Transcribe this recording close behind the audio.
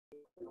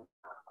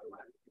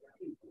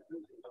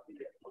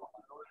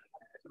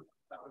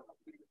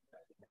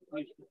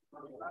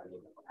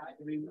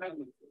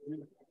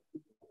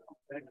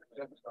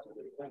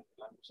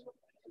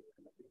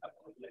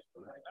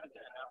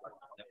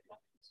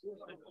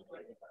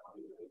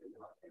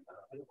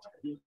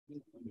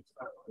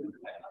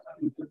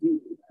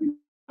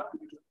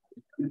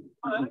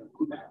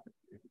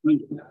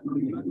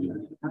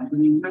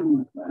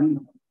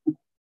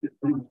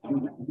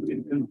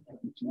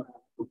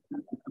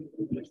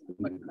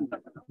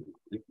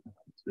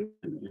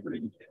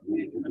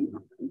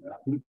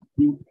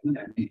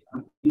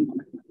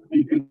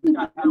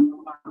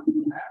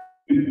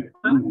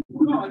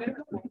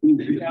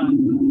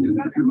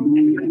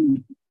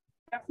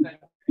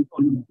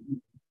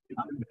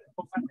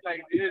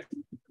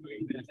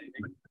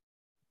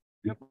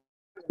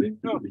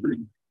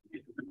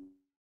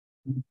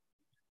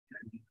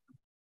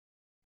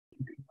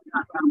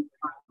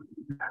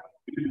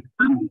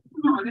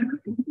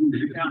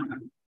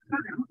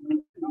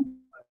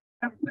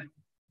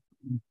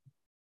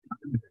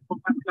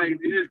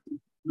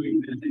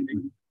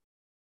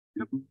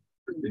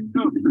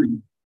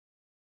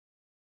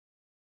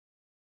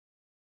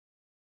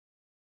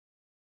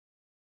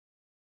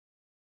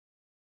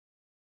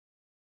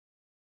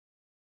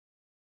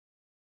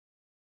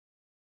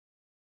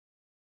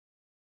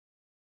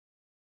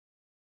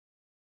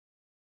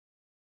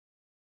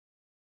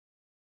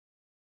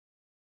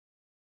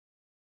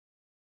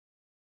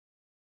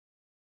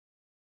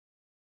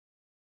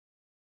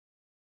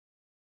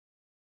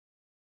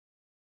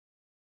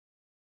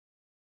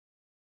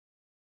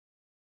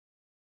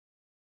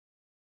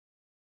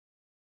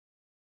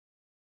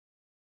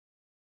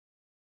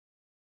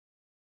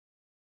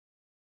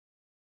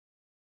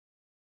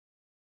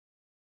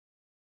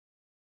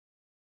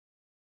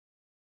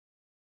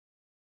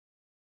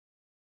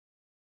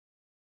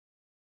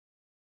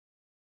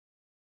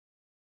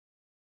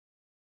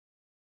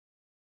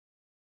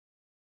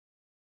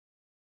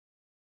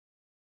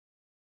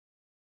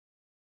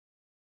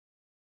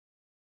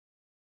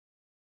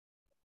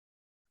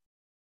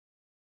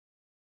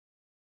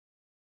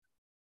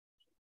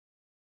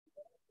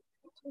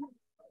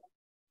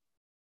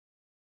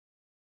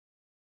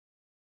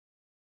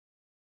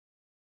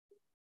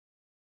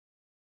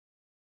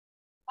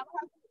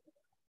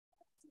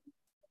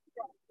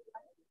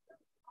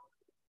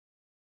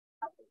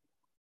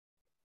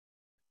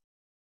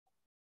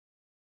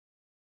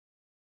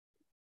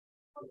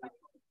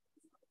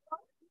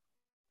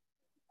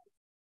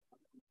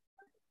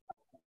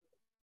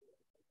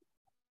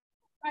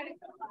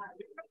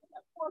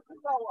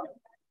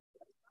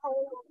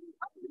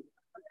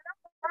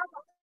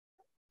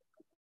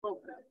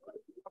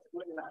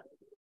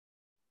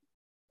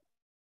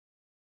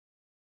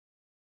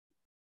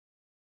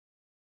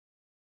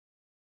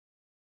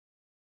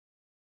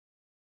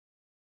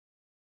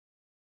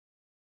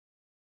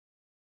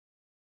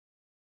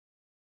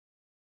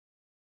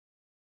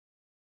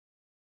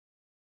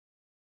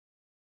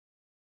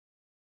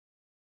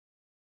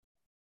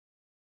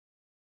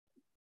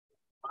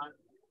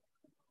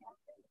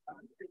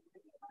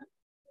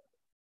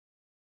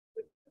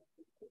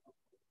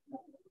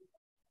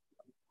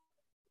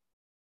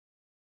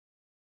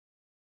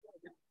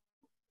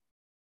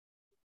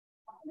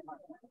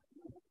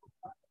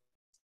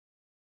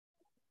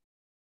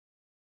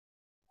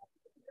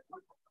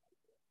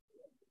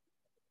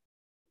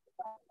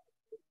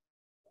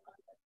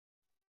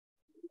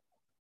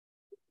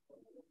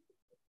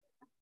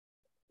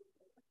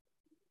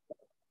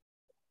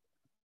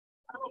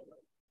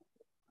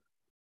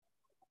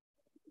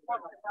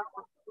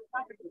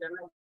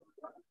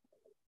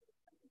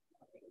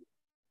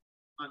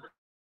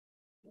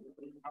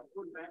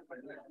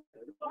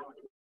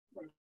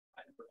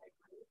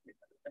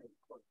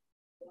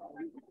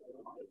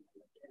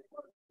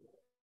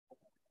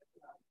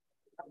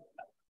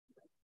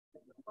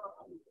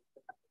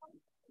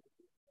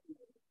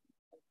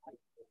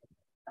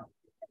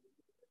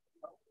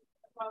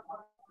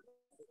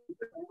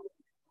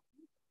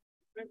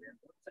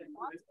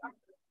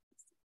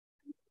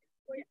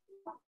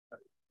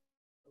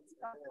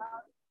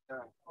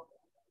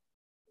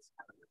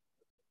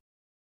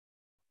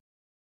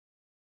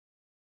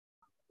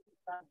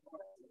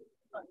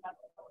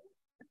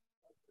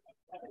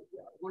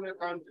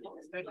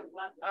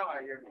How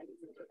are you?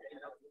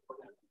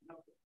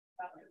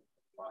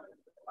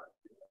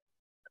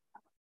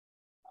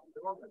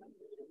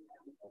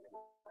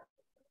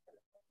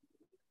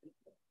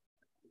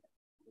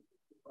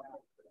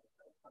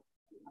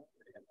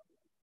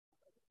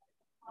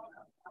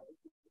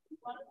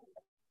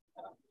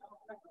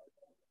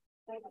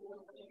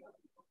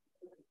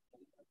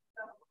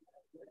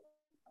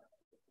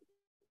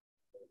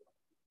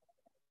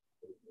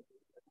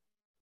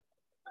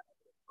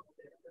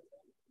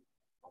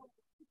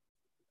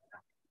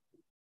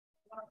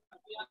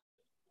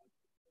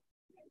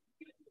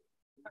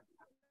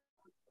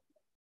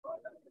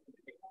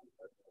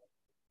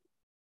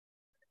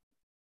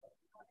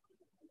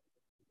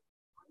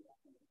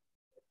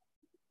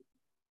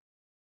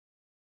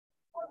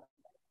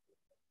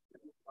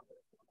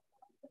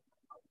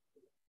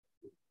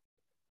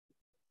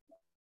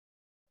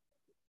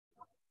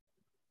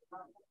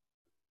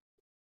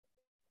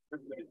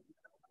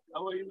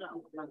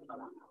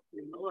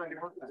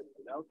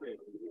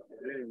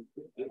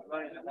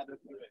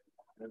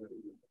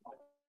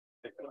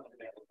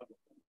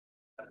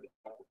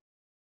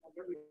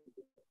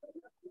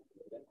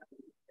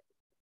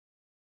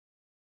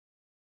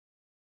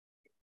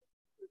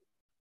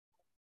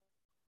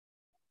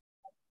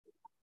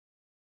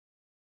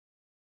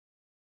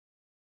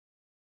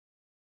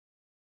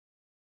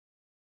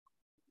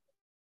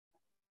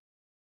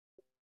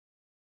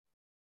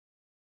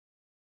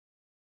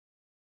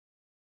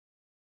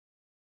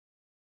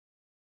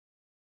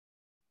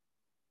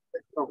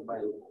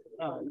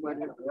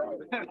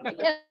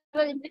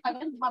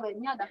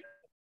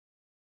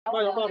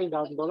 Vaya, pare,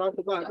 intanto,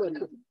 l'altro qua,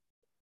 quello.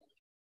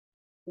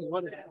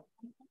 Guarda,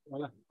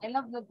 guarda. I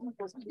love the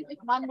post.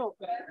 Mano,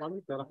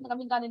 Mamma cara.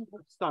 kami kanin po.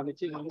 Sta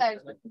vicino.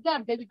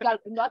 Diyan, baby girl,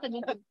 kung dati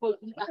yung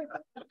post.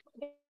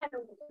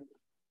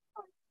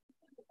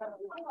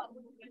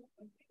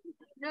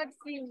 Not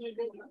seeing you,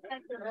 baby.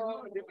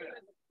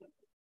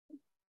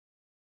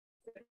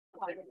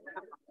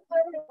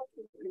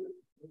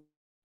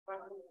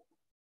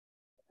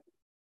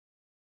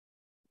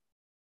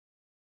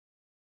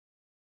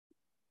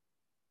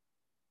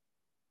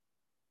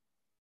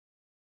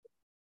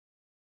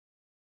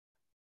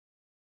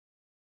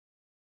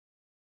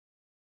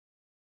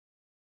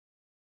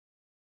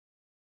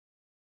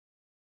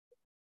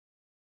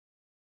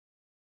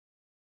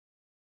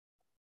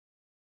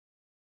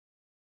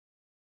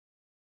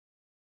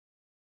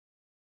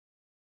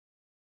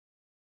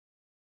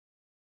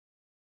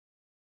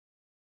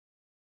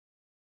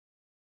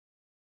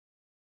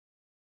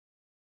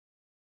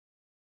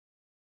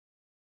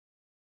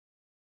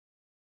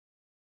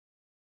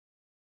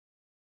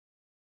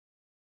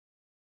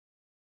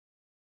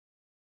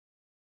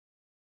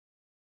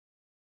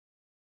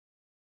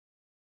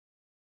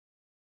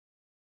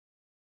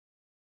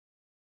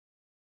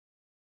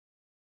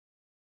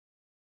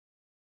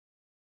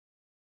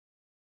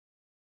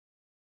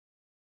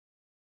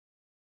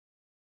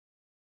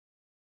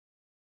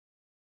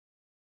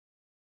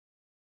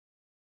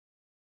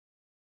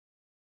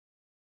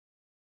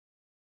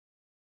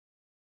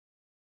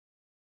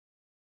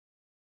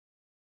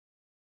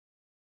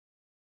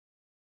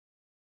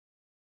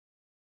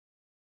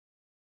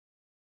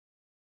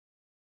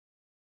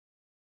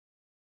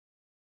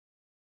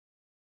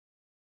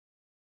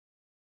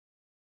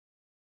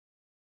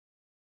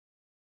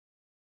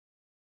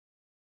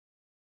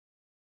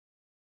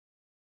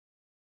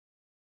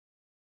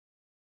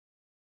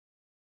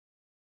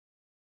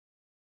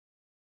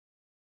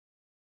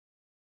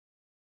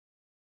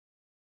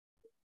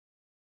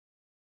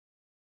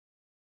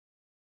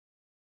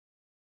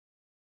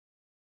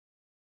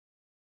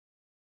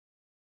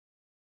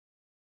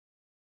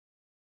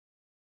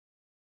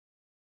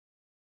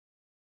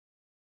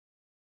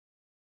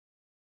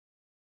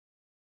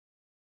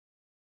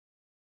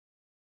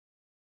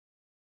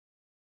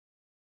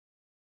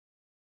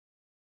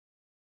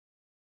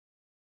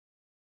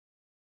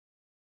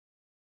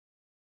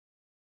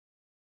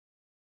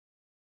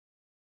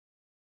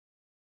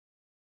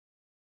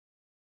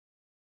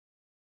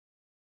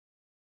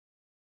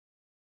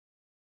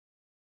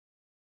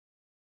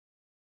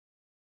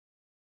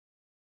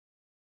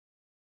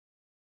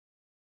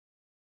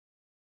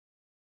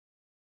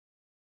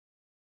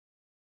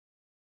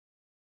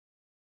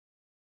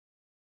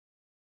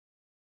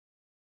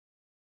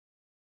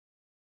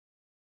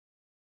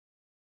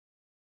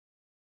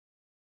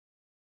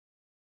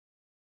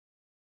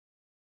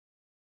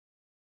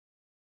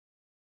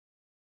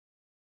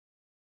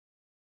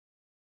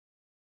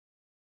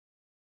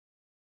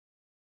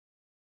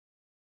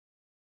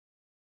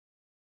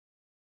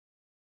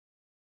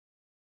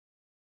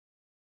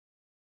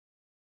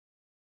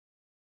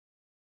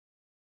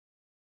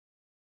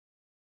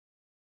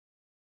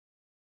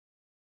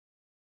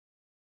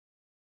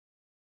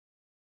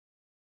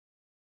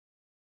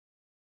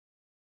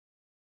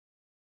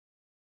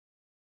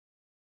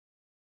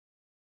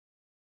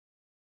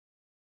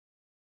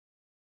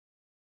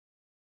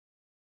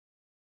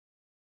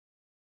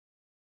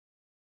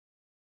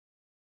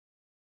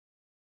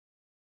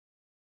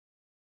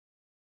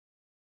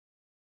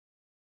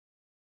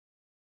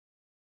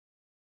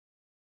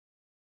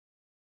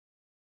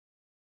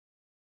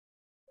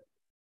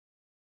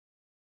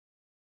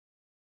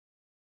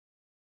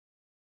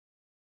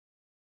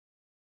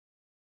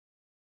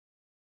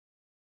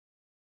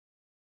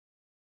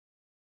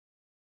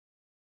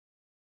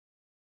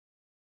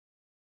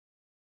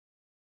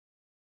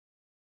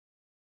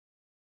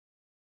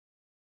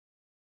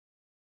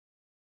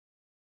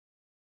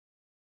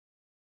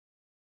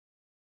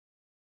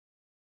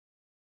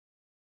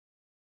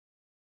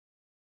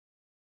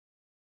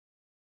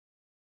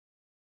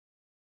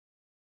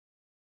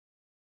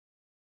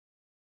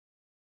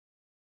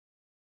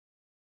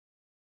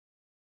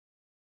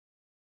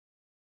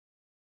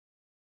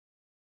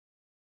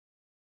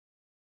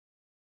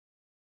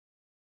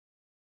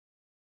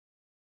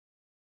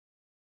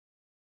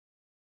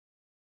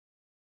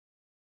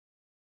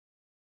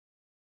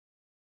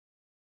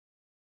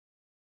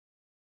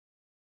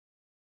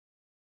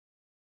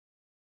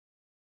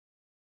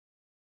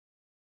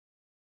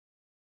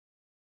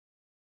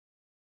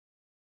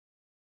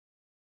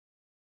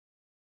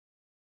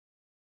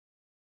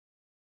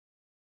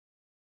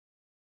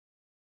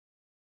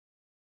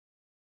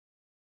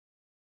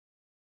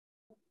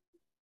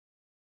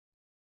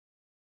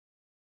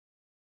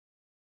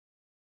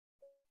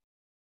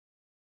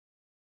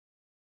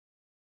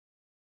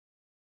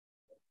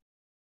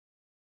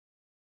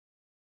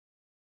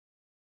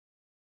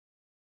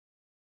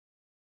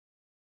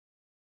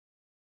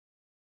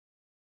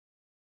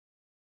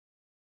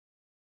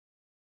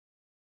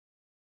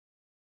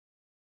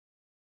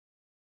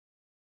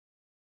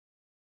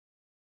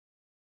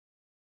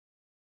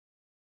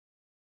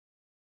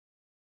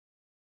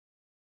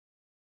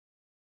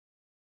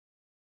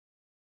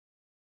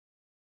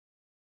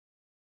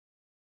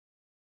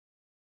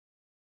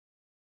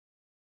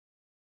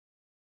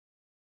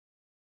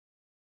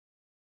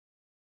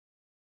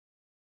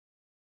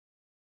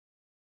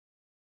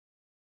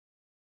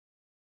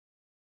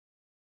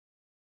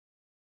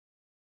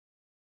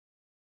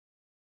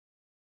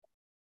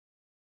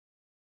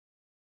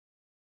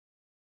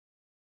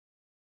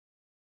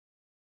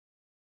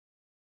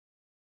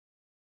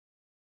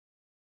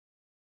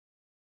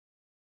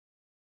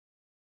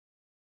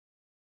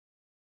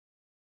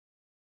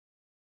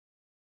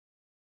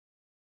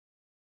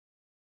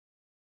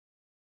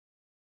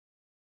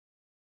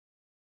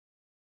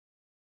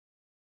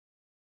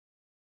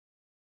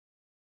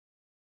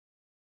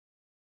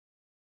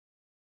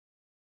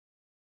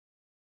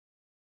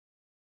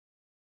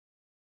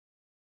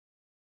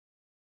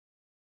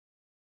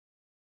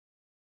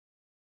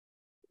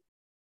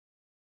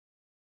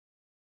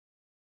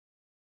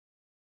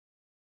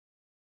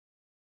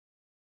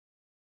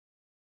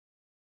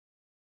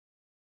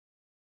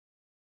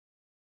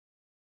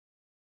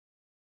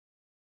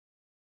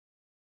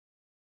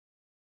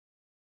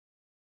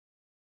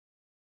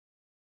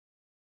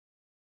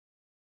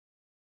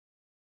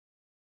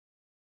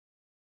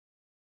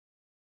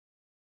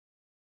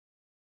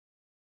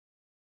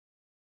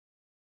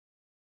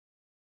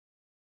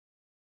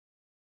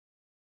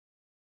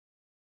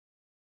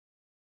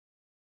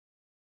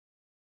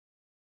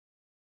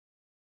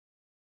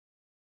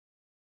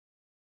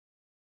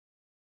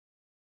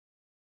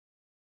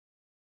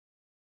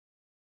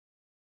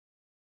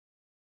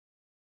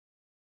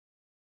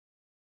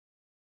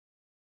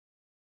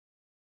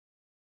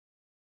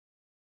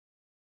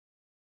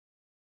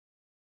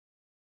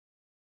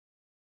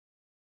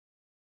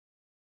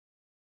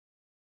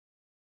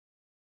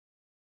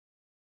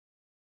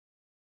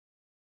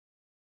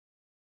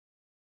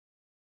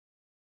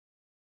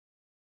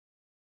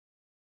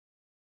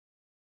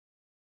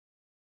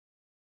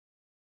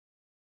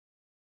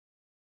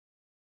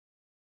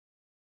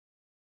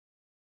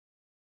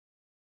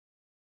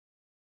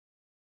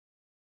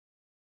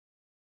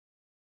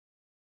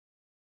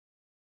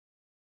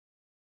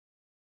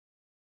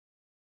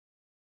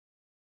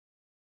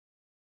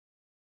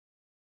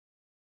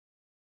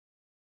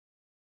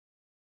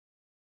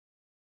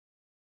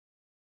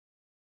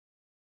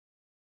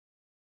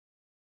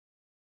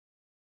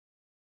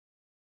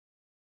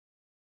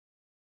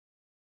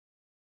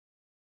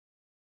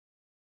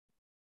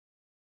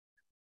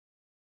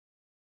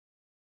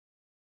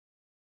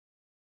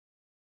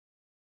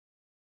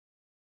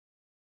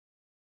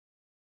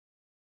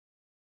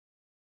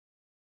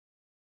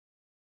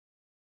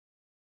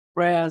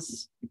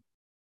 Prayers.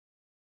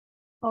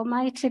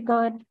 Almighty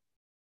God,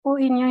 who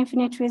in your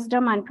infinite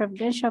wisdom and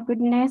providential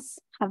goodness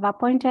have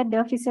appointed the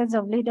offices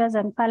of leaders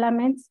and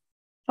parliaments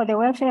for the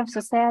welfare of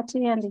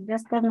society and the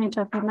just government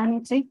of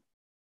humanity,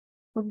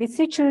 we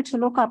beseech you to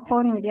look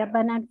upon with your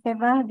abundant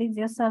favor these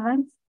your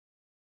servants,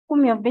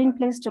 whom you have been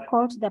pleased to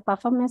call to the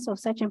performance of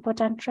such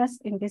important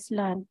trust in this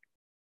land.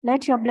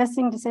 Let your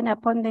blessing descend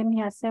upon them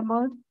here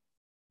assembled,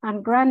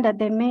 and grant that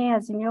they may,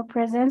 as in your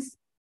presence,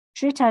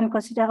 treat and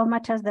consider all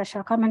matters that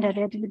shall come under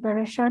their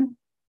deliberation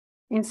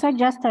in such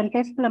just and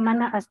faithful a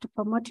manner as to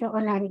promote your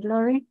honor and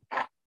glory,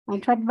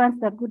 and to advance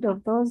the good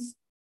of those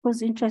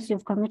whose interests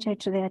you've committed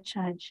to their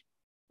charge.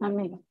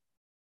 Amen.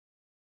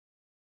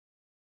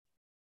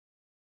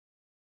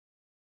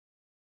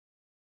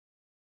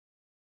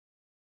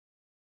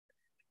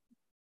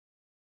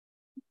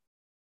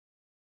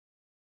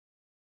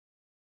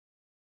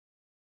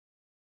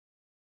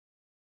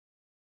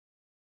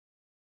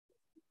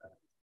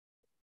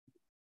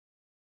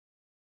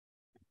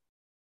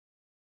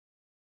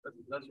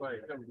 That's why I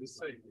come this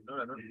side. No,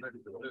 I'm not ready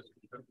to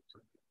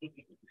this.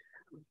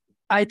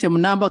 Item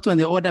number 2 on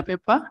the order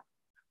paper,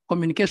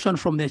 communication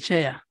from the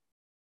chair.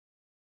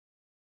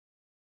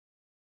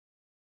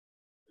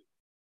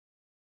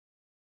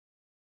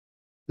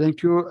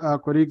 Thank you,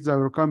 colleagues. I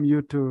welcome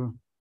you to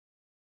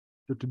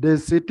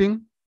today's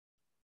sitting.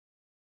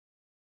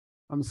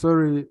 I'm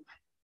sorry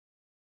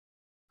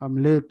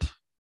I'm late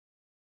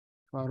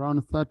for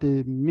around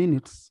 30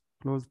 minutes,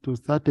 close to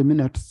 30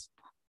 minutes,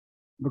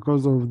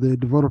 because of the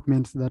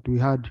developments that we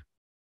had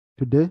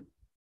today.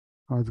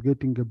 I was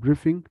getting a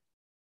briefing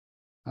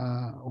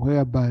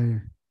whereby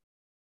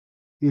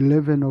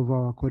 11 of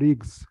our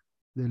colleagues,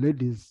 the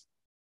ladies,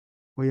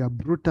 were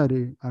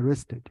brutally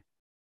arrested.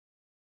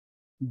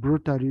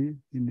 Brutally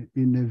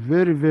in a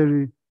very,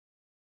 very,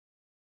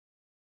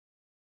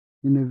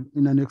 in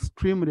an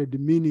extremely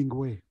demeaning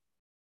way.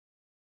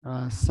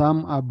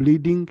 Some are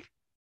bleeding.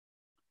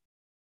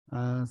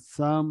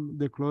 Some,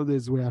 the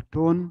clothes were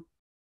torn.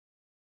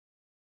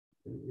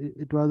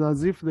 It was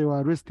as if they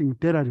were arresting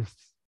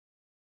terrorists.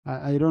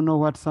 I don't know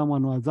what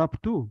someone was up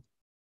to,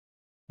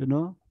 you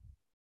know.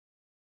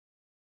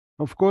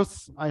 Of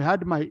course, I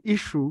had my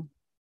issue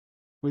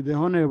with the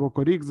honorable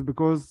colleagues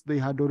because they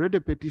had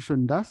already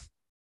petitioned us,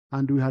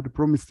 and we had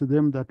promised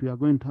them that we are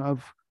going to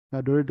have, we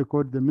had already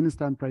called the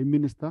minister and prime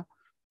minister.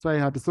 So I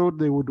had thought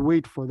they would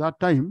wait for that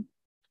time.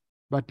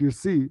 But you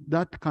see,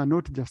 that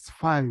cannot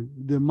justify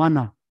the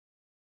manner.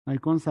 My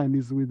concern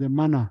is with the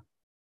manner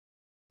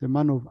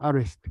of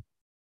arrest.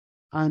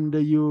 And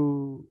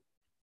you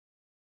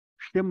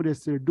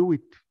shamelessly do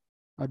it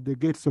at the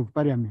gates of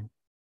parliament.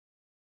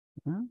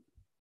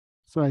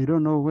 So I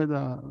don't know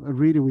whether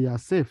really we are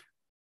safe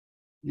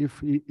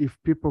if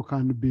people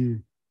can be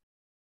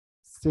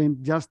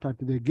sent just at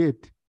the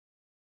gate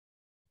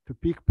to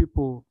pick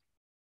people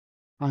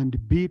and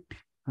beat.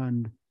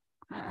 And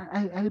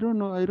I don't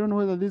know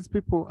whether these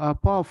people are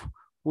powerful,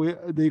 where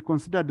they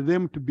considered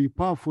them to be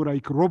powerful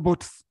like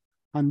robots,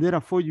 and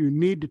therefore you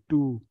need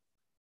to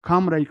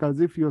come like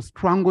as if you're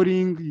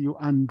strangling, you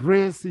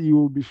undress,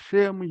 you be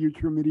shame, you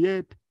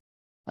humiliate.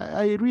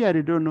 I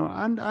really don't know.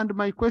 And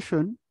my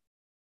question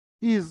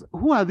is,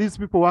 who are these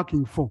people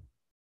working for?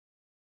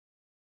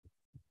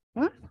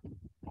 Huh?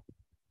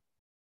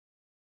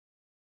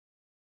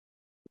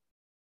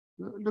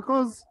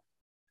 Because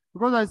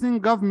I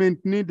think government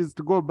needs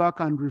to go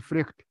back and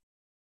reflect.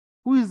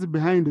 Who is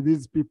behind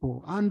these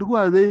people and who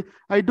are they?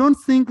 I don't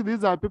think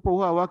these are people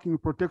who are working to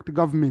protect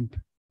government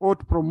or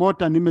to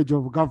promote an image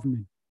of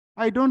government.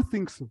 I don't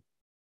think so.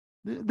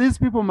 These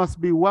people must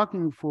be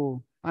working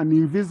for an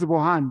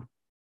invisible hand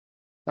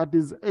that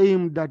is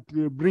aimed at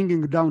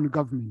bringing down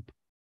government,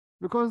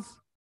 because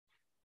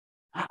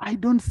I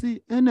don't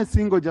see any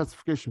single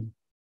justification.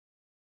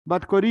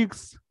 But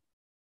colleagues,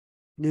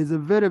 there's a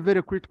very,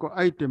 very critical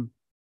item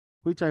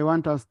which I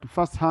want us to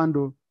first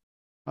handle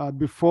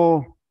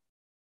before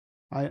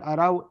I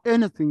allow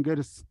anything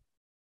else,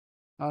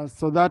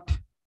 so that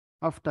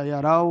after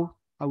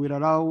I will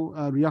allow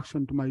a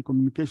reaction to my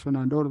communication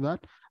and all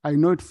that. I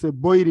know it's a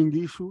boiling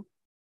issue,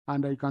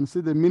 and I can see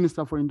the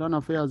Minister for Internal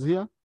Affairs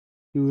here.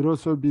 He will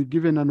also be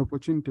given an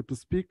opportunity to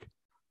speak,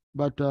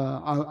 but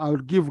I'll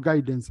give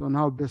guidance on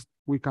how best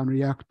we can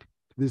react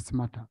to this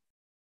matter.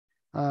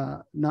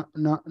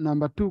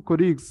 Number 2,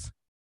 colleagues,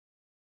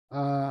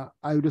 I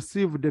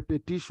received a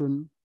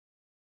petition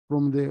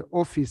from the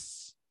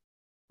Office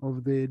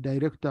of the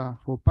Director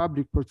for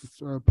Public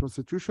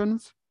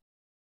Prosecutions,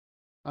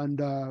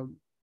 and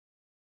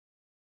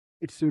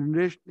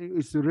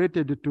it's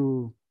related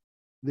to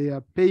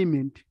their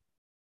payment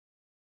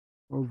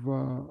of,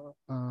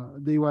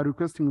 they were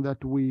requesting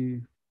that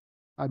we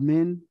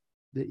amend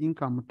the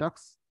Income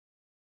Tax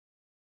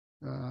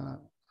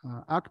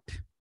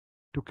Act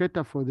to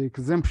cater for the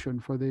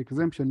exemption,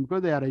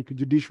 because they are like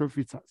judicial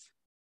officers.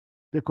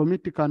 The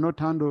committee cannot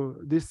handle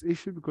this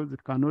issue because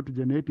it cannot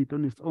generate it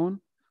on its own.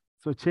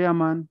 So,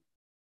 Chairman,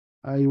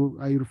 I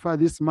refer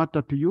this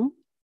matter to you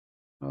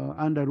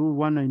under Rule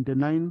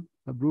 199,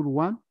 Rule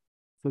 1,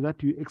 so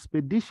that you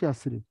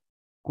expeditiously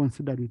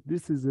consider it.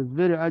 This is a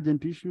very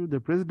urgent issue. The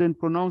president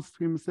pronounced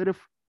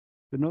himself,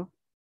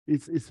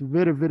 it's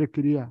very, very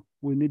clear.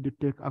 We need to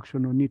take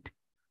action on it.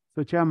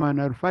 So Chairman,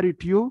 I refer it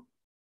to you.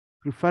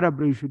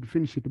 Preferably you should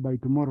finish it by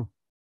tomorrow.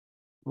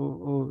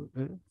 So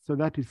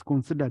that is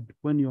considered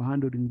when you're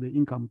handling the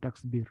income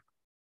tax bill.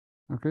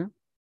 Okay.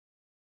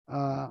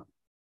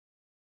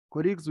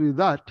 Colleagues, with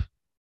that,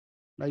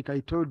 like I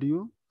told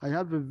you, I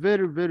have a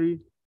very, very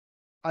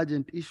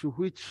urgent issue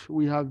which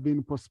we have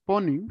been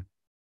postponing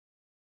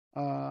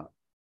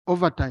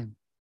over time.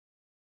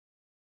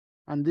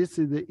 And this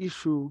is the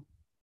issue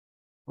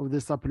of the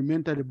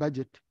supplementary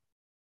budget.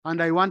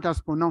 And I want us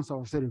to pronounce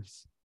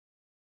ourselves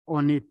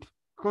on it,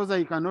 because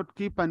I cannot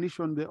keep an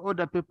issue on the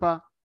order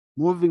paper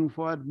moving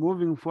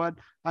forward,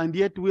 and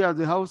yet we as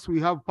a House,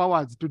 we have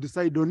powers to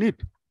decide on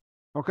it.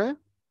 Okay?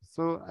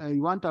 So I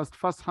want us to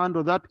first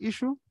handle that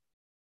issue.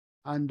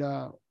 And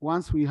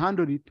once we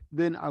handle it,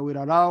 then I will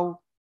allow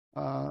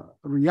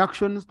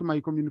reactions to my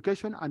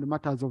communication and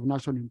matters of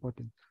national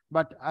importance.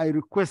 But I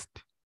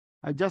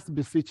just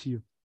beseech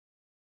you,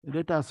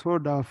 let us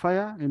hold our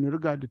fire in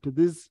regard to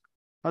these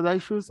other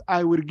issues.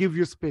 I will give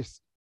you space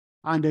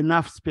and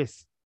enough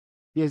space.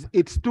 Yes,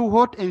 it's too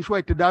hot, ensure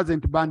it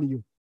doesn't burn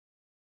you.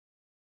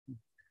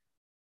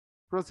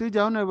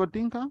 Procedure, Honorable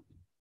Tinker.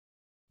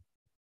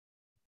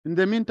 In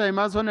the meantime,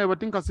 as Honorable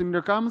Tinker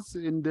Simre comes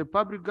in the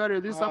public gallery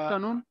this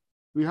afternoon,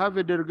 we have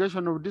a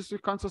delegation of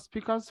district council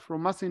speakers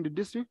from Masindi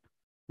district,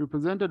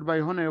 represented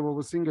by Honorable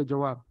Businge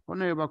Jawab,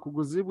 Honorable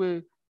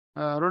Kuguzibwe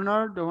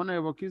Ronald,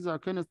 Honorable Kiza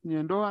Kenneth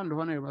Nyendo, and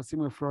Honorable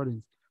Simwe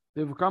Florence.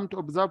 They've come to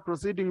observe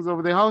proceedings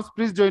of the House.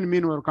 Please join me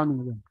in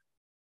welcoming them.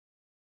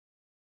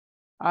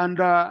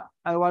 And I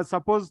was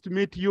supposed to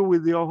meet you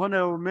with your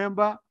honorable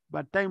member,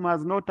 but time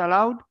has not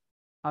allowed.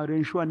 I'll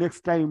ensure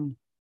next time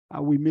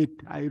we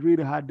meet. I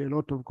really had a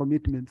lot of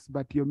commitments,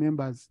 but your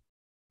members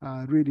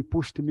really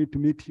pushed me to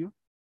meet you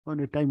on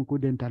a time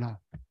couldn't allow.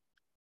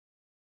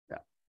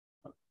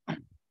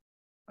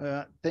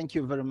 Yeah. Thank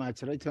you very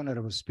much, Right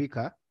Honorable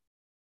Speaker.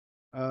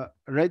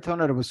 Right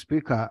Honorable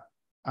Speaker,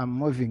 I'm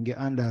moving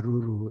under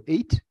Rule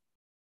 8,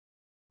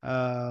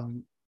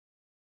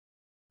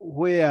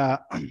 where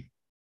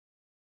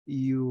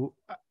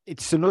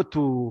it's not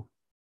to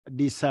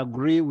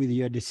disagree with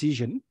your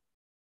decision,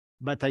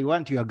 but I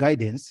want your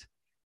guidance.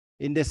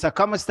 In the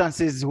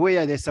circumstances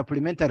where the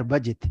supplementary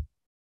budget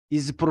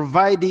is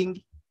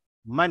providing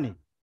money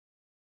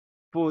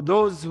for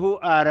those who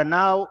are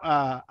now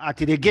at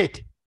the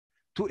gate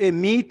to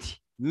emit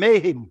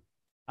mayhem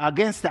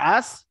against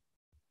us,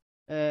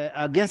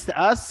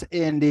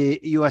 and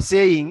you are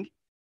saying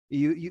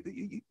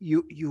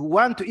you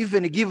want to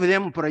even give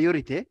them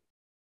priority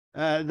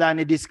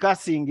than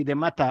discussing the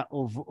matter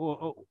of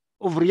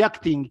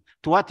reacting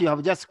to what you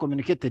have just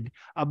communicated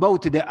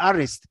about the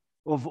arrest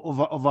of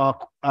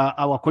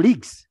our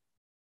colleagues,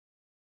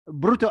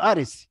 brutal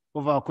arrest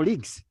of our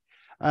colleagues.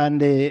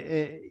 And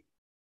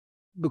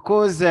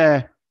because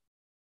it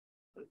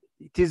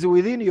is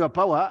within your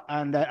power,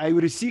 and I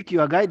will seek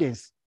your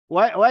guidance,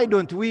 why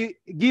don't we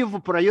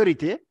give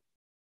priority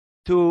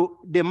to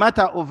the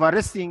matter of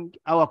arresting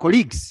our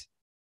colleagues?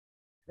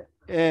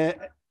 Then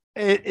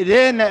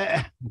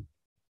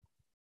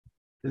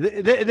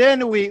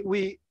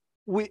we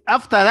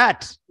after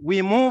that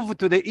we move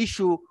to the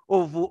issue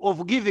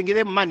of giving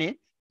them money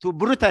to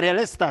brutally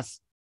arrest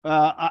us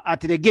at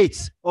the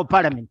gates of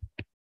Parliament.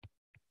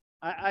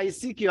 I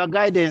seek your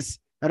guidance,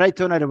 Right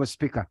Honorable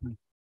Speaker.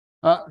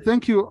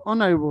 Thank you,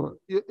 Honorable.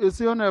 You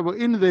see, Honorable,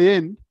 in the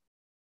end,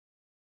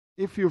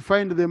 if you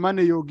find the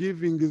money you're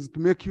giving is to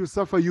make you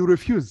suffer, you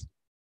refuse.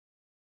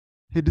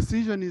 The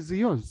decision is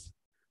yours.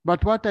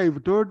 But what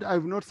I've told,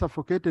 I've not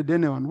suffocated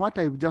anyone. What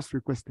I've just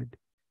requested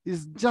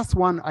is just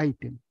one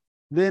item.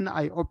 Then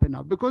I open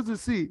up. Because you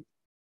see,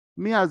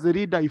 me as a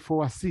reader, I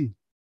foresee.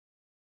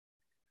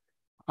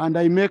 And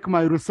I make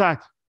my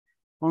research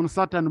on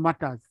certain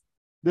matters.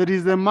 There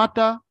is a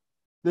matter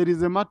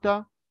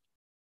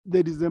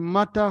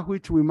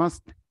which we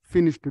must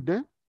finish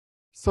today,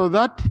 so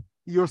that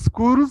your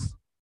schools,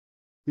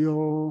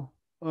 your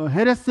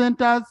health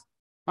centers,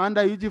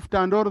 under Egypt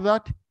and all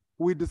that,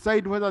 we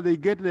decide whether they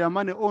get their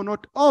money or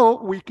not, or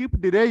we keep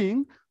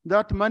delaying.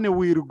 That money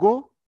will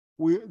go,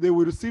 they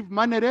will receive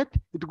money rate,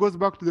 it goes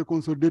back to the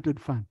consolidated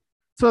fund.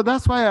 So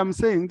that's why I'm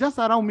saying, just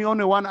allow me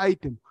only one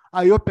item.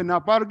 I open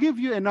up, I'll give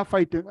you enough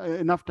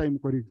time,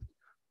 colleague.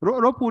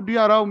 Rob, would you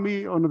allow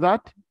me on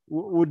that?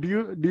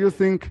 Do you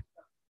think,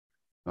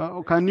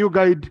 can you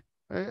guide,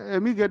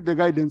 let me get the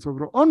guidance of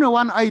Rob. Only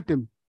one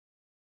item,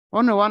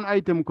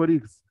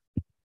 colleagues.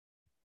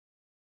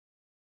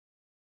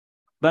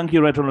 Thank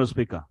you, Right Honorable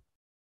Speaker.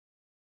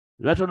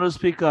 Right Honorable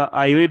Speaker,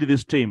 I read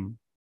this team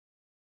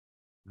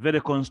very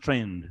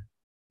constrained,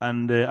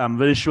 and I'm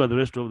very sure the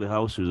rest of the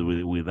House is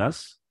with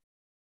us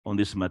on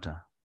this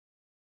matter.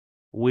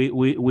 We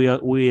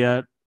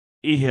are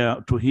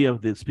here to hear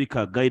the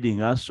Speaker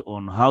guiding us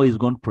on how he's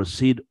going to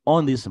proceed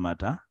on this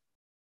matter.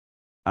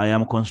 I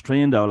am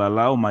constrained. I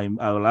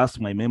will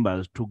ask my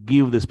members to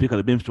give the Speaker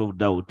the benefit of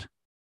doubt,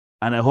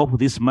 and I hope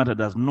this matter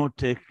does not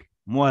take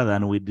more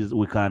than we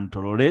can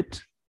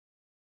tolerate,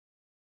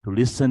 to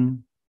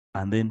listen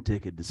and then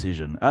take a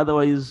decision.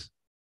 Otherwise,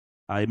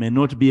 I may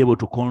not be able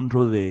to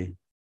control the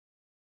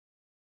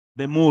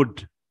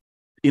mood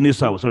in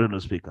this house, Honorable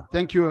Speaker.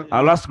 Thank you.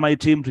 I'll ask my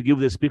team to give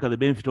the Speaker the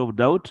benefit of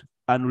doubt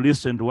and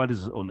listen to what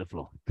is on the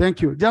floor.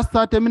 Thank you. Just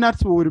 30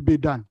 minutes, we will be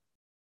done.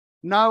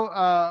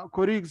 Now,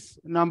 colleagues,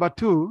 number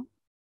 2,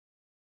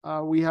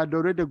 we had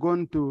already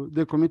gone to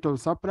the Committee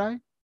of Supply.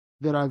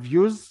 There are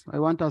views. I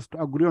want us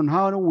to agree on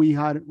how we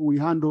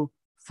handle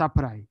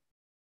supply.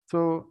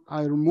 So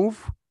I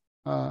move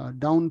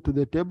down to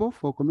the table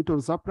for Committee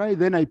of Supply.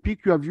 Then I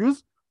pick your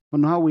views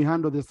on how we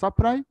handle the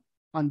supply,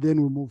 and then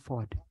we move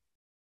forward.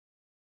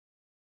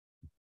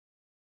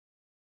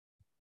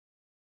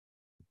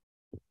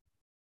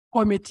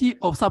 Committee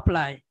of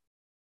Supply.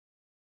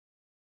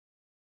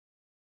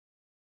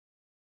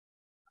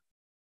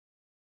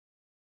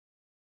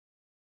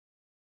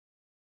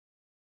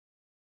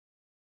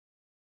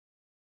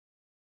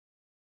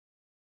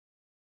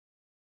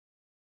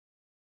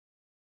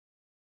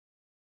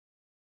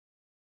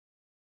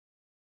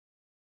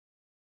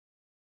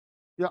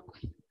 Yeah.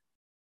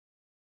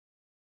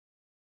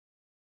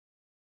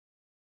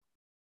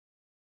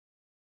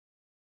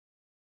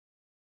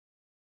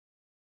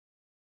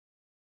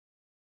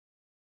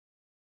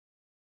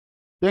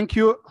 Thank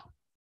you.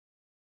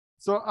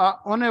 So,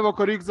 honorable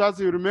colleagues, as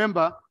you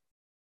remember,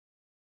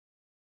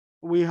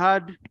 we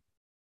had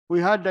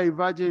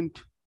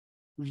divergent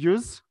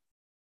views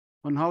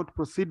on how to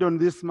proceed on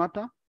this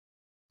matter,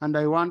 and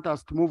I want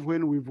us to move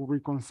when we've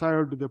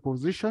reconciled the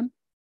position,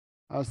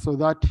 so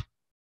that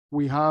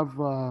we have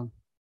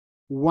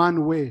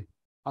one way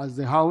as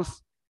the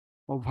House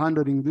of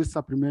handling this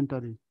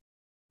supplementary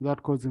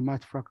without causing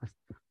much fracas.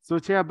 So,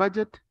 Chair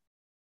Budget,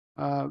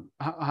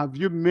 have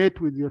you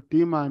met with your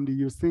team and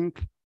you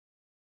think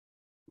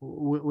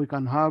we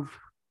can have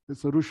a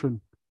solution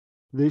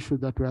to the issue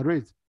that were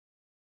raised?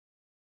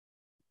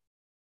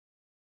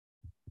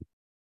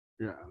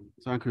 Yeah,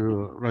 thank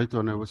you, Right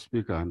Honorable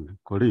Speaker and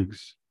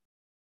colleagues.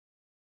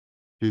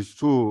 These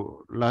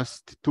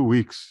last 2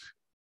 weeks,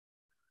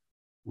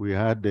 we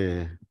had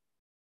a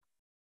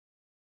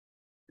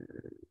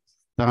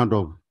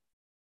standoff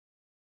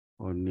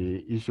on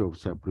the issue of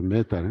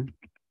supplementary,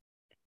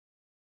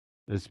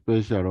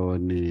 especially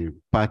on the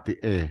Part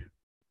A,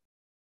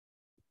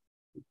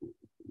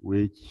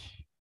 which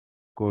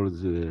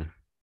falls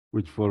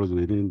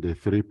within the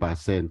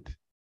 3%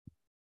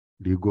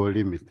 legal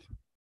limit.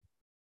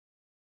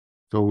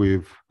 So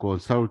we've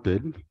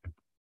consulted,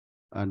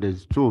 and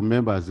there's 2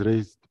 members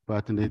raised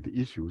pertinent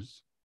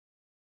issues,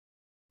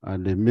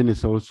 and the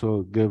minister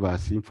also gave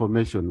us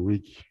information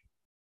which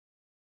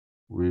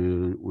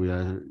we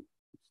are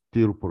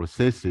still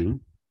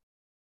processing,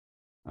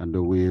 and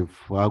we've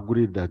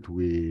agreed that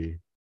we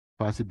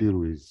first deal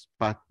with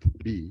Part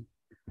B,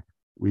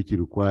 which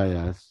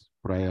requires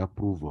prior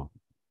approval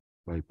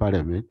by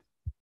Parliament,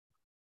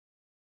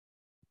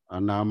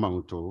 an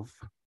amount of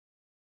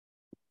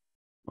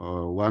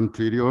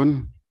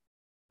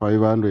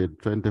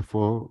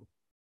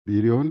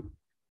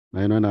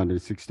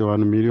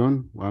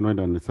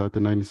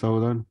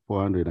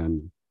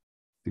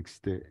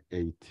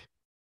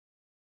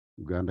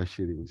Uganda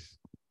shillings.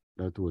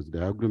 That was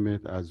the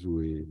agreement as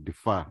we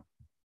defer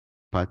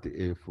Part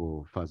A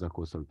for further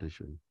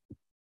consultation.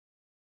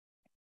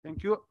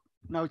 Thank you.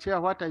 Now, Chair,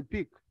 what I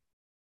pick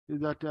is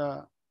that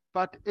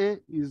Part A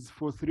is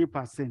for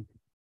 3%,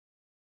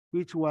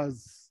 which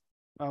was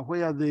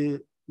where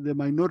the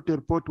minority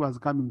report was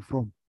coming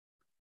from.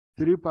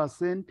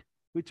 3%,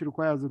 which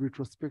requires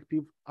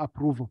retrospective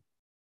approval.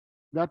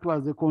 That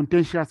was the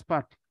contentious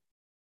part,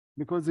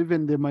 because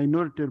even the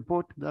minority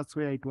report, that's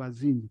where it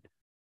was in.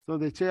 So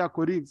the chair,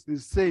 colleagues,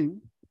 is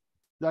saying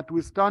that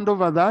we stand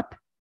over that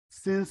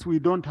since we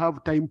don't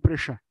have time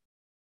pressure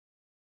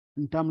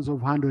in terms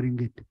of handling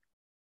it.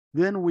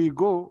 Then we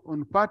go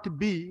on Part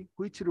B,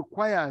 which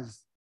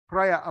requires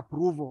prior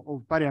approval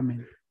of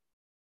Parliament.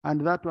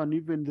 And that one,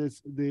 even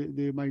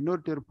the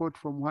minority report,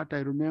 from what I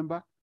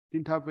remember,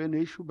 didn't have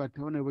any issue, but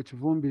Honorable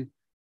Chivumbi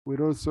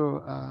will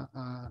also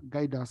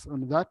guide us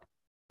on that.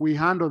 We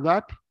handle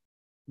that.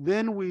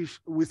 Then we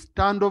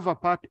stand over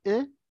Part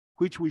A,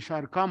 which we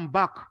shall come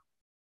back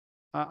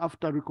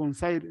after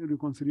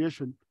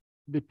reconciliation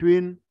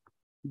between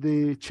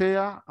the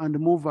chair and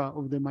mover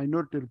of the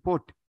minority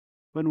report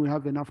when we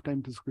have enough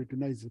time to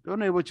scrutinize it.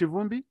 Honorable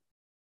Chivumbi?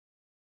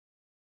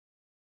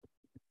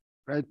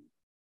 Right,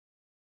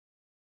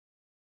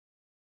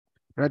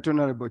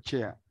 Honorable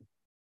Chair.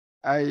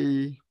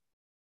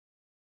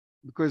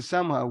 Because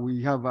somehow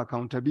we have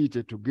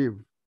accountability to give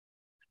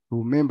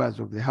to members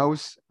of the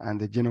House and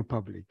the general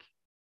public.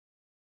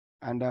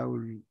 And I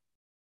will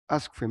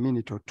ask for a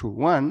minute or two.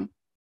 One,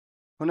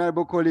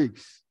 honorable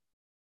colleagues,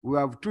 we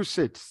have 2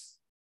 sets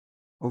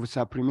of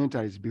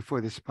supplementaries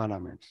before this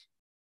Parliament.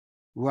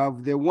 We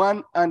have the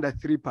one under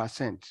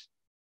 3%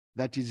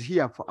 that is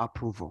here for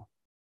approval.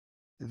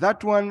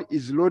 That one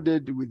is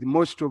loaded with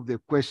most of the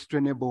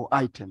questionable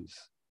items.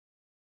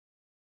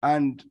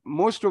 And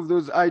most of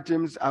those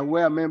items are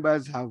where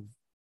members have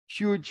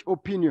huge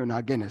opinion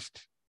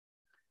against.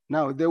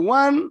 Now, the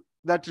one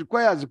that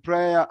requires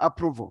prior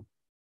approval,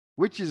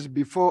 which is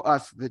before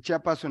us, the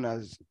chairperson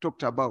has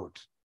talked about,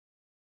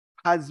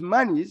 has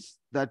monies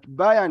that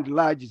by and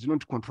large is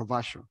not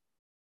controversial,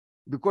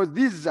 because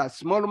these are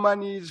small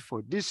monies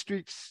for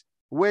districts,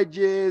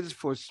 wages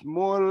for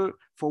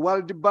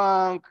World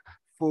Bank,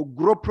 for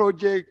grow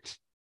projects,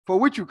 for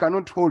which you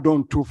cannot hold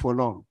on to for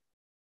long.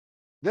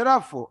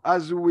 Therefore,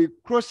 as we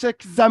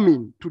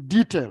cross-examine to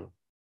detail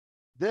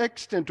the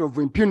extent of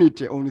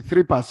impunity on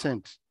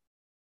 3%,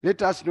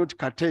 let us not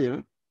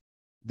curtail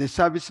the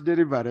service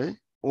delivery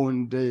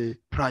on the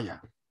prior.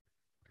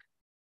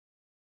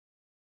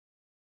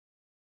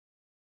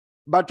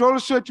 But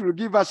also it will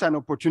give us an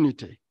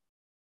opportunity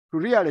to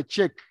really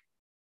check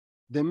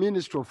the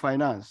Ministry of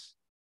Finance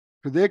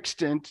to the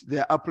extent they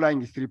are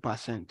applying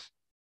 3%.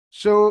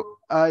 So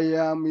I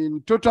am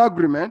in total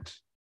agreement.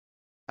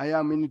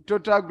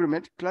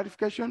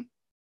 Clarification?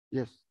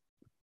 Yes.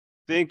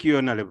 Thank you,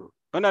 Honorable.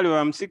 Honorable,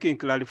 I'm seeking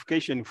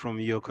clarification from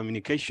your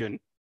communication,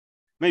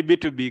 maybe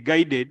to be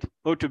guided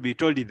or to be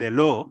told in the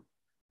law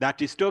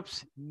that it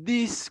stops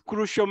this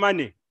crucial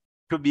money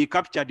to be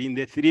captured in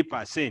the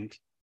 3%,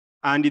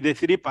 and the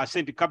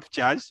 3%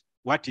 captures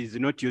what is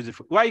not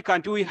useful. Why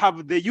can't we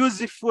have the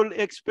useful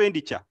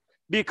expenditure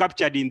be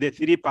captured in the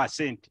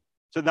 3%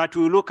 so that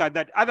we look at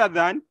that, other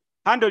than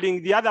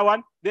handling the other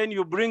one, then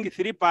you bring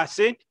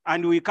 3%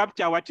 and we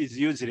capture what is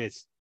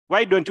useless.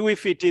 Why don't we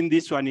fit in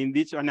this one,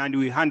 and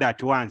we hand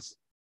at once?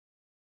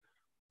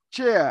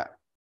 Chair,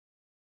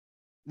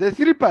 the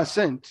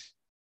 3%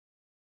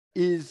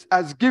 is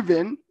as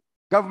given,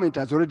 government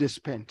has already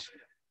spent.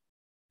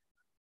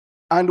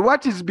 And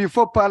what is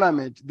before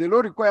Parliament, the law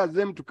requires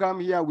them to come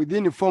here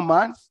within 4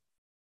 months,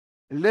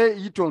 lay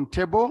it on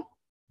table,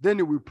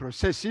 then we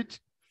process it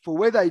for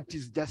whether it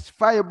is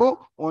justifiable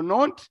or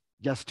not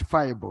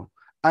justifiable.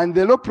 And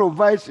the law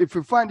provides, if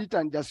we find it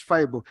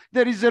unjustifiable,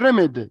 there is a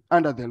remedy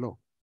under the law.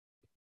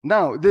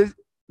 Now,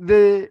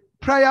 the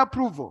prior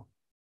approval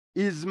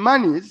is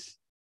monies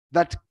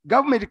that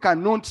government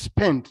cannot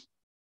spend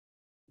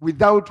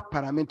without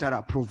parliamentary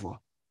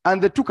approval.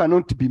 And the two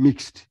cannot be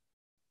mixed.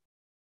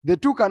 The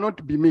two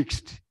cannot be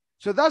mixed.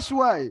 So that's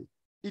why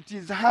it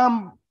is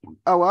our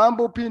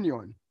humble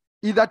opinion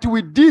is that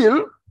we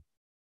deal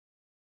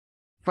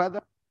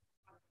further.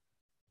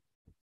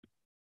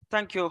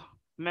 Thank you,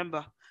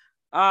 member.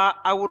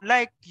 I would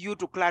like you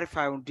to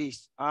clarify on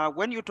this.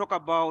 When you talk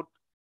about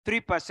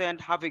 3%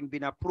 having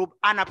been approved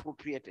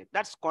unappropriated,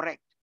 that's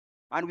correct.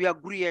 And we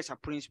agree as a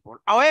principle.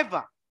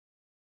 However,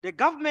 the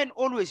government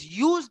always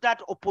used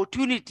that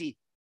opportunity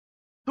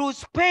to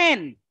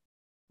spend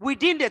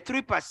within the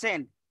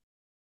 3%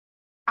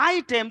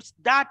 items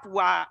that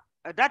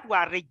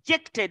were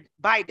rejected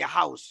by the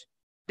House.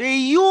 They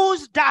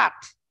used that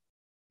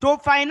to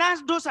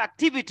finance those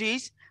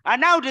activities,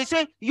 and now they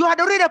say, you had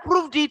already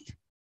approved it,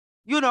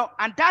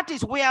 and that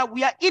is where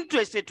we are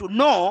interested to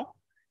know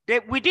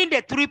that within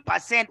the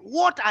 3%,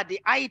 what are the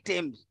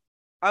items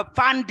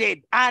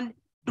funded, and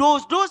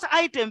those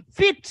items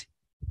fit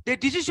the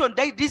decision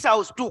that this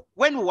House took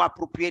when we were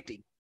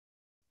appropriating.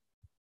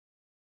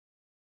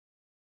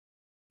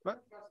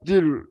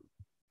 Still,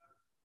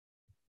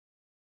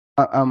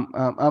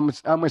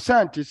 I'm a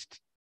scientist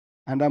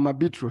and I'm a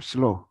bit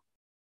slow.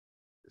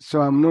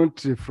 So I'm not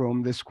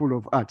from the School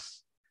of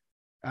Arts.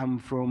 I'm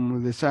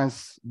from the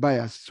science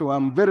bias. So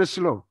I'm very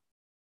slow.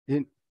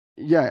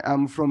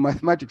 I'm from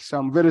mathematics, so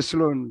I'm very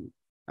slow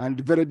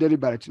and very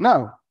deliberate.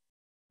 Now,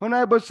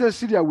 Honorable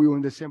Cecilia, we're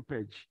on the same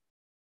page.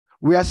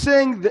 We are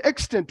saying the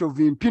extent of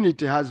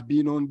impunity has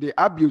been on the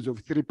abuse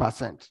of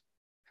 3%.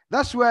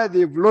 That's why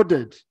they've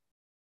loaded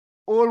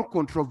all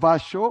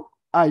controversial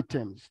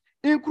items,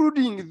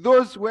 including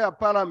those where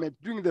Parliament,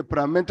 during the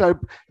parliamentary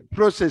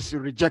process,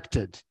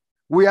 rejected.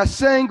 We are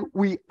saying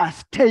we are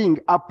staying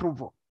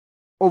approval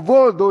of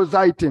all those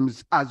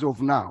items as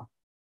of now,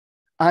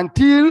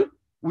 until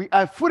we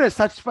are fully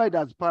satisfied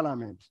as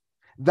Parliament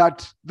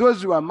that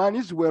those were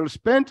monies well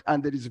spent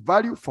and there is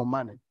value for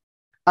money.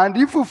 And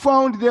if we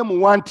found them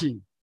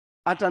wanting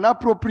at an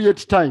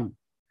appropriate time,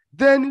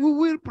 then we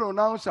will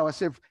pronounce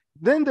ourselves.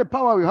 Then the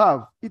power we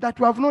have is that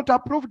we have not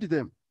approved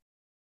them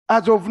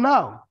as of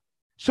now.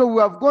 So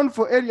we have gone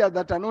for areas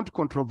that are not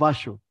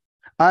controversial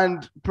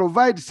and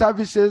provide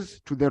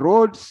services to the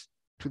roads,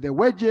 to the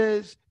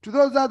wages, to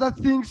those other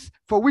things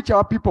for which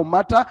our people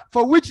matter,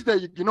 for which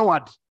they,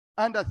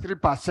 under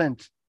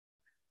 3%.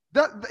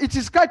 It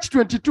is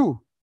catch-22.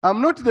 I'm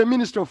not the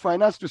Minister of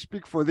Finance to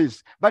speak for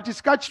this, but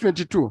it's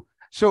catch-22.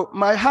 So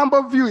my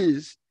humble view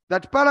is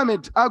that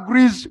Parliament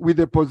agrees with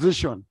the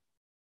position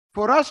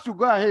for us to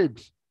go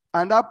ahead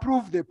and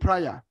approve the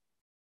prior.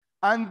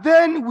 And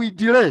then we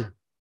delay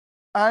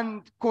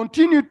and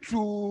continue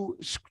to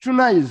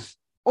scrutinize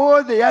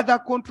all the other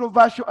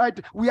controversial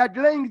items. We are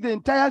delaying the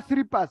entire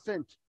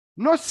 3%,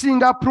 not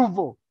seeing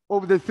approval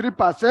of the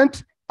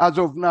 3% as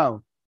of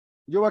now.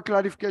 Your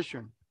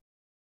clarification.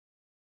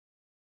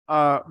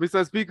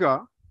 Mr.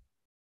 Speaker,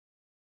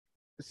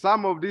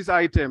 some of these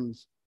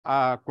items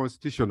are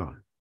constitutional.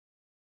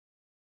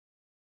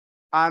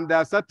 And there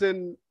are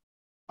certain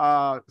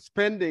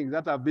spending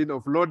that have been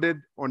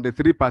offloaded on the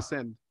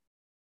 3%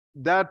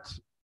 that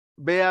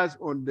bears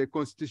on the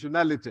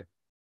constitutionality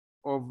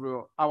of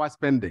our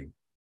spending.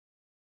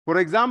 For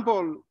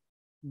example,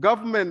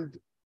 government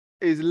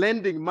is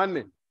lending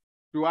money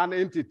to an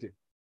entity.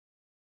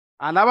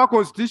 And our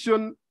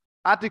constitution,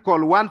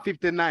 Article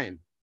 159,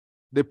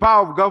 the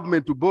power of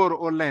government to borrow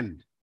or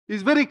lend,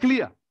 is very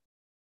clear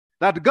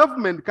that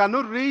government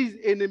cannot raise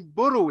any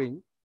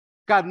borrowing,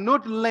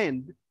 cannot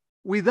lend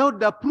without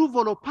the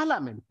approval of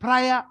parliament,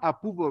 prior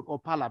approval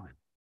of parliament.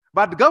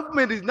 But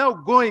government is now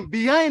going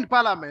behind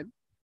parliament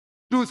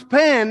to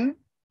spend,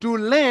 to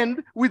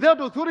lend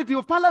without authority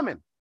of parliament.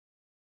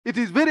 It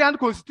is very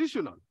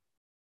unconstitutional.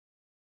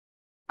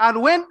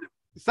 And when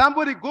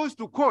somebody goes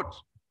to court,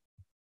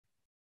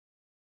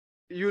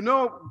 you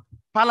know,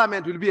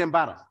 parliament will be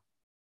embarrassed.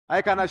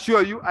 I can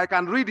assure you, I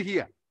can read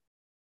here.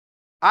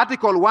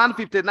 Article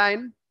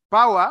 159,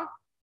 power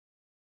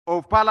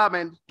of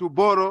parliament to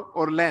borrow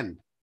or lend.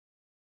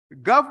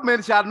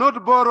 Government shall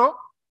not borrow,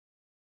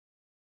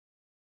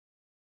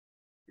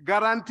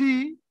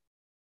 guarantee,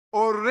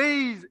 or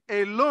raise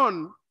a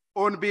loan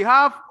on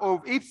behalf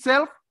of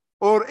itself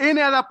or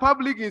any other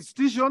public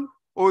institution,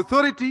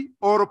 authority,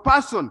 or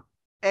person,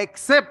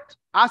 except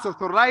as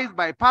authorized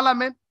by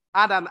parliament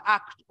and an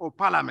act of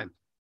parliament.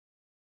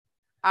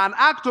 An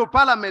act of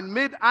parliament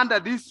made under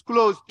this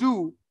clause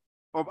 2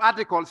 of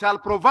article shall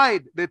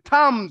provide the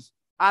terms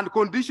and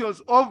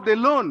conditions of the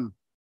loan.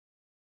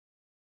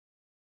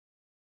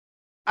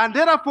 And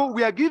therefore,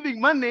 we are giving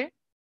money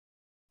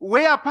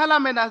where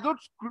parliament has not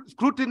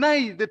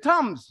scrutinized the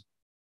terms.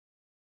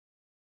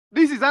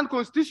 This is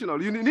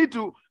unconstitutional. You need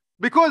to,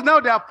 because now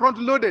they are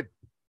front-loaded.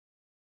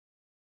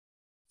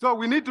 So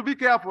we need to be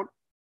careful.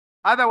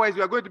 Otherwise,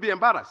 we are going to be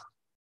embarrassed.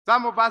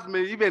 Some of us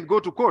may even go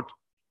to court.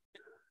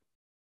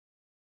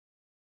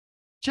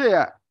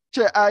 Chair,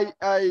 I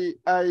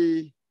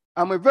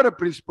am a very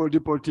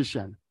principled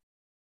politician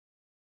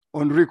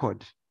on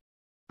record,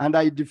 and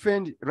I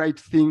defend right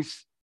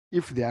things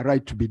if they are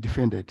right to be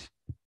defended.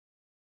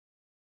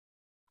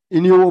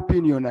 In your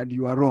opinion, and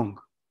you are wrong,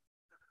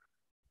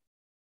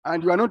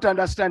 and you are not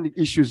understanding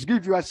issues,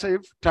 give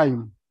yourself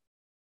time.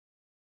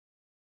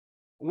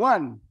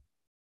 One,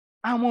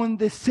 I'm on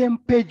the same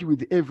page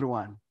with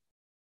everyone.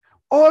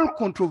 All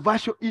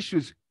controversial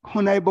issues,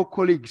 honorable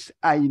colleagues,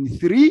 are in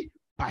 3%.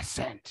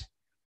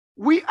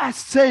 We are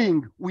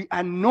saying we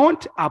are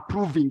not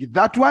approving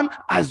that one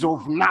as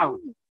of now.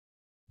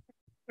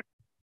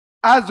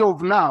 As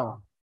of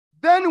now.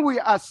 Then we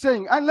are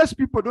saying, unless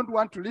people don't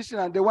want to listen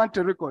and they want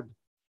a record,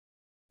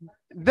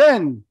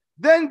 then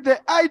the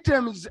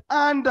items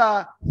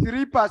under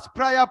 3%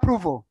 prior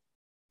approval.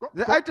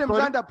 The items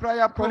under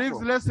prior approval.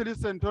 Colleagues, let's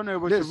listen to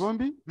Honorable Yes.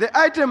 Chivumbi. The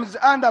items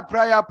under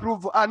prior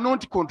approval are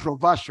not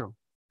controversial.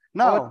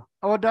 Now,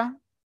 Order.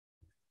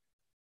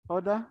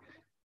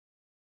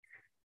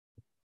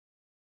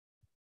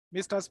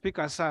 Mr.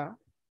 Speaker, sir,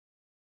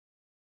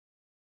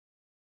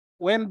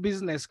 when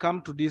business come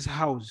to this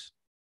house,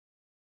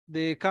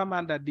 they come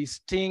under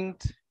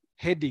distinct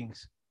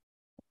headings,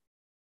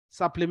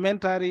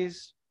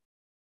 supplementaries,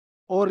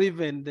 or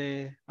even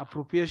the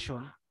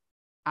appropriation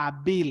are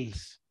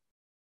bills.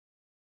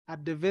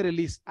 At the very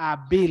least, are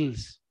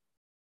bills.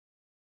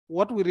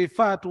 What we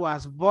refer to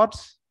as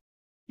votes,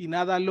 in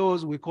other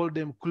laws, we call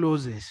them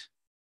clauses.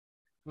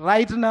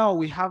 Right now,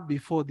 we have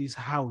before this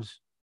house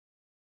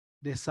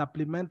the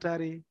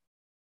supplementary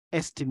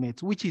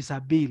estimates, which is a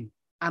bill.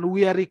 And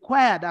we are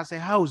required as a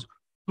house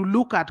to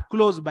look at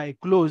clause by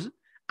clause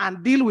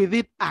and deal with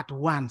it at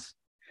once.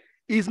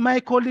 Is my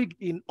colleague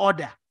in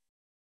order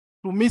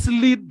to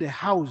mislead the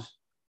house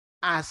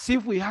as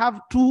if we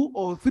have 2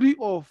 or 3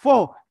 or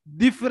 4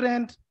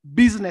 different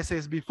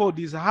businesses before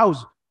this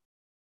house?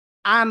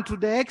 And to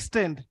the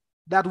extent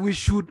that we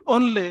should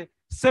only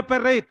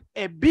separate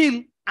a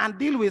bill and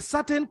deal with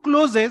certain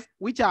clauses,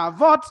 which are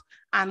votes,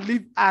 and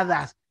leave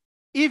others.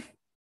 Is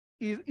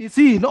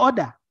he in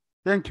order?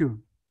 Thank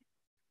you.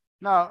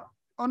 Now,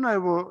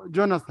 Honorable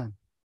Jonathan,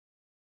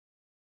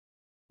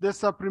 the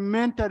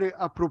supplementary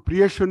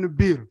appropriation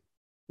bill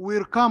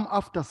will come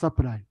after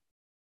supply.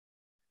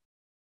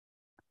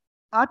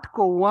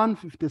 Article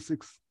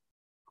 156,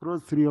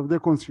 clause 3 of the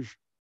Constitution,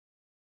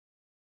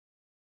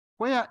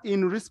 where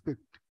in respect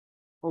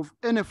of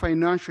any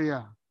financial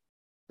year,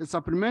 a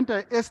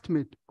supplementary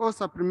estimate or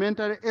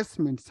supplementary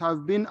estimates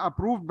have been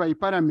approved by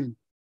Parliament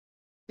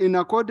in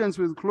accordance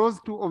with clause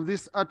 2 of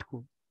this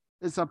article,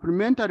 a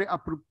supplementary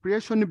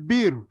appropriation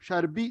bill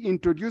shall be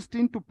introduced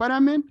into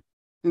Parliament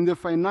in the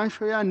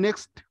financial year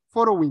next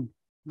following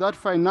that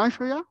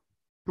financial year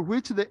to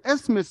which the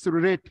estimates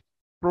relate,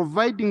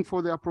 providing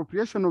for the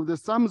appropriation of the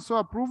sums so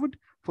approved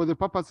for the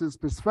purposes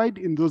specified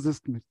in those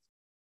estimates.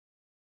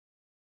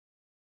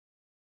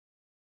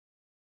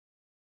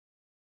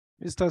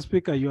 Mr.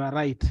 Speaker, you are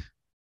right.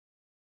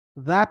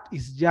 That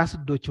is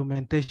just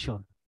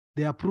documentation.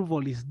 The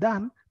approval is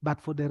done, but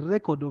for the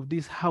record of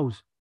this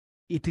house,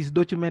 it is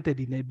documented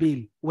in a bill.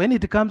 When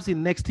it comes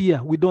in next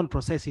year, we don't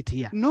process it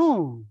here.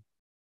 No.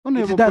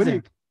 It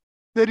doesn't.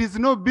 There is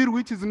no bill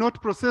which is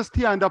not processed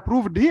here and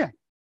approved here.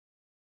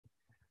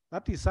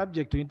 That is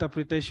subject to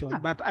interpretation,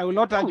 but I will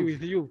not argue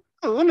with you.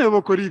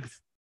 Honorable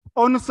colleagues,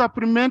 on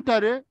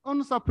supplementary,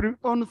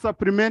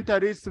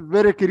 it's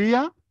very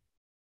clear.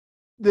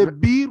 The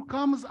bill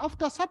comes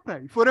after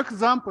supply. For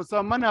example,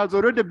 some money has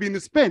already been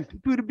spent.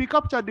 It will be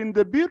captured in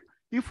the bill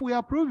if we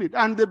approve it,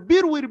 and the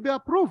bill will be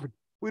approved,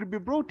 will be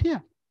brought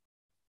here.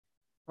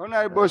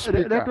 Honorable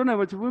Speaker,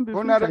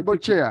 Honorable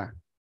Chair,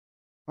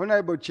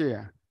 Honorable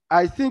Chair,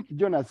 I think,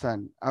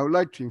 Jonathan, I would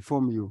like to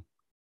inform you.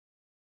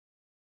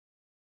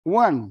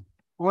 One,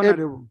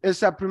 Honorable. A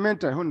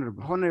supplementary,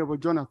 Honorable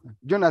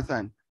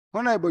Jonathan.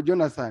 Honorable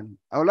Jonathan,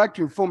 I would like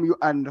to inform you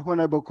and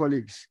honorable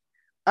colleagues,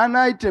 an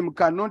item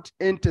cannot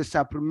enter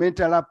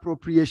supplemental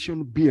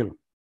appropriation bill,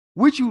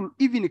 which will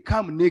even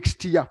come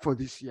next year for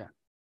this year,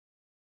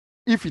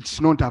 if it's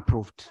not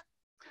approved.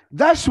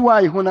 That's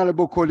why,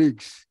 honorable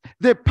colleagues,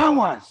 the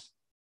powers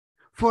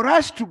for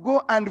us to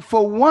go and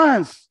for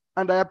once,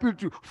 and I appeal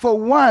to you, for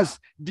once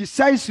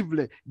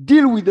decisively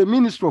deal with the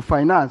Minister of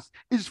Finance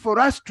is for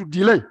us to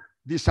delay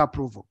this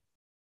approval.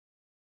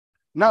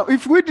 Now,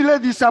 if we delay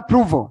this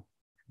approval,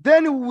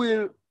 then we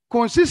will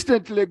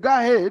consistently go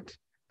ahead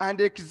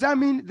and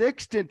examine the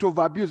extent of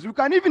abuse. We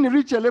can even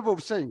reach a level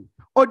of saying,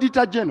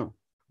 Auditor General,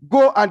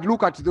 go and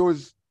look at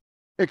those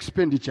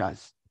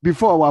expenditures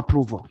before our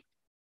approval.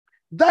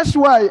 That's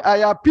why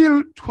I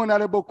appeal to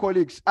honorable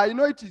colleagues. I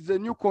know it is a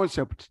new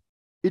concept.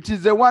 It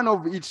is the one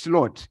of its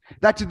lot.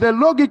 That the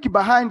logic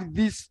behind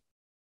this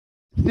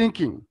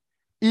thinking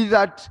is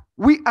that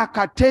we are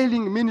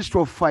curtailing Minister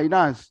of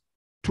Finance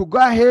to go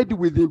ahead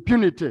with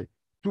impunity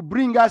to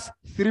bring us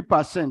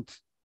 3%.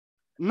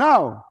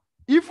 Now,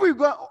 if we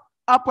go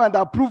up and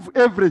approve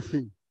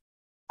everything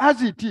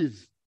as it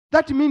is,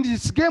 that means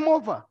it's game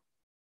over.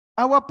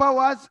 Our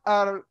powers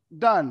are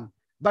done.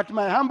 But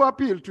my humble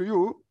appeal to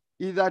you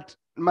is that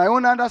my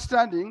own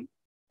understanding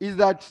is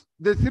that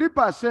the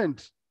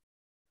 3%,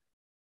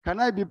 can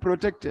I be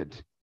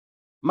protected?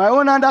 My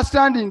own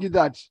understanding is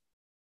that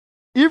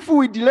if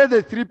we delay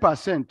the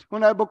 3%,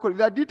 honorable colleagues,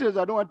 the details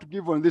I don't want to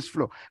give on this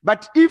floor,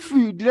 but if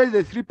we delay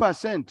the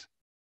 3%,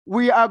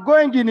 we are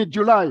going in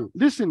July.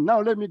 Listen,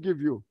 now let me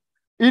give you.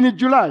 In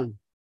July,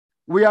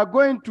 we are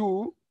going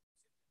to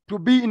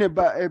be in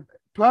to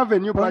have a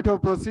new Point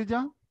of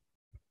procedure.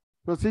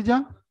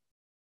 Procedure.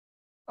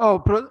 Oh,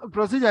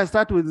 procedure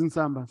start with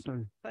Nsamba.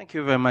 Sorry. Thank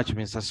you very much,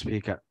 Mr.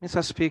 Speaker.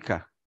 Mr.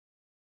 Speaker,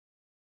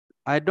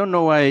 I don't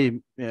know why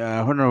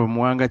Honorable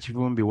Mwanga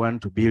Chivumbi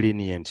want to be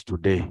lenient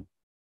today.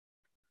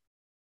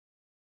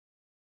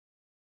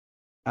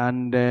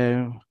 And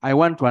I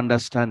want to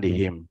understand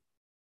him.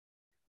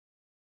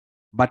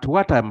 But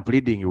what I'm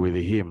pleading with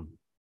him,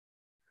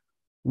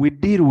 we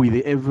deal with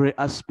every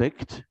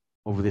aspect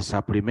of the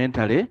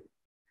supplementary.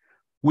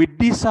 We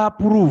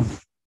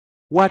disapprove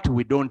what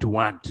we don't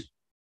want.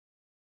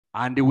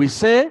 And we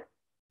say,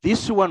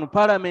 this one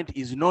Parliament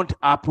is not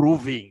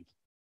approving.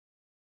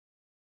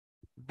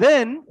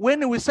 Then,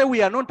 when we say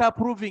we are not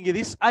approving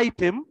this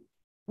item,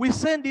 we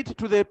send it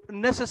to the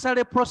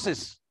necessary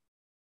process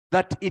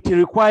that it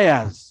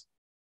requires.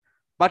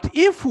 But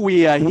if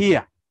we are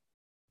here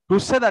to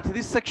say that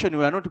this section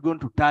we are not going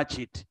to touch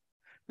it,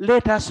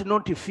 let us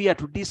not fear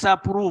to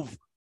disapprove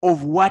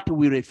of what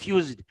we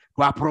refused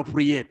to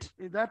appropriate.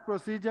 Is that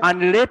procedure?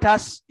 And let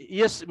us,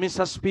 yes,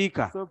 Mr.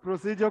 Speaker. So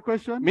procedure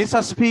question?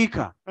 Mr.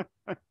 Speaker,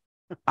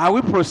 are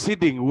we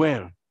proceeding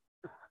well?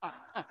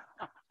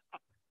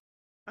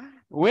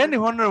 When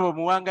Honorable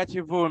Mwanga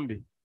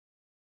Chivumbi,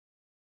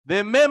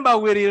 the member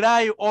we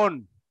rely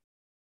on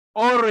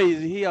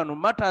always here on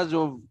matters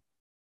of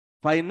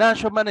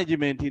financial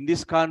management in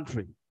this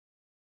country,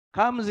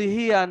 comes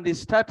here and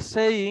starts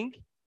saying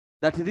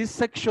that this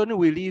section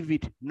we leave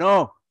it.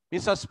 No,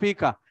 Mr.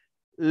 Speaker,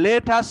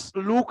 let us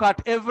look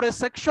at every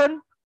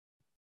section.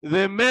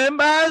 The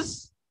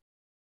members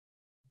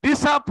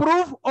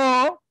disapprove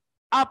or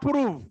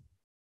approve.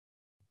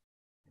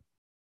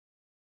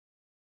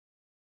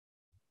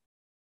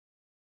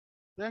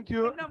 Thank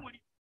you.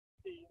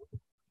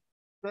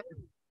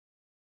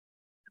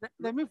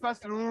 Let me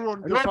first rule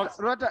on the facts.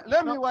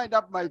 Let me wind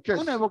up my case.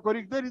 Honorable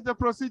colleague, there is a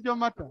procedure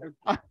matter.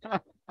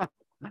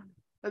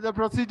 There's a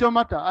procedure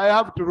matter. I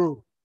have to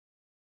rule.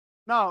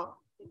 Now,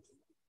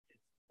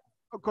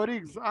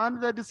 colleagues,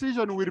 and the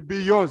decision will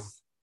be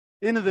yours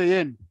in the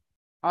end.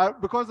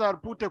 Because I'll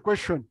put a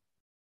question,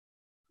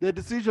 the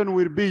decision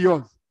will be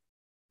yours.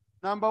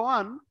 Number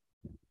one,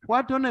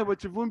 what Honorable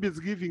Chivumbi is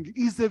giving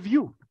is a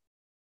view.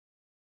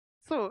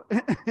 So,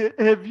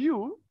 a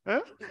view,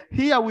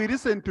 here we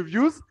listen to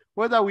views,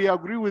 whether we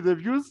agree with the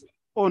views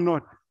or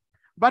not.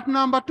 But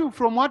number two,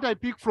 from what I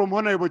pick from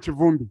Honorable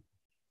Chivumbi,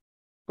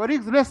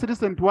 colleagues, let's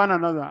listen to one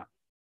another.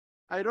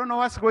 I don't know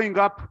what's going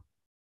up,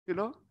 you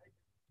know.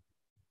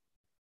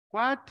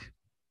 What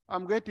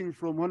I'm getting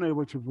from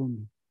Honorable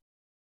Chivumbi,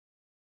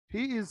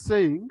 he is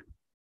saying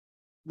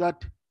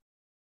that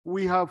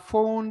we have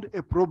found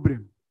a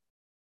problem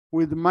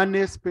with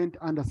money spent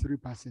under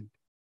 3%.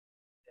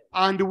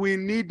 And we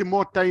need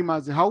more time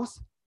as a house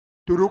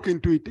to look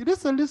into it.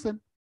 Listen.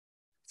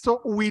 So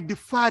we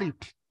defer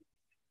it.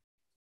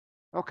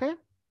 Okay?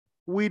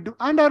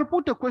 And I'll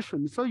put a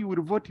question, so you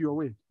will vote your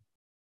way.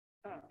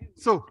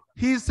 So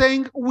he's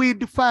saying we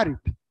defer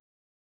it.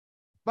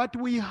 But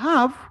we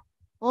have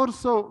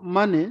also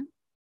money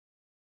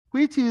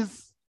which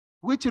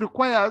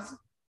requires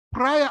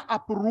prior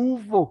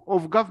approval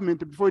of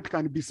government before it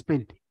can be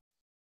spent.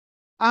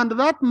 And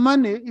that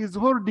money is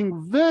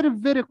holding very,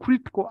 very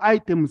critical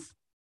items,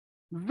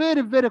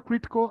 very, very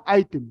critical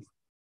items.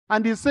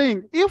 And he's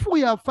saying, if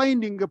we are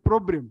finding a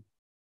problem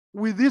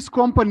with this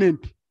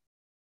component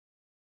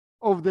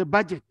of the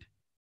budget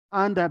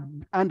under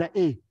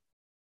A,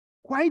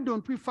 why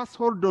don't we first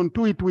hold on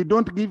to it? We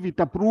don't give it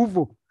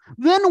approval.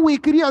 Then we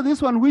clear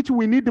this one, which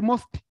we need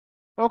most.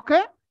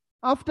 Okay?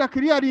 After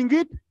clearing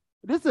it,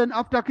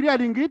 after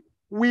clearing it,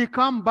 we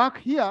come back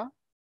here.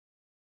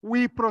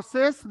 We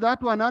process that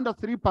one under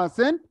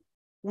 3%.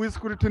 We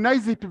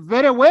scrutinize it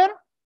very well.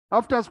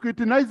 After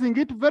scrutinizing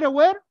it very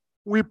well,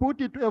 we put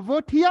it to a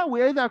vote here.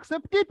 We either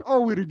accept it or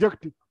we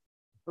reject it.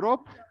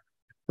 Rob?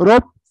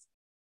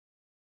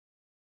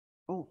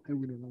 Oh, I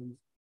will announce.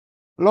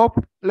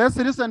 Rob, let's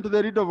listen to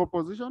the leader of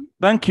opposition.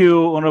 Thank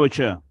you, Honorable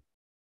Chair.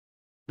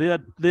 There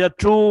are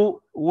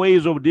two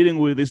ways of dealing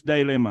with this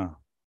dilemma.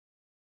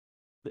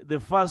 The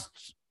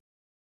first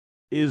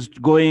is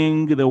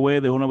going the way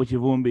the Honorable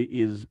Chivumbi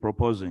is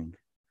proposing.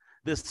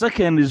 The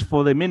second is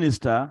for the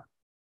minister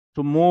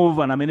to move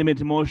an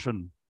amendment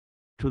motion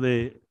to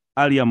the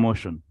earlier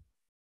motion.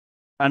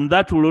 And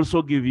that will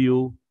also give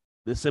you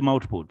the same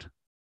output.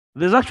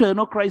 There's actually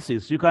no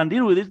crisis. You can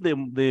deal with it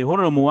the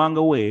Honorable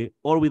Mwanga way,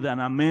 or with an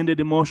amended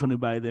motion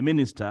by the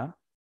minister,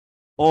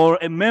 or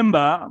a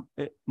member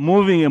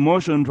moving a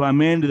motion to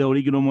amend the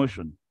original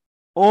motion.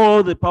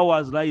 All the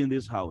powers lie in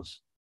this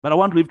house. But I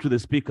want to leave to the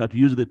speaker to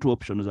use the two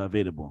options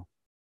available.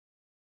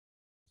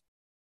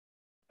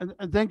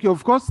 And thank you.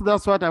 Of course,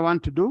 that's what I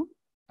want to do.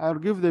 I'll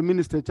give the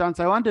minister a chance.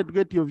 I wanted to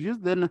get your views.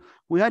 Then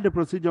we had a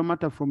procedural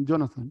matter from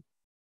Jonathan.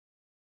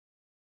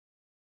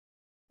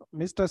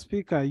 Mr.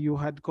 Speaker, you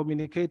had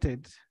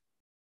communicated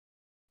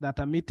that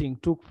a meeting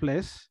took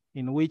place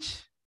in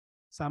which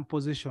some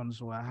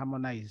positions were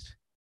harmonized.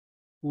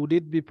 Would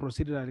it be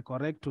procedurally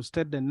correct to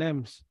state the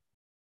names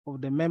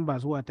of the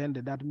members who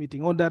attended that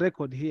meeting on the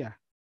record here,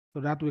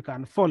 so that we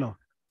can follow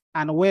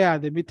and where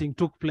the meeting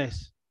took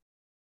place?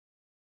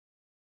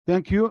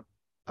 Thank you.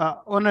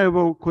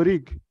 Honorable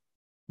colleague,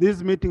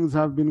 these meetings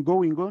have been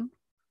going on,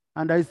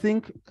 and I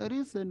think,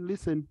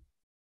 listen.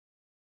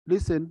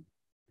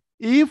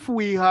 If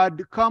we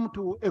had come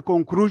to a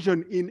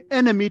conclusion in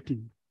any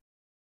meeting,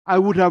 I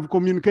would have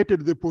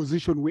communicated the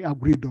position we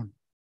agreed on.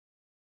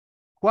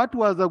 What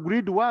was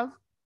agreed was,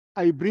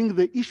 I bring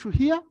the issue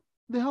here,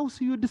 the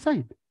House, you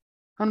decide.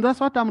 And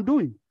that's what I'm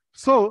doing.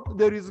 So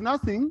there is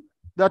nothing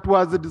that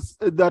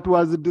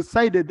was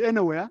decided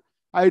anywhere.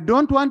 I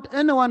don't want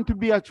anyone to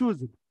be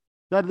accused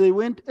that they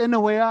went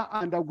anywhere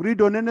and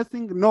agreed on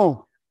anything.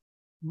 No.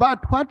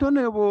 But what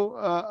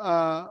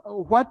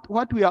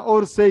what we are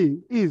all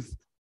saying is,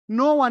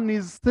 no one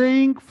is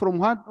saying from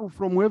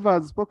whoever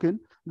has spoken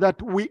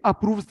that we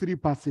approve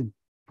 3%,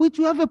 which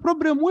you have a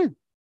problem with.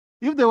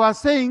 If they were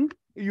saying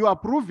you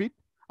approve it,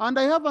 and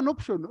I have an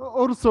option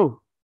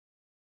also.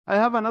 I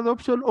have another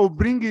option of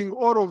bringing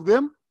all of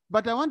them,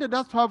 but I wanted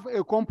us to have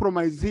a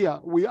compromise here.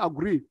 We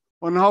agree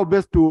on how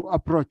best to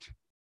approach.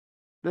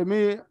 Let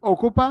me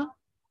Okupa,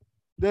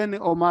 then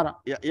Omara.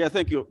 Yeah,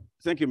 thank you.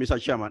 Thank you, Mr.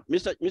 Chairman.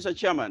 Mr.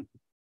 Chairman,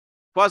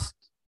 first,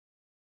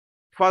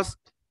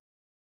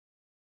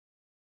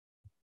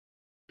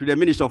 to the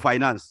Minister of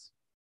Finance,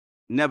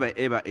 never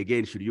ever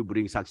again should you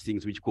bring such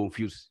things which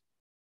confuse,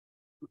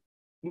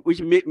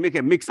 which make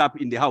a mix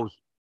up in the House.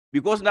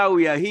 Because now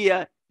we are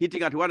here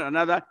hitting at one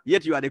another,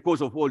 yet you are the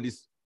cause of all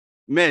this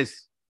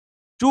mess.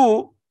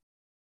 Two,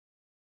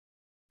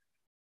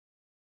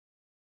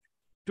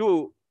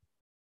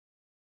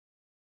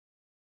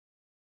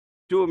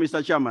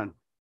 Mr. Chairman,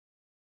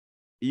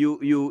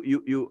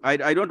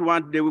 I don't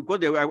want,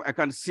 I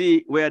can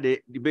see where the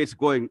debate's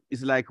going.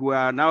 It's like we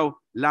are now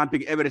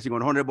lumping everything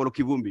on Honorable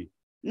Kivumbi.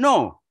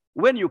 No,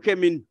 when you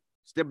came in,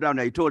 step down,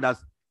 you told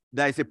us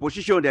there is a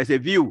position, there's a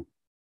view.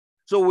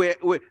 So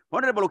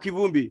Honorable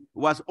Kivumbi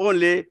was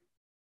only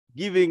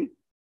giving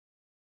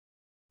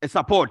a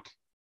support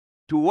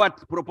to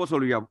what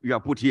proposal you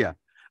have put here.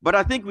 But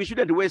I think we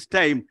shouldn't waste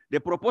time. The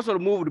proposal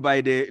moved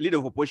by the leader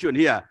of opposition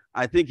here,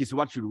 I think is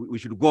what we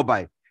should go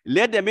by.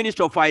 Let the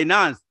Minister of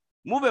Finance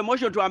move a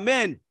motion to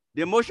amend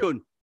the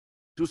motion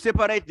to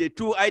separate the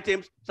two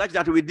items such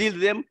that we deal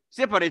them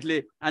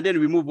separately and then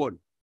we move on.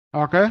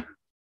 Okay.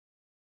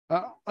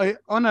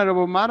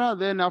 Honorable Mara,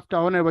 then after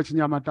Honorable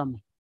Chinyamatama.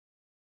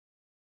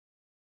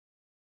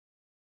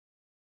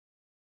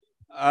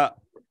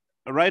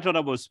 Right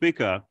Honorable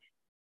Speaker,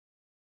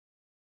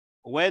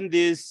 when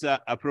this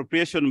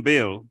appropriation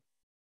bill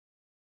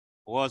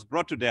was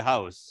brought to the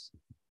House,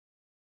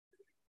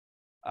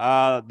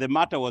 the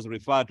matter was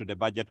referred to the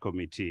Budget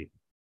Committee,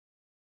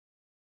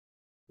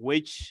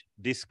 which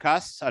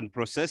discussed and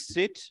processed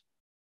it,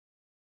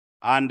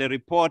 and the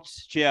report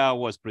chair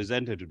was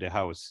presented to the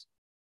House.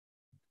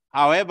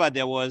 However,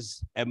 there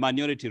was a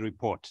minority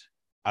report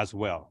as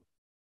well.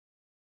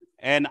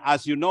 And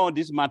as you know,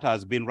 this matter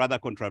has been rather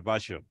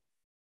controversial.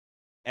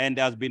 And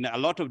there's been a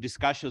lot of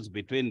discussions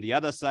between the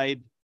other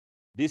side,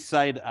 this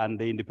side, and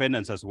the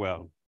independents as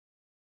well.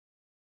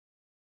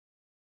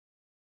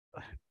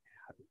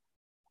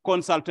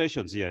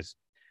 Consultations, yes.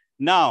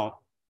 Now,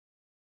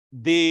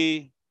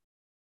 the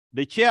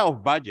chair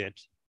of budget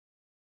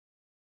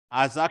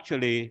has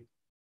actually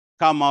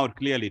come out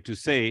clearly to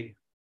say,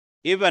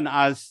 even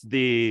as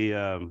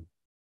the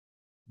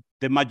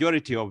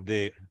majority of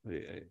the,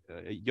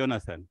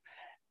 Jonathan,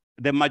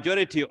 the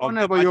majority of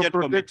Honorable, the you're budget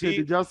protected,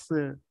 committee, just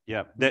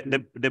yeah,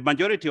 the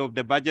majority of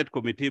the budget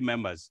committee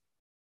members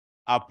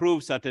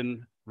approved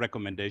certain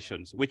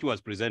recommendations, which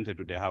was presented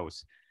to the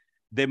House.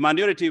 The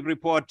minority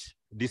report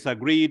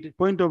disagreed.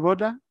 Point of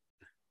order.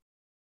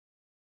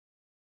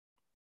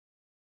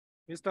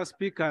 Mr.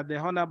 Speaker, the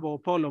Honorable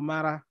Paul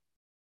Omara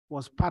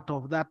was part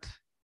of that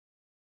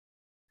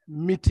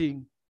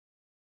meeting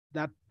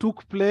that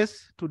took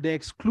place to the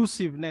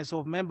exclusiveness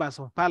of members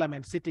of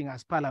parliament sitting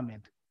as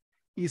parliament.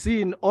 Is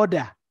he in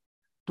order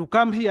to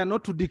come here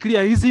not to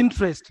declare his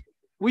interest,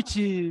 which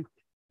he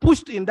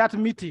pushed in that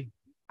meeting,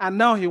 and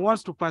now he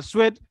wants to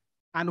persuade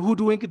and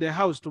hoodwink the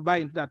House to buy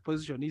into that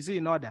position? Is he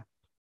in order?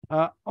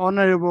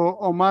 Honorable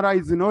Omara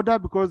is in order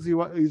because he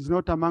is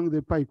not among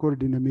the PI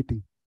called in the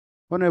meeting.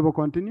 Honorable,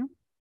 continue.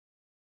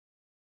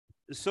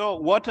 So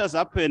what has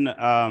happened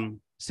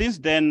since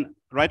then,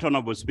 Right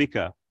Honorable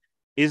Speaker,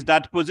 is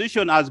that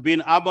position has been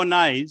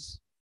harmonized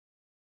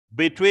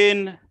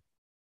between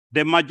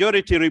the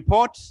majority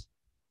report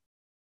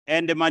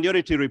and the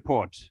minority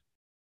report,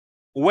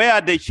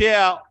 where the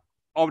chair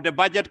of the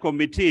budget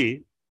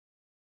committee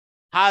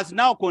has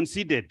now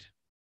conceded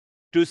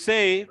to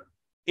say,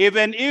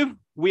 even if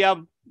we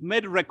have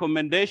made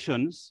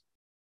recommendations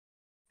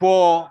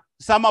for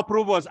some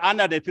approvals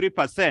under the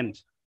 3%,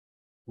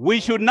 we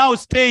should now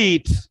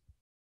state,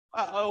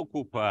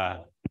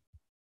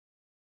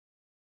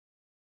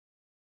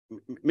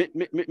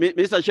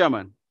 Mr.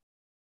 Chairman,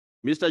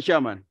 Mr.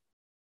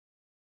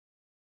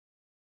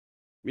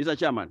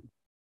 Chairman,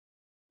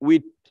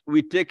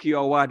 we take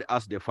your word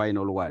as the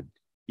final word.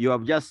 You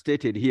have just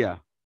stated here,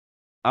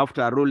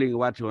 after ruling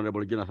what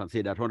Honorable Jonathan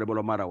said, that Honorable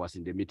Omara was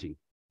in the meeting.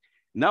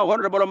 Now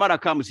Honorable Omara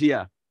comes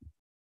here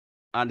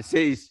and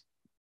says,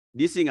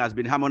 this thing has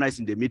been harmonized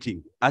in the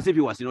meeting, as if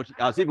he was not,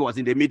 as if he was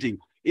in the meeting.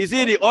 Is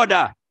he in the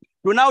order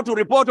to now to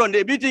report on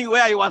the meeting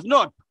where he was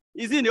not?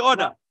 Is he in the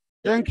order?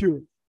 Thank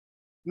you.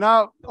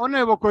 Now,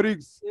 Honorable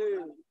colleagues,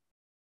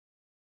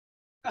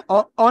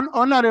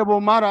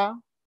 Honorable Mara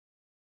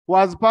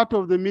was part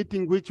of the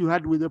meeting which you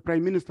had with the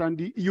Prime Minister,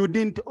 and you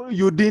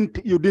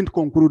didn't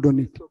conclude on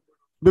it,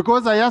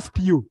 because I asked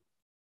you,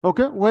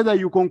 okay, whether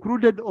you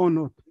concluded or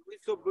not.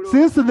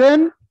 Since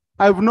then,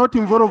 I've not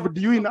involved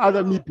you in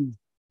other meetings,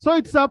 so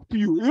it's up to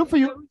you.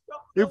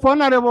 If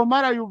Honorable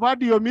Mara, you've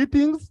had your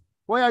meetings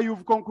where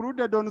you've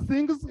concluded on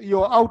things,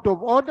 you're out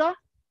of order.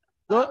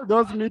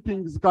 Those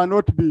meetings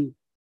cannot be.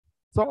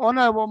 So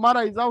Honorable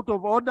Mara is out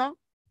of order.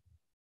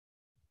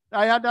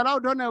 I had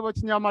allowed Honorable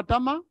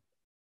Chinyamatama.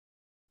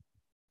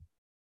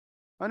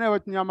 Honorable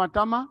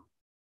Chinyamatama.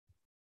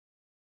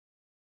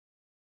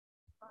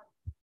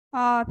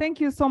 Thank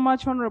you so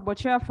much, Honorable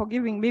Chair, for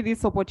giving me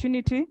this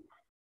opportunity.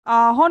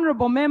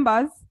 Honorable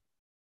members,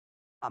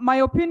 my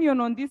opinion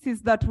on this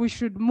is that we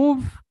should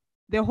move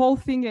the whole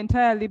thing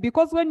entirely,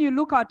 because when you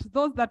look at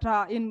those that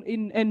are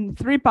in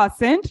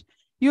 3%,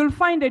 you'll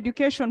find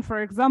education,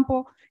 for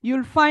example,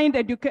 you'll find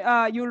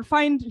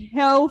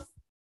health.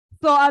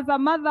 So as a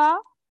mother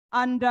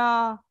and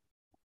a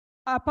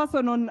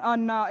person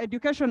on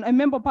education, a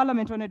member of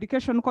parliament on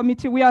education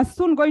committee, we are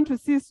soon going to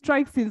see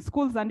strikes in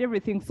schools and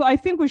everything. So I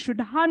think we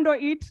should handle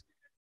it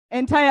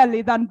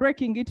entirely than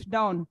breaking it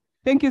down.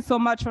 Thank you so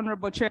much,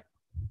 Honorable Chair.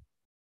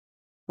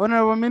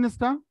 Honorable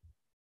Minister,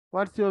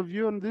 what's your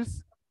view on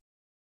this?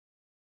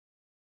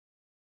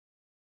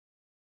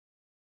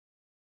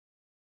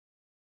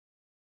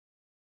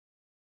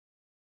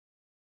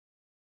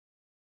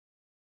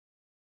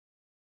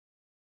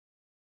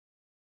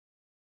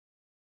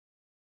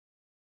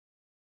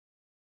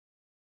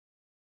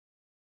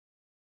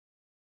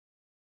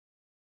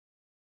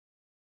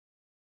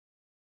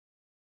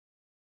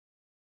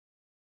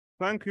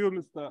 Thank you,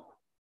 Mr.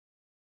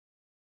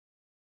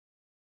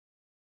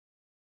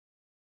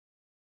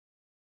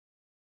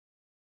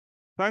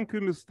 Thank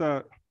you,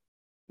 Mr.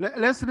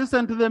 Let's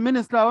listen to the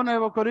minister,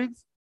 honorable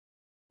colleagues.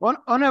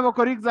 Honorable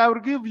colleagues, I will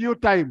give you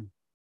time.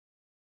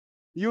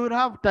 You will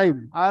have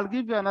time. I'll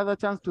give you another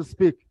chance to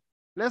speak.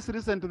 Let's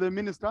listen to the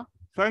minister.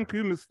 Thank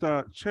you,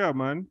 Mr.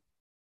 Chairman.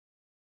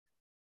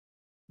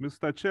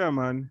 Mr.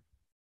 Chairman,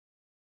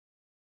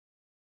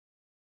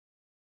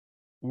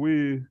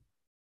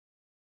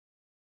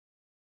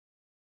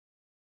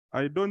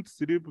 I don't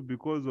sleep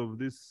because of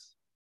this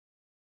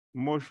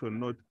motion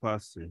not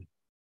passing.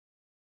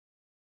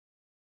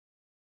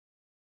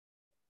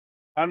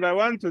 And I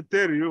want to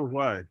tell you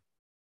why.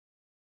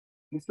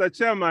 Mr.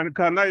 Chairman,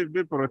 can I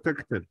be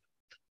protected?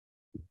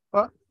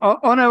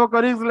 Honorable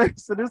colleagues,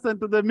 let's listen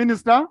to the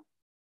minister.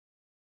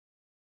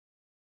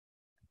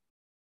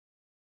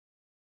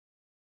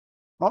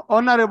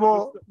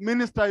 Honorable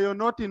Minister, you're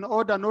not in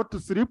order not to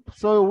sleep,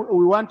 so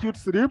we want you to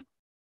sleep.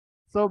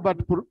 So, but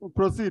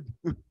proceed.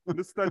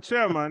 Mr.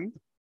 Chairman,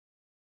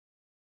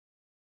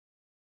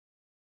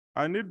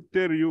 I need to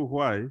tell you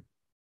why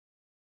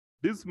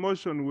this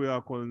motion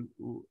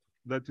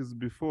that is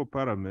before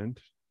Parliament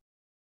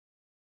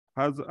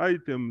has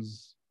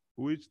items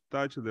which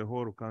touch the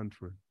whole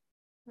country.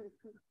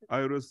 I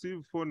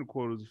receive phone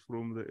calls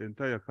from the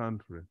entire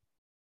country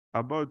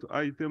about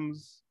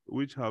items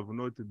which have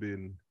not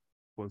been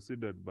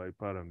considered by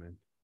Parliament.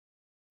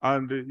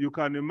 And you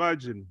can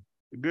imagine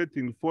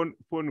getting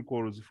phone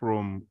calls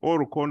from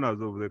all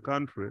corners of the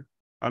country,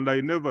 and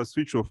I never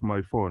switch off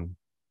my phone.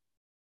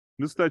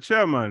 Mr.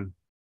 Chairman,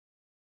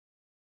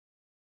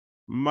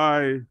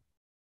 my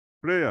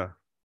prayer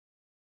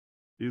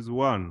is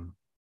one.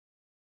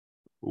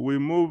 We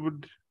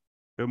moved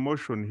a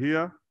motion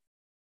here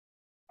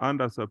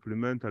under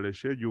supplementary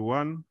schedule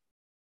 1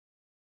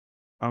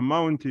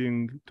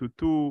 amounting to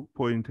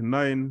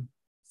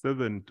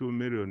 2.972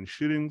 million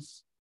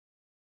shillings,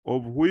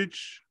 of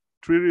which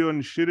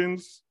trillion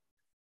shillings,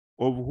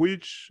 of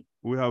which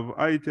we have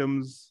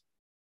items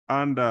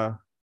under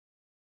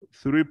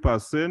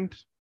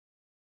 3%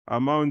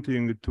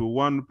 amounting to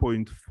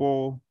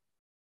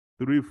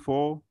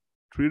 1.434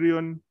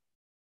 trillion,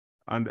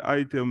 and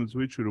items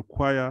which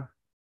require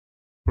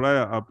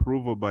prior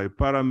approval by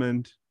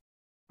Parliament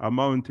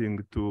amounting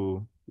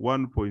to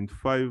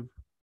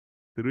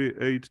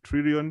 1.538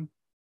 trillion.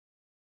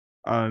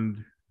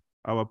 And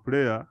our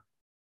prayer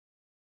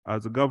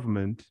as a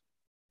government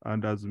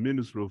and as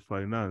Ministry of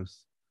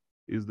Finance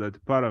is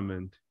that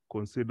Parliament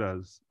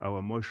considers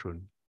our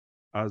motion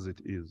as it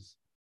is.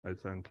 I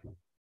thank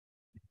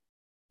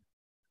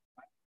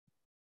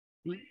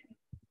you.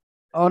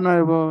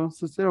 Honorable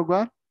Cicero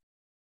Guard.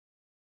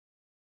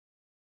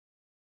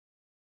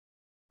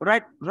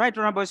 Right,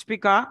 Honorable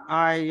Speaker,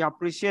 I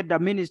appreciate the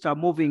minister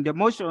moving the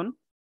motion,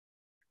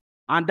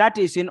 and that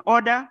is in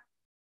order.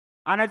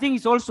 And I think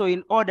it's also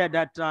in order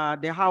that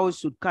the House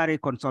should carry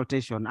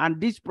consultation.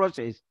 And this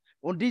process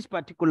on this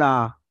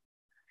particular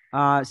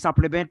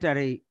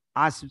supplementary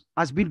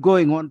has been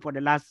going on for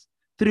the last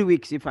 3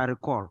 weeks, if I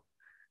recall.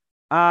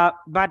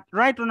 But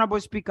Right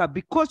Honorable Speaker,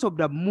 because of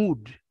the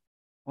mood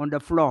on the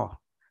floor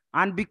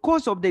and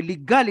because of the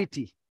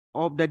legality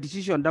of the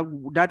decision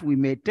that we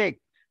may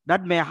take,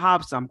 that may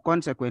have some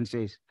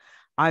consequences,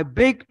 I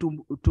beg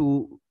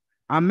to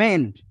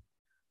amend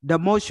the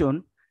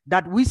motion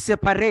that we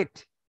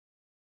separate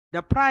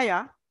the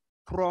prior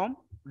from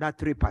the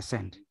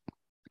 3%.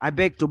 I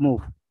beg to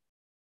move.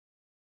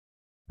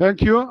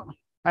 Thank you.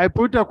 I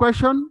put a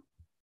question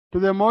to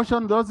the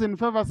motion. Those in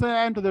favor say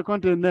aye, and to the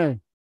contrary nay.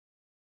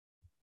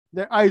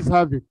 The ayes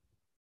have it.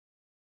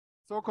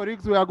 So,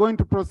 colleagues, we are going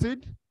to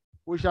proceed.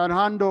 We shall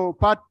handle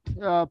part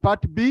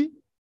B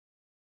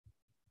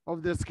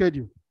of the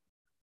schedule.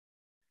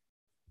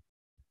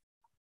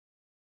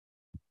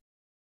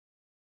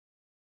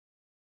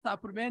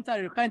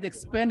 Supplementary recurrent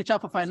expenditure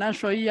for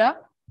financial year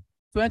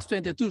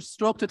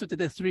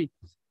 2022/2023,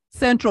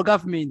 central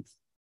government.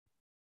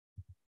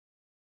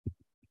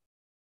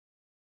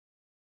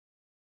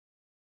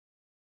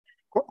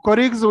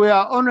 Colleagues, we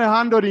are only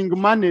handling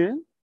money.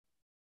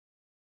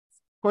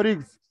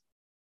 Colleagues,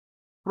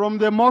 from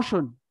the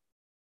motion,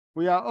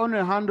 we are only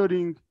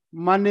handling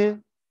money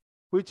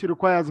which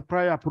requires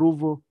prior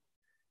approval.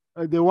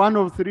 The one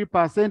of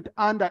 3%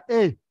 under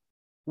A,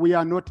 we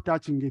are not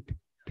touching it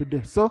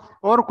today. So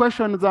all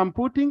questions I'm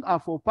putting are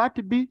for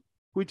part B,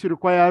 which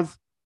requires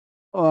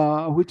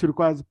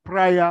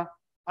prior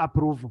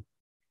approval.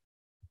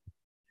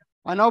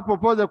 I now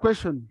propose a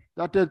question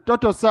that the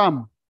total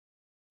sum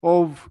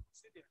of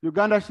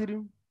Uganda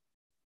shilling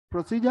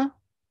procedure.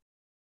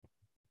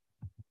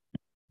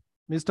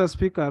 Mr.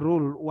 Speaker,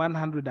 Rule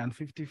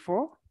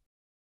 154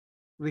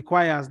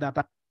 requires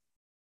that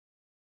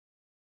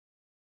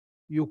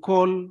you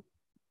call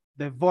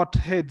the vote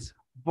heads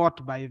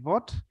vote by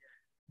vote.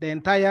 The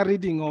entire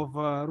reading of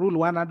Rule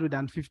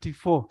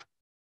 154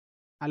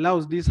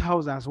 allows this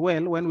House as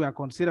well, when we are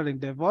considering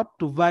the vote,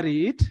 to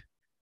vary it,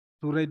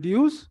 to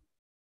reduce,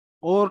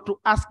 or to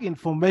ask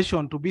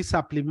information to be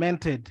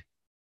supplemented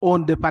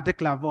on the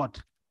particular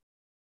vote.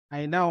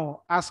 I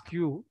now ask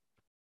you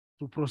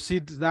to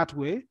proceed that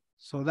way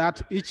so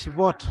that each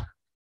vote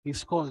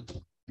is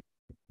called.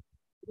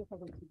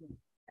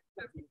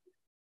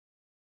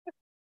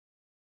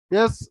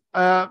 Yes,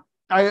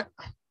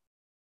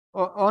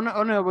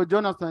 Honorable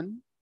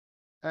Jonathan,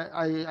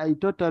 I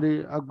totally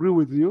agree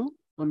with you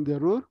on the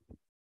rule.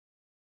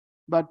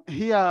 But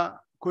here,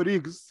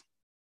 colleagues,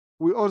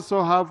 we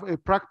also have a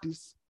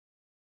practice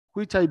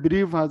which I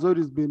believe has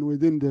always been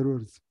within the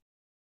rules.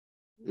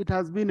 It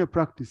has been a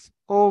practice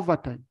over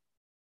time.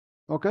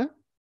 Okay?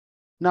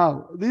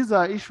 Now, these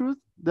are issues.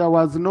 There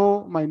was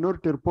no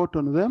minority report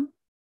on them.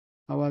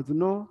 There was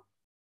no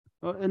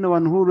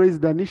anyone who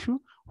raised an issue.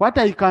 What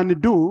I can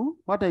do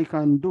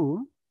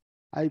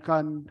I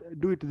can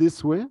do it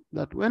this way,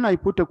 that when I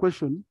put a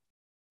question,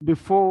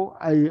 before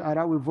I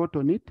allow a vote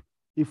on it,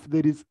 if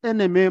there is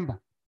any member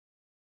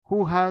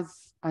who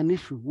has an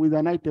issue with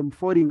an item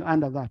falling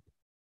under that,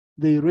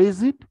 they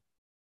raise it,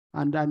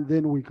 and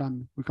then we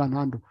can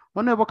handle.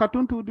 Honorable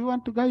Katuntu, do you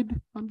want to guide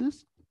on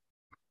this?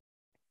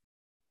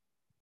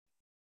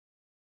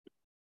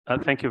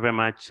 Thank you very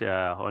much,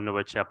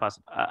 Honorable Chairperson.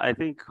 I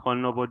think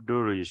Honorable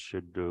Duri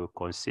should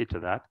consider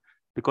that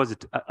because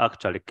it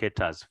actually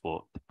caters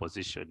for the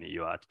position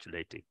you are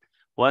articulating.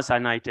 Once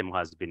an item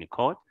has been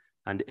called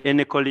and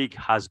any colleague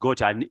has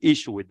got an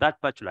issue with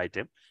that particular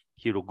item,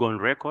 he will go on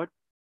record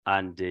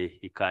and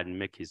he can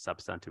make his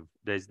substantive.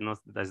 There's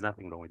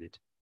nothing wrong with it.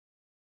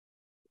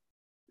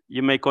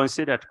 You may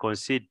consider to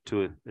concede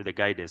to the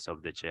guidance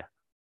of the chair.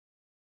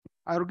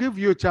 I'll give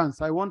you a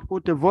chance. I won't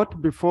put a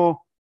vote before,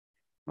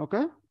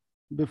 okay?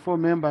 Before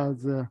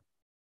members,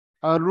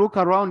 I'll look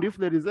around. If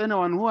there is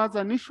anyone who has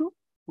an issue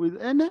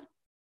with any,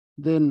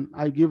 then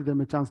I give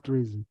them a chance to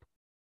raise it.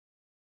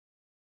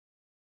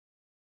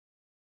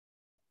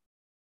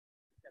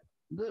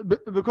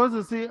 Because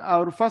you see,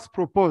 I'll first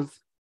propose,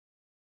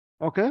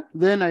 okay?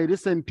 Then I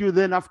listen to you,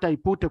 then after I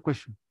put a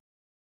question.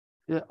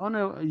 Yeah,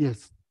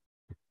 yes.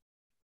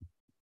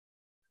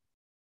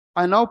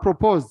 I now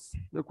propose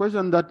the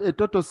question that a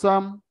total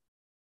sum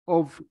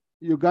of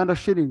Uganda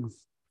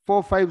shillings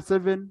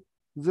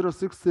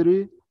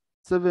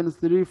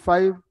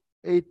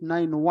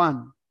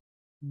 457,063,735,891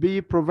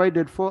 be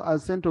provided for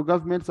as central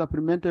government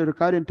supplementary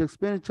recurrent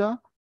expenditure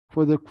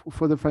for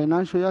the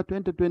financial year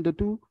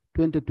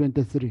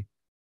 2022-2023.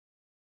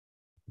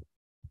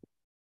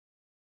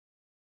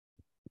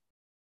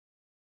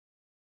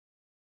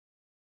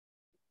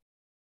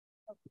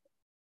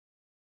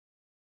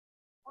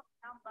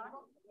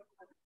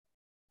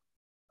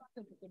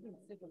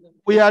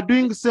 We are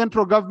doing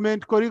central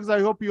government. Colleagues,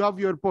 I hope you have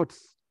your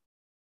reports.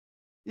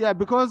 Yeah,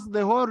 because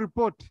the whole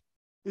report,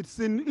 it's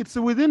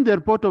within the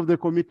report of the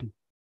committee,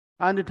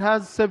 and it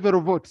has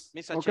several votes.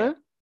 Mr. Okay? Chair.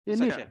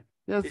 Mr. Chair.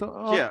 Yes,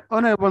 Chair.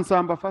 Honorable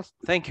Nsamba first.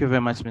 Thank you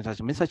very much, Mr.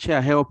 Chair. Mr.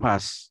 Chair, help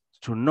us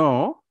to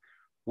know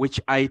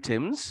which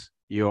items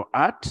you're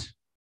at.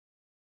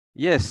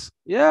 Yes,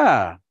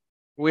 yeah.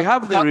 We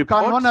have the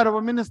report. Can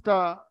Honorable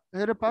Minister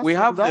help us? We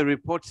have on the that?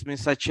 reports,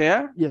 Mr.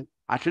 Chair. Yes.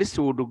 At least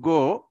we would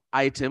go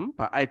item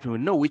per item. We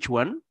know which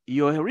one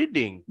you're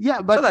reading.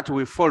 Yeah, but so that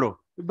we follow.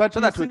 But so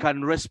that we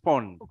can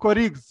respond.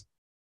 Colleagues,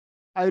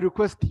 I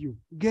request you,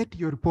 get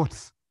your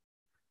reports.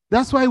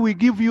 That's why we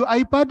give you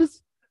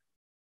iPads.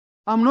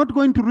 I'm not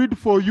going to read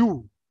for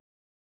you.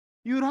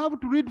 You have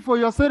to read for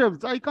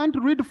yourselves. I can't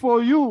read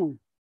for you.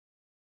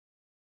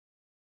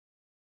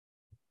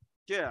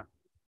 Chair,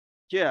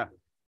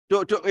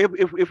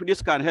 if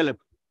this can help,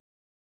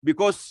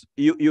 because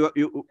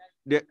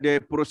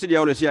the procedure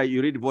always here,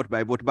 you read vote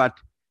by vote, but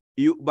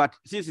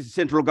since it's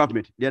central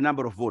government, there are a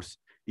number of votes.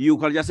 You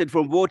can just say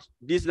from vote,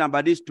 this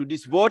number, this to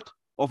this vote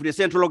of the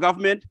central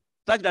government,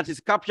 such that is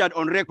captured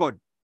on record.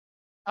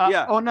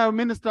 Yeah. Honorable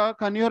Minister,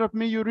 can you help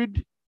me? You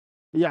read?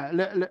 Yeah,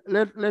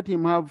 let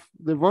him have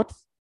the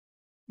votes.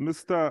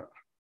 Mr.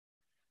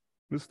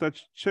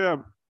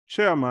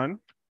 Chairman,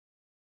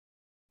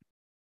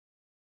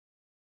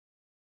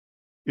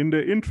 in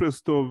the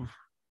interest of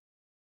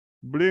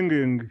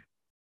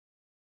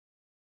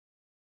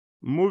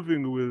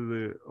moving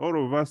with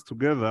all of us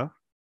together,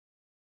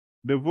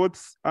 the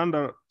votes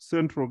under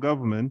central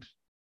government,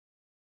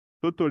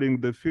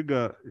 totaling the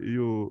figure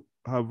you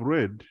have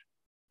read,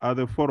 are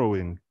the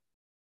following.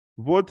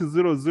 Vote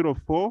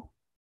 004,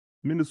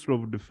 Ministry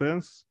of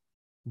Defense.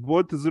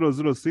 Vote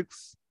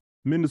 006,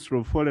 Ministry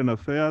of Foreign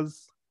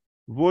Affairs.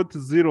 Vote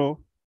 010,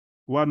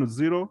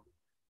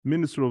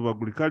 Ministry of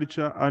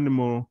Agriculture,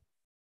 Animal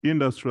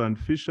Industry and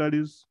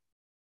Fisheries.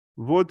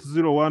 Vote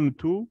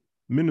 012,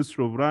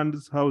 Ministry of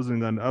Lands,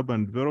 Housing and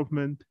Urban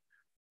Development.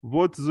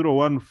 Vote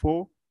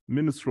 014,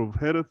 Ministry of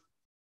Health.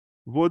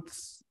 Vote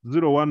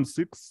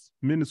 016,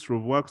 Ministry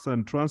of Works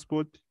and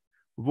Transport.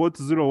 Vote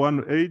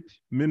 018,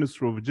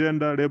 Ministry of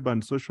Gender, Labor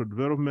and Social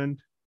Development.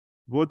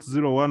 Vote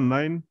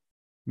 019,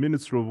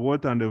 Ministry of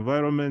Water and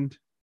Environment.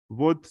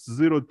 Vote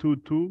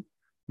 022,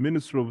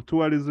 Ministry of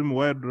Tourism,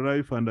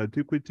 Wildlife and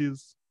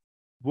Antiquities.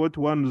 Vote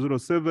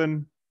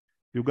 107,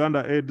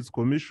 Uganda AIDS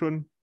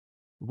Commission.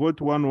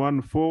 Vote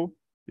 114,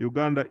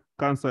 Uganda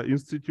Cancer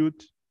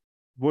Institute.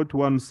 Vote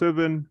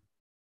 17,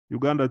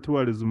 Uganda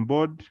Tourism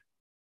Board.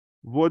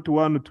 Vote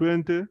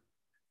 120,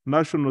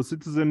 National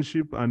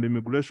Citizenship and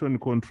Immigration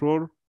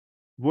Control.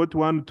 Vote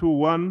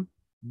 121,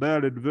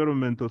 Dialect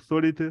Development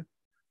Authority.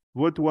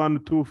 Vote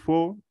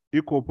 124,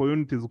 Equal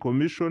Opportunities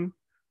Commission.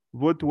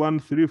 Vote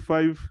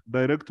 135,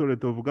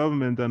 Directorate of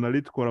Government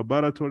Analytical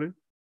Laboratory.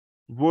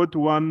 Vote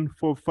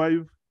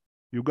 145,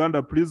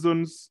 Uganda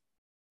Prisons.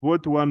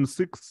 Vote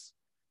 16,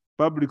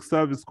 Public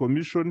Service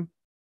Commission.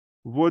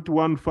 Vote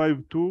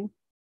 152,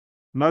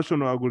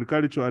 National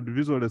Agricultural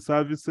Advisory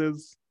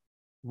Services.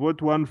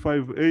 Vote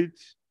 158,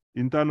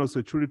 Internal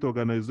Security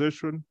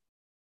Organization.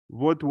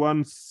 Vote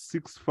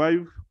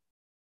 165,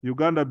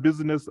 Uganda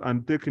Business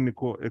and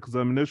Technical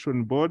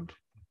Examination Board.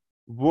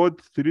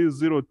 Vote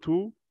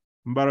 302,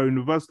 Mbara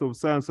University of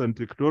Science and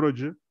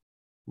Technology.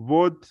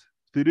 Vote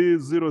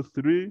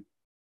 303,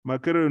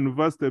 Makerere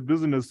University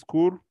Business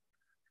School.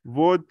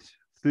 Vote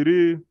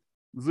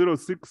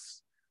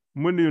 306,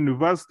 Muni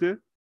University.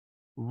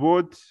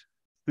 Vote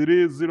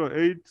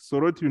 308,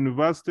 Soroti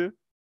University.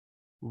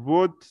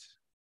 Vote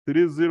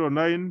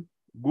 309,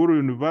 Guru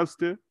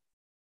University.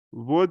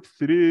 Vote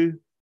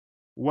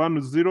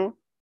 310,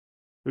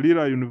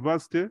 Lira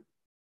University.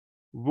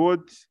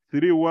 Vote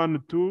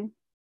 312,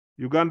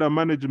 Uganda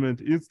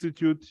Management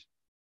Institute.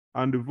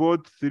 And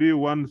vote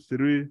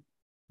 313,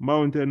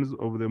 Mountains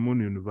of the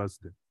Moon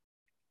University.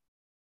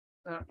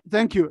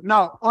 Thank you.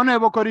 Now,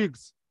 honorable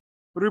colleagues,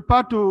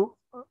 report to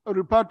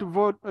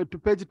vote to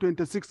page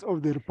 26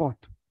 of the report.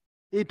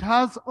 It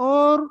has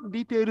all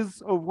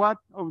details of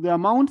the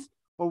amounts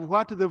of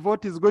what the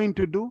vote is going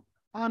to do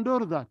and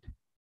all that.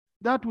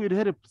 That will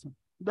help.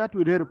 That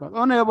will help us.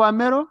 Honorable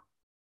Amero.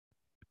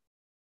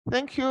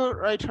 Thank you,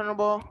 Right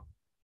Honorable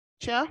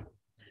Chair.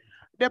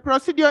 The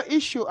procedural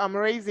issue I'm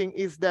raising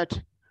is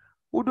that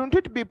wouldn't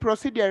it be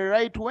procedure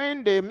right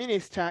when the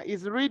minister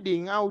is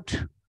reading out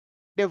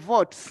the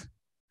votes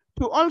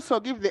to also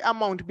give the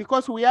amount,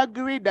 because we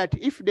agree that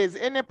if there's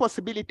any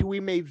possibility we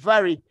may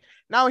vary.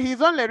 Now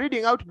he's only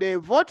reading out the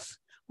votes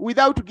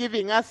without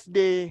giving us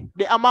the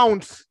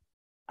amounts.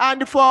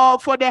 And for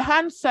the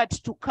handset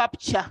to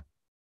capture,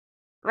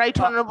 Right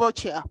Honorable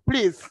Chair,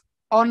 please.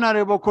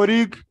 Honorable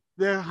colleague,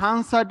 the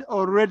Hansard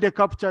already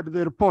captured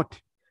the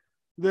report.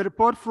 The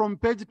report from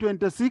page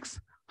 26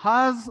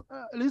 has,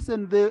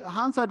 the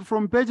Hansard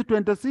from page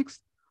 26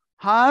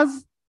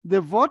 has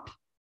the vote,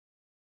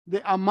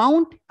 the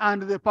amount,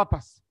 and the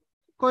purpose.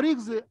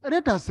 Colleagues,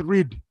 let us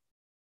read.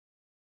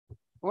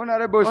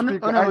 Honorable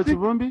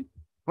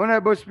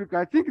Speaker,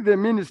 I think the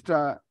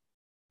minister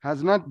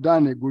has not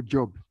done a good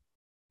job.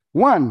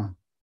 One,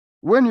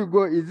 when you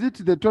go, is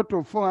it the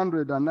total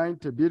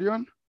 490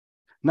 billion?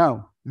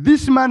 Now,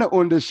 this money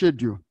on the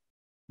schedule,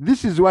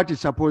 this is what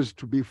it's supposed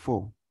to be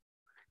for.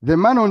 The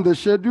money on the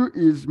schedule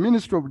is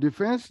Ministry of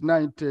Defense,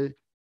 90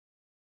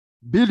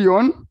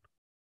 billion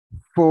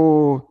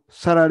for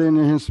salary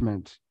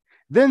enhancement.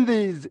 Then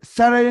there is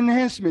salary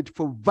enhancement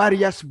for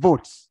various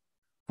votes,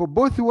 for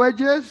both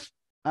wages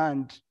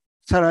and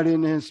salary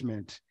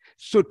enhancement.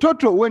 So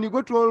total, when you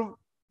go to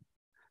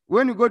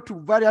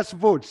various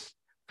votes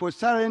for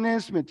salary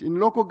enhancement in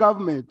local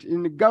government,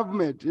 in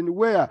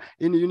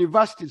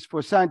universities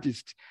for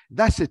scientists,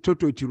 that's a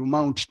total it will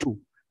amount to.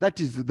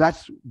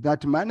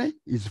 That money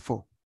is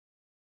for.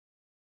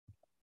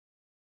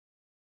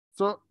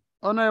 So,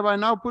 Honorable, I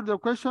now put the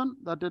question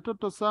that the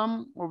total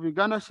sum of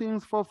Uganda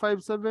shillings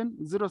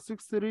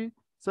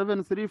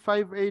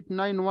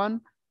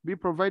 457,063,735891 be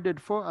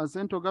provided for as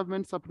central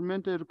government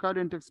supplementary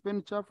recurrent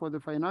expenditure for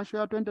the financial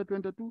year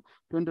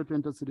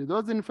 2022-2023.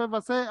 Those in favor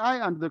say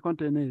aye and the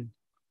contrary nay.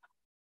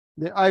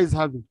 The ayes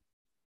have it.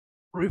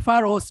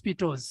 Referral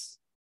hospitals.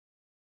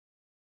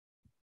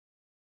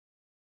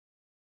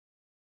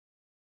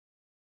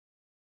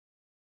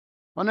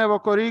 Honorable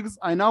colleagues,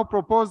 I now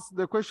propose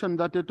the question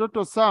that the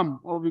total sum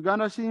of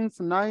Uganda shillings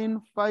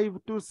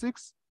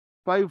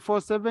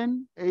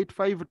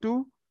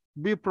 9,526,547,852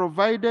 be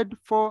provided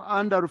for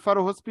under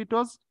referral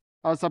hospitals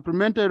as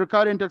supplementary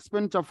recurrent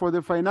expenditure for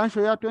the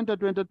financial year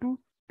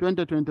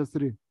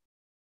 2022-2023.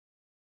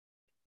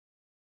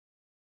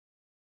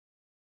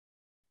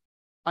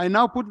 I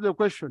now put the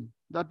question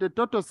that the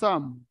total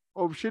sum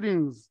of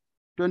shillings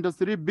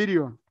 23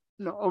 billion,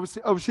 no,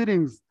 of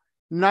shillings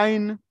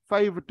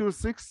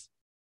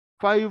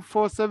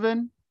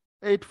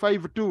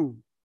 9,526,547,852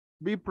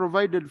 be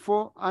provided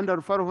for under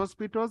referral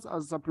hospitals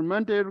as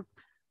supplementary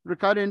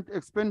recurrent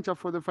expenditure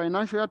for the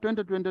financial year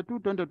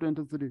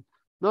 2022-2023.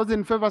 Those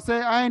in favor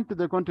say aye, and to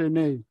the contrary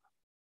nay.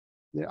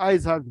 The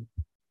ayes have it.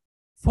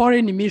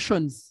 Foreign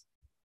missions.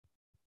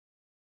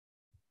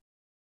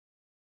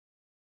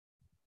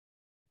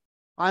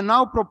 I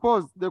now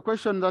propose the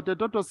question that the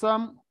total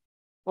sum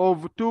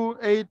of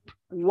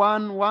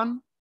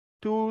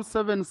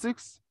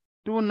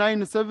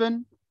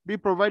 2,811,276,297 be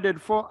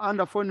provided for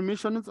under foreign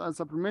missions as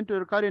supplementary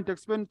recurrent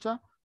expenditure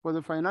for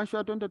the financial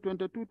year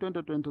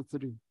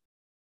 2022-2023.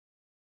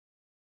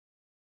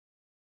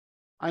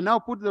 I now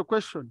put the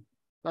question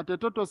that the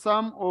total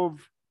sum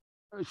of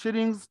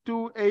shillings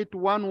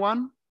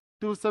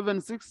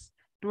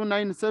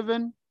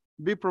 2,811,276,297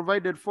 be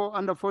provided for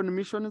under foreign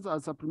missions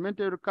as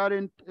supplementary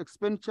recurrent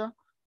expenditure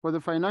for the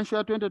financial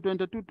year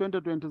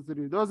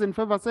 2022-2023. Those in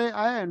favor say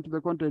aye, and to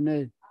the contrary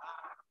nay.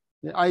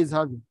 The ayes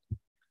have it.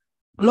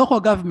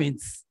 Local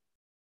governments.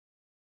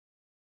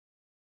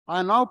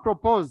 I now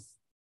propose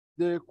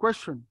the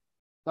question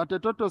that the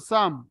total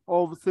sum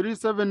of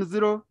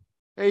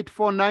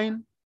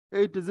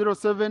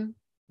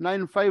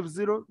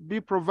 370,849,807,950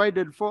 be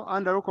provided for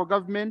under local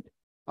government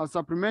as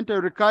supplementary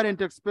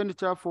recurrent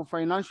expenditure for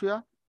financial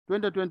year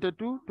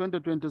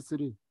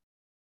 2022-2023.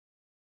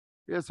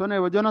 Yes,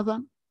 Honorable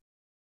Jonathan.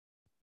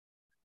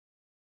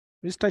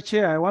 Mr.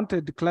 Chair, I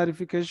wanted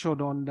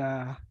clarification on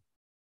the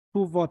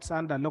two votes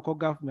under local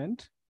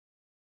government.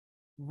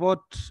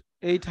 Vote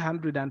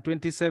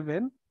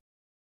 827,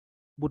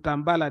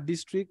 Butambala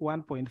district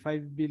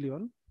 1.5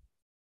 billion,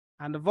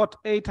 and vote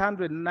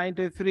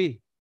 893,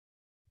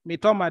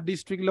 Mitoma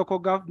district local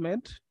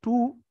government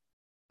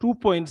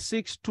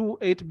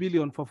 2.628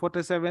 billion for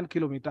 47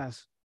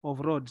 kilometers of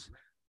roads.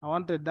 I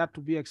wanted that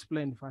to be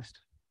explained first.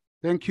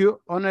 Thank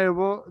you,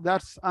 Honorable.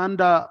 That's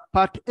under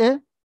Part A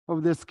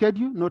of the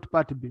schedule, not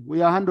Part B.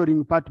 We are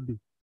handling Part B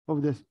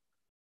of this.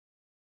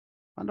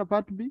 Under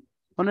Part B,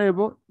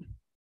 Honorable,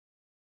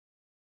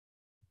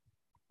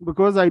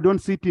 because I don't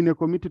sit in a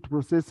committee to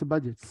process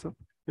budgets. So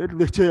let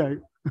the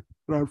chair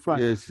clarify.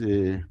 Yes,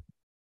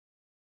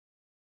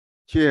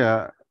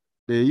 Chair,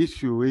 the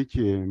issue which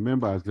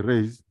members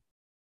raised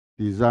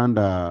is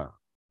under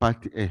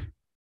Part A,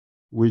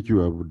 which you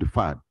have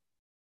deferred.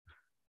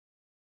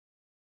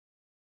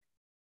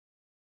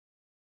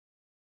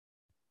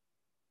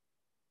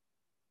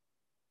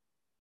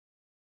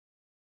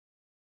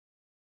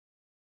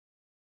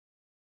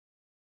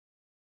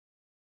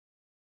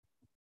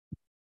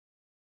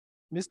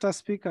 Mr.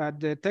 Speaker,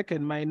 I'd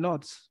taken my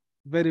notes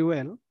very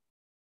well.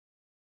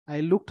 I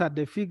looked at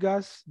the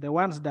figures, the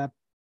ones that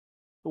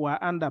were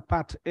under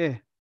Part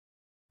A.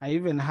 I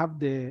even have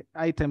the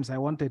items I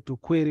wanted to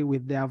query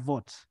with their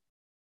votes.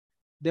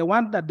 The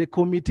one that the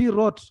committee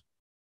wrote,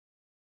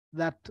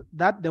 that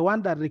the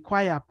one that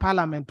require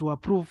Parliament to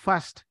approve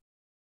first,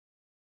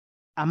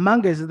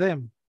 amongst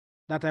them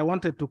that I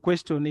wanted to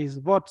question is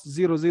vote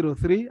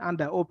 003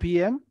 under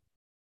OPM,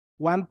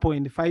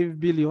 1.5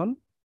 billion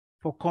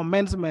for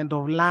commencement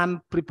of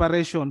land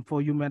preparation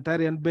for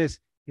humanitarian base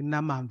in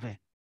Namamve.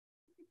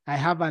 I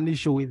have an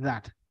issue with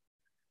that.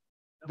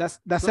 That's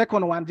the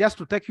second one, just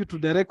to take you to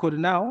the record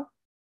now,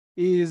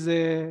 is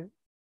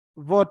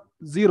vote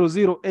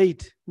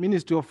 008,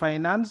 Ministry of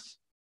Finance,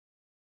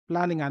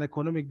 Planning and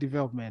Economic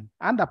Development,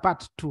 under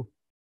Part 2,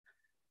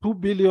 2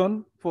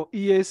 billion for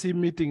EAC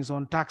meetings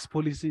on tax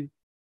policy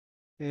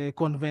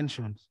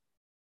conventions.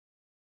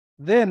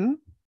 Then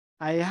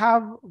I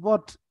have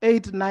vote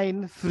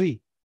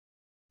 893,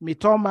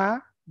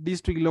 Mitoma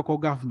District Local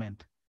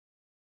Government.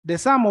 The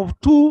sum of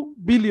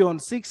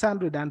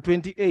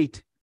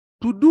 2,628,000,000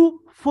 to do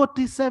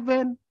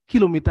 47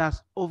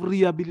 kilometers of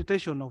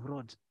rehabilitation of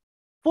roads.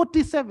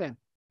 47,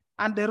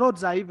 and the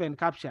roads are even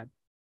captured.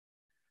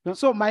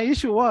 So my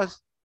issue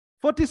was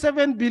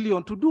 47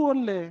 billion to do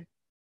only,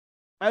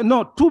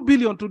 2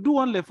 billion to do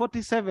only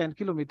 47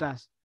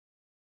 kilometers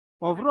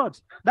of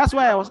roads. That's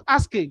why I was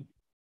asking.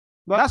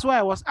 That's why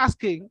I was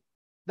asking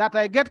that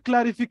I get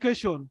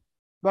clarification.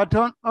 But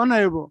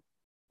Honorable,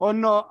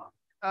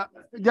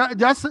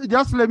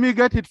 just let me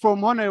get it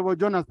from Honorable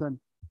Jonathan.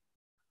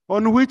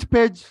 On which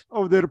page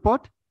of the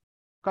report?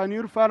 Can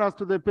you refer us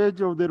to the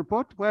page of the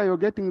report where you're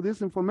getting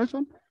this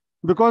information?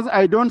 Because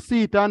I don't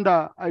see it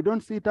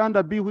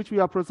under B, which we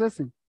are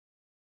processing.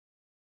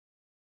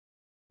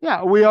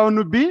 Yeah, we are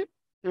on B.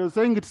 You're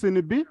saying it's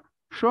in B.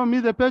 Show me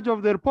the page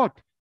of the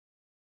report.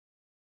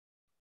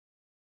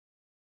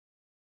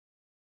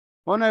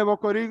 Honorable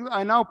colleagues,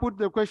 I now put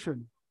the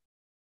question.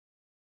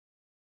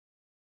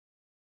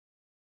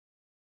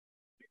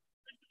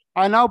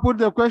 I now put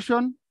the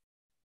question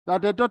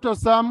that the total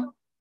sum.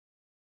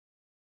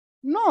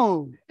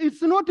 No,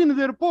 it's not in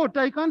the report.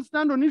 I can't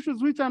stand on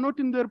issues which are not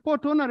in the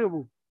report,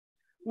 Honorable.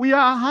 We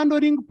are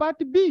handling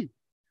Part B.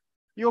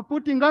 You're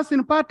putting us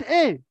in Part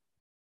A.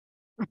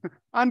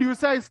 And you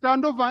say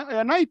stand over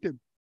an item.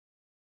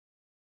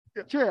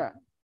 Chair,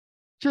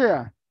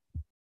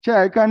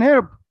 I can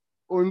help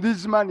on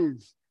these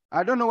monies.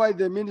 I don't know why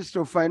the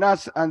Minister of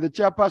Finance and the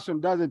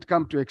chairperson doesn't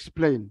come to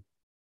explain.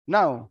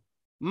 Now,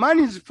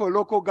 monies for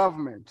local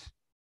government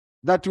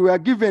that were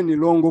given in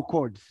wrong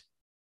codes.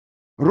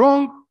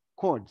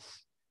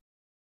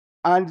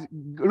 And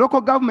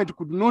local government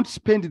could not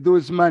spend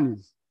those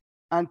monies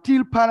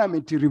until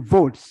Parliament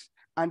revotes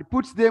and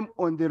puts them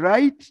on the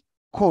right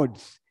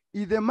codes.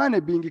 Is the money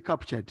being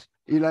captured?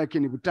 Like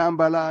in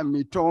Butambala,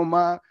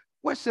 Mitoma,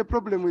 what's the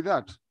problem with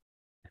that?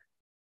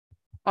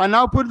 I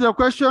now put the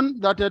question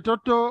that a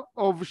total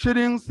of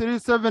shillings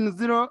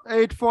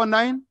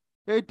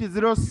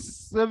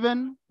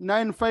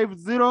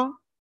 370,849,807,950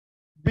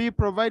 be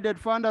provided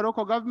for under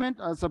local government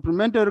as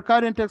supplementary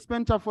current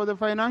expenditure for the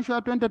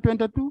financial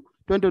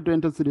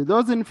 2022-2023.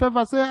 Those in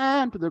favor say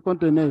aye, and to the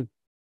contrary.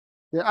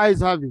 The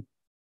ayes have it.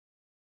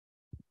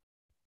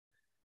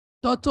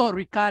 Total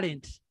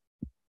recurrent.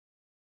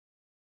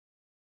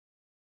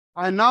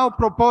 I now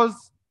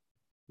propose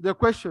the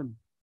question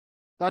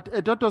that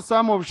a total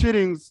sum of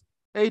shillings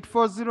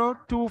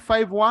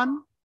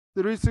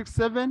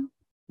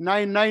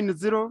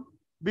 840,251,367,990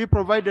 be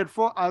provided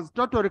for as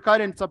total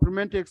recurrent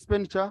supplementary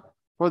expenditure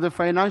for the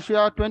financial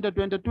year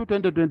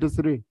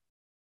 2022-2023.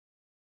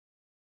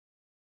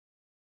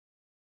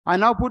 I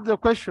now put the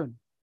question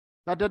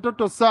that a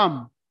total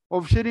sum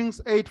of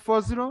shillings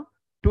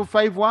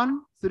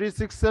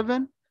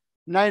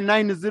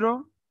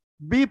 840,251,367,990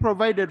 be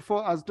provided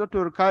for as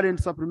total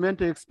recurrent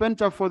supplementary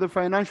expenditure for the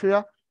financial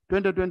year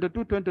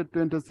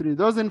 2022-2023.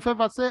 Those in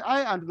favor say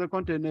aye, and the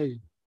contrary nay.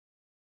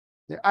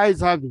 The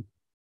ayes have it.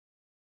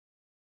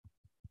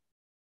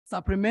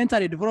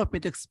 supplementary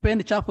development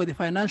expenditure for the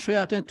financial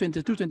year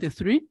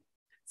 2022-23,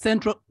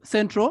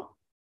 central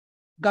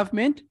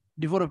government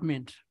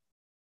development.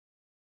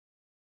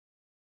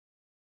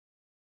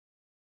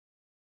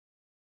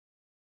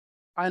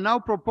 I now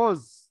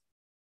propose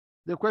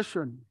the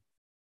question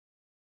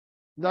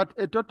that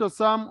a total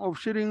sum of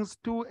shillings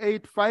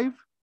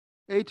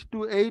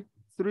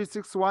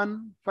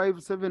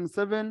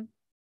 285,828,361,577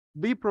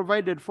 be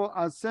provided for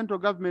as central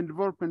government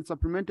development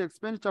supplementary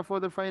expenditure for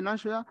the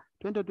financial year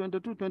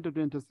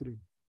 2022-2023.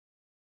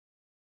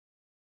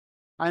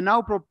 I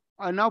now put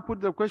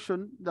the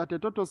question that a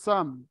total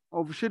sum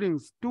of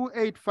shillings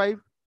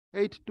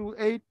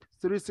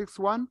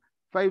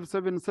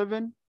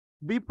 285,828,361,577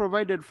 be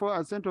provided for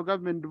as central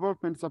government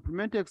development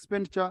supplementary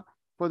expenditure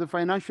for the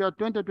financial year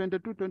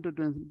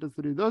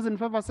 2022-2023. Those in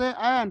favor say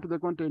aye, and to the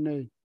contrary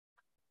nay.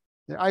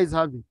 The ayes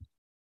have it.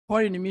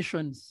 Foreign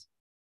missions.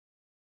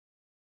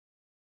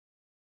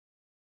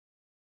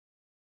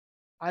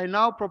 I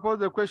now propose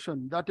the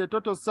question that a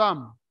total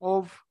sum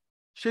of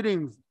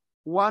shillings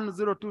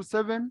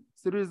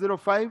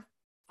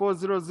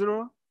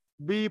 1,027,305,400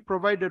 be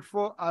provided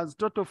for as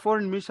total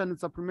foreign mission and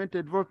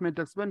supplementary development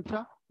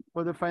expenditure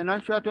for the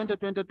financial year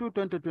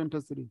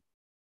 2022-2023.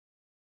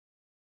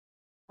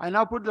 I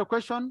now put the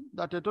question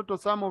that a total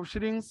sum of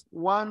shillings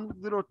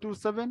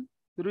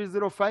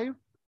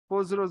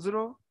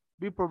 1,027,305,400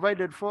 be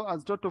provided for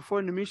as total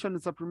foreign mission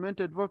and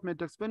supplementary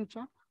development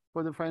expenditure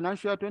for the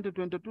financial year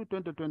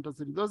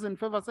 2022-2023. Those in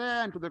favor say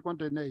aye, and to the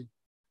contrary nay.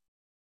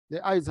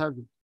 The ayes have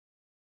it.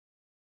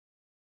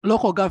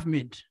 Local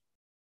government.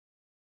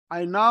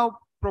 I now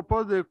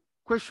propose the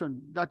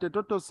question that a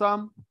total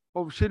sum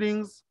of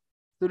shillings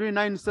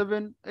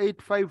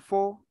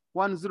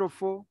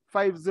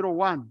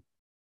 397,854,104,501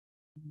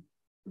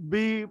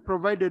 be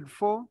provided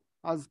for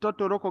as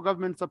total local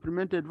government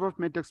supplementary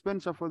development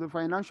expenditure for the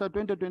financial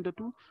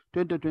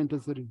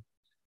 2022-2023.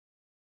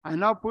 I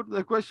now put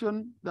the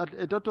question that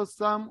a total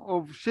sum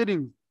of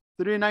shillings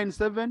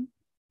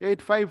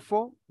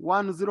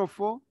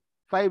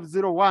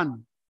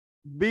 397,854,104,501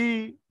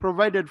 be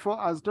provided for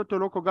as total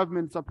local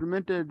government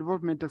supplementary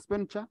development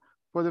expenditure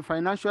for the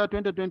financial year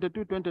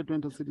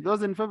 2022-2023.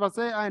 Those in favor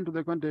say aye, and to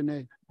the contrary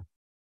nay.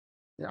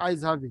 The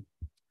ayes have it.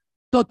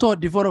 Total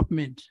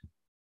development.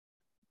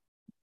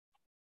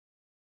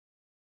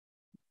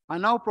 I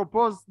now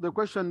propose the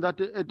question that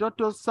a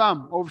total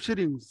sum of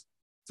shillings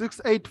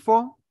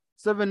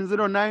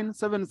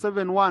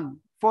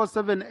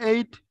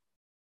 684,709,771,478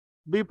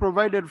 be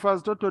provided for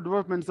as total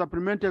development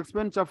supplementary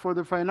expenditure for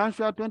the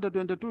financial year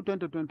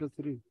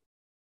 2022-2023.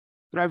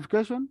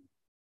 Clarification?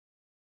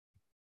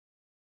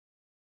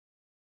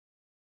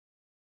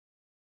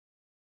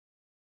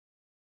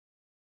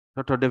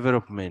 Total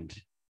development.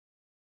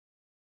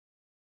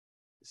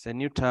 It's a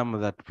new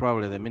term that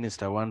probably the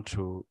minister want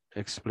to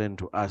explain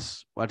to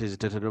us. What is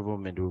total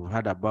development? We've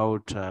heard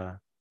about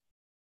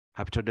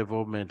capital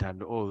development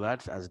and all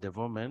that as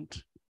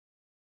development.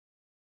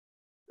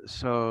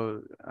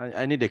 So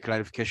I need a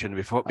clarification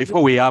before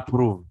we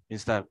approve,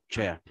 Mr.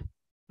 Chair.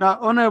 Now,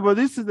 Honorable,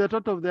 this is the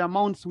total of the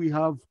amounts we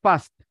have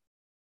passed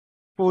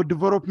for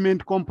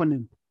development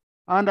component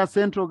under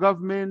central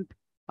government,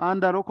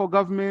 under local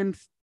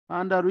governments,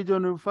 under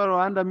regional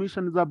referral, under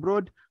missions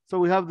abroad. So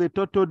we have the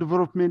total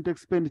development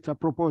expenditure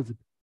proposed.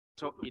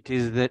 So it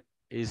is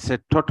a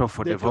total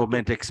for The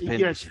development total.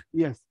 expenditure.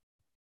 Yes.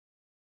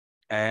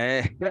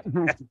 Eh.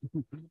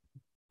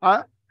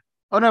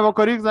 Honorable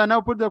colleagues, I now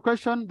put the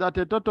question that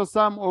a total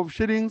sum of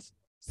shillings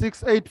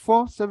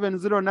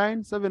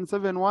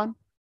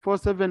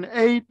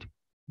 684,709,771,478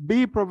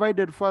 be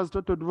provided for as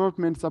total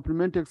development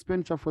supplementary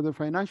expenditure for the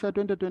financial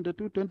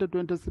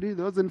 2022-2023.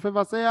 Those in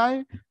favor say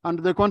aye, and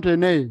the contrary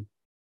nay.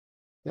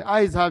 The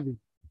ayes have it.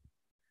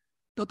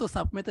 Total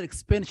supplementary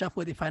expenditure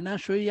for the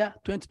financial year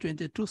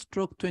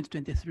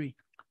 2022/2023.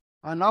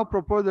 I now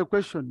propose the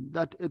question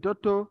that a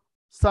total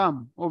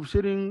sum of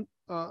shillings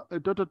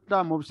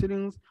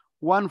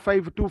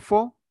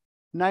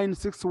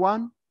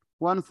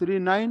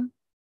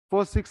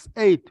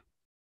 1,524,961,139,468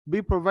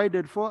 be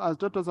provided for as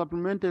total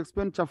supplementary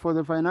expenditure for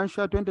the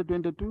financial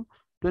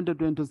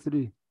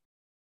 2022-2023.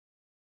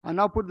 I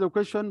now put the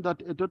question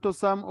that a total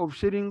sum of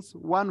shillings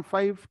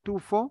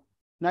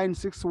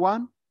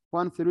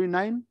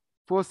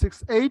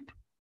 1,524,961,139,468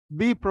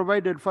 be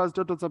provided for as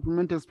total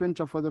supplementary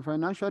expenditure for the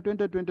financial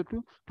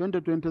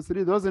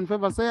 2022-2023. Those in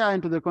favor say aye,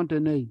 and to the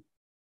contrary nay.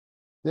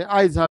 The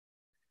ayes have.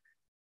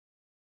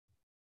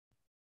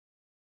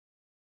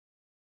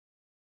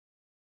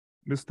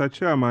 Mr.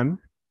 Chairman,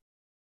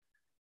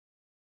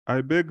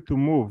 I beg to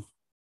move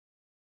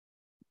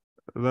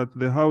that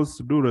the House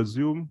do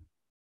resume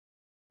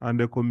and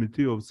the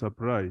Committee of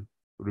Supply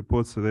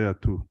reports there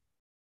too.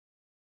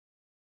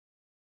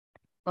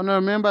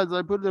 Honorable members,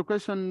 I put the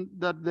question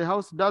that the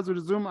House does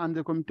resume and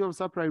the Committee of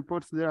Supply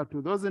reports there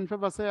too. Those in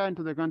favor say aye, and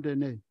to the contrary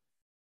nay.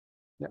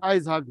 The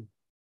ayes have it.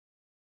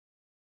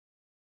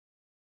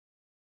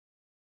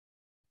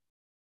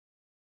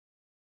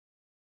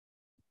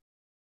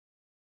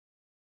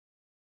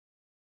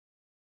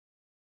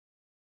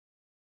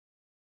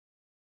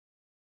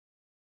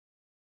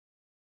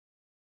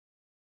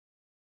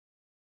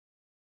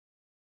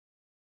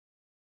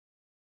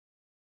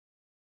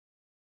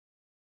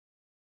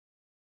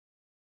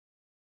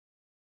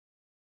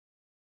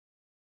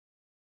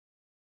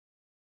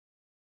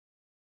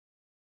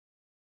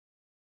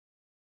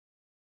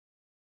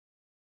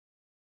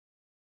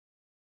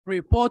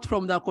 Report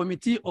from the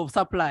Committee of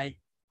Supply.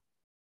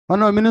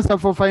 Honorable Minister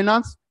for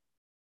Finance.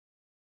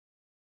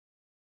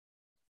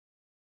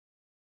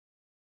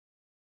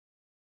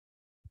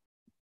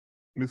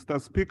 Mr.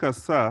 Speaker,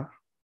 sir,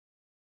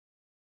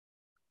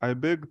 I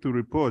beg to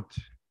report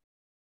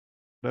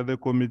that the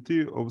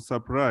Committee of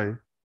Supply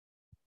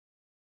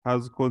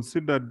has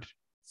considered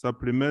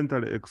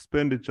supplementary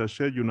expenditure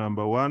schedule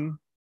number 1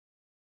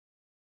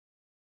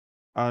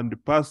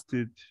 and passed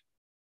it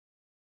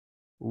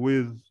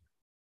with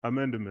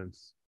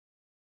amendments.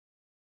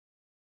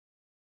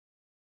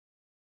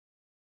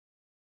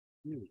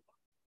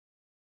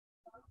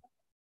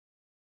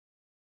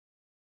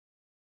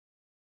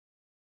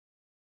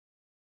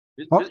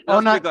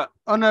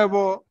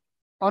 Honorable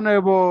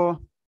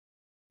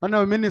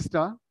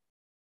Minister,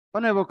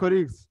 honorable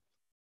colleagues,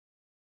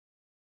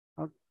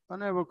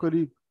 honorable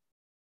colleague,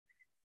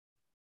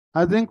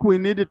 I think we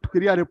needed to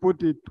clearly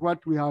put it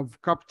what we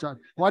have captured,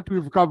 what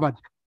we've covered,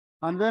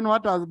 and then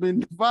what has been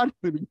deferred.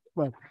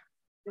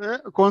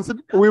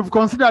 We've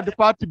considered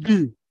part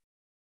B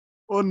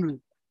only.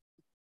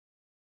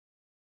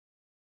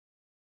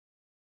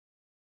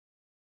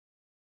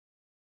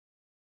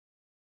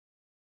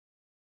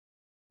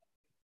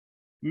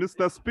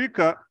 Mr.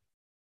 Speaker.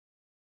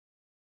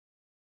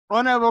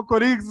 Honorable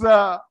colleagues,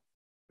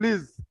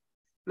 please,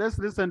 let's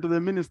listen to the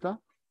minister.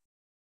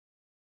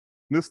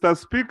 Mr.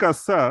 Speaker,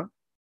 sir,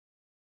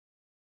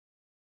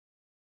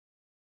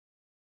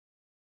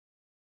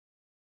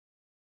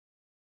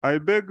 I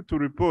beg to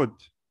report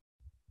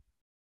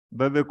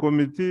that the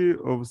Committee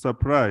of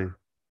Supply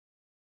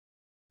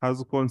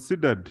has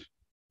considered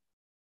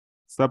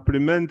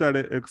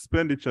supplementary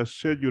expenditure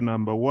schedule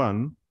number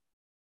 1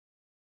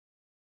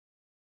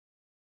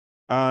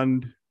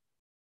 and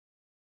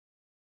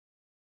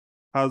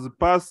has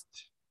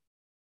passed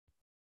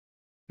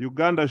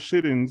Uganda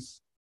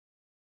shillings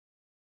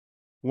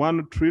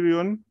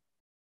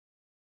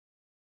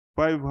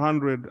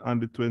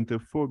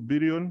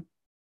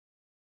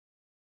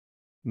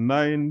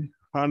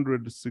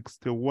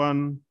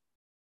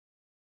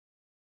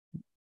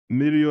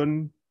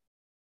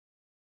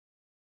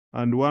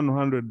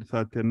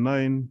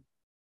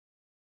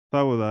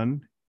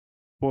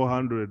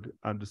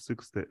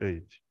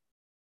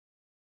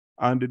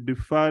and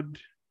deferred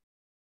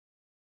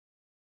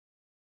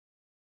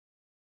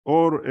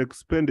all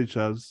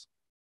expenditures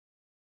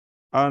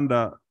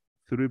under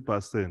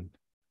 3%.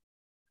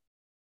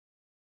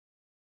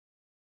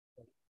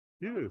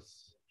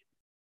 Yes.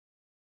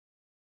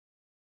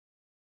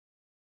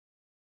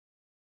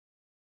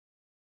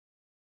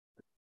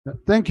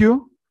 Thank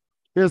you.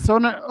 Yes,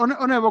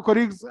 honorable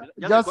colleagues,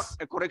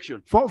 just a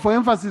correction. For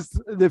emphasis,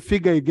 the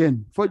figure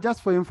again, for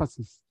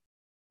emphasis,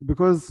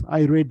 because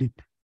I read it.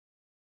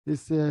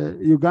 It's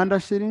Uganda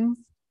shillings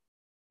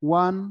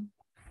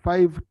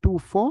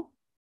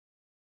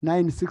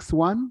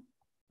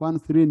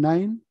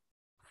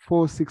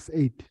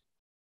 1,524,961,139,468.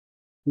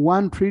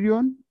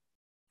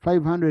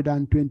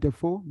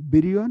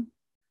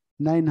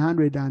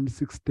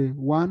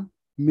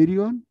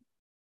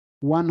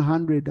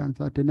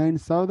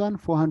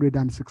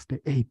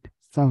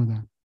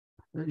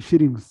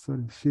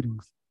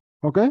 shillings.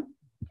 Okay,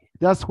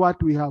 that's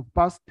what we have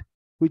passed,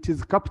 which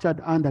is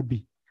captured under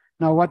B.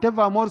 Now,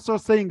 whatever I'm also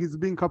saying is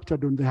being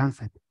captured on the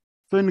handset.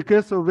 So in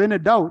case of any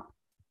doubt,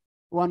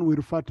 one will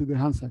refer to the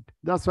handset.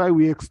 That's why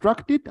we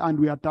extract it and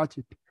we attach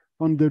it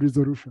on the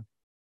resolution.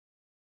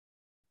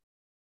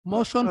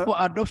 Motion for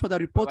adoption of the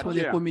report of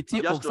the Committee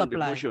of Just on the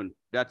Supply. motion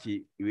that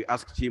we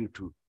asked him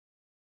to,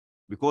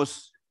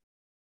 because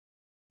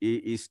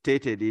he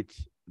stated it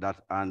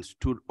that and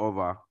stood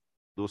over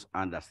those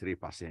under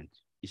 3%.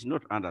 It's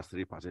not under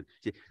 3%.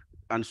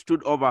 And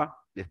stood over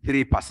the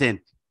 3%,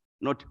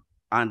 not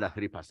under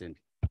 3%.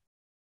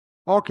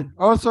 Okay.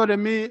 Also,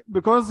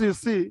 because you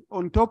see,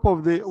 on top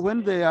of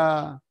when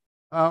they're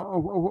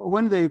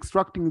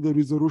extracting the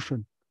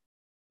resolution,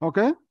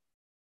 okay?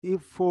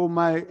 If for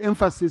my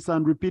emphasis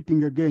and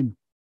repeating again,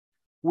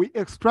 we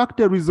extract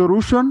a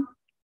resolution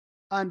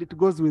and it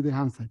goes with the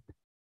handset.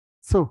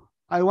 So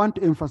I want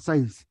to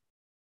emphasize,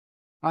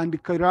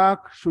 and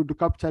Karak should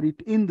capture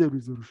it in the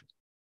resolution,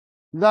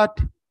 that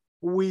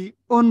we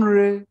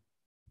only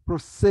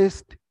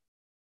processed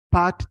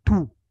part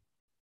 2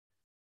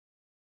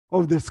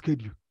 of the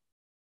schedule.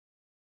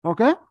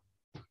 Okay?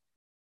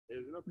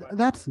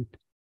 That's it.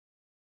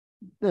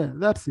 Yeah,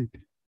 that's it.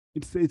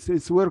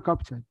 It's well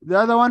captured. The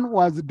other one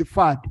was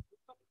deferred.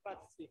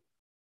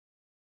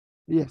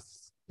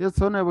 Yes.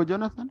 Yes, Honorable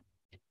Jonathan.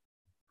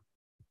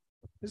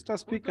 Mr.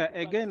 Speaker,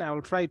 again, I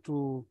will try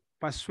to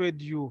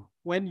persuade you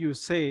when you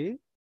say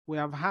we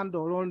have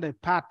handled on the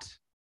part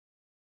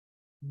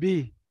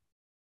B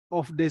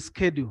of the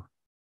schedule.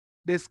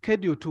 The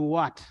schedule to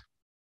what?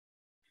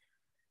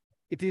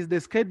 It is the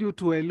schedule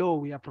to a law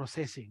we are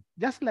processing,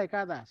 just like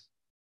others.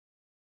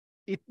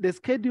 The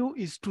schedule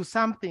is to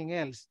something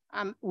else,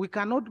 and we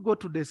cannot go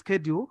to the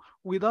schedule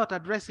without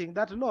addressing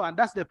that law. And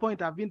that's the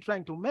point I've been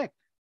trying to make,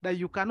 that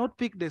you cannot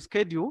pick the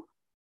schedule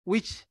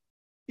which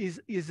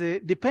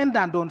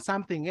dependent on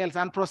something else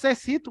and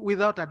process it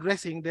without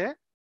addressing the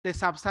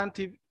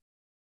substantive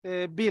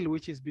bill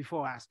which is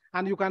before us.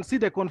 And you can see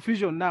the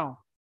confusion now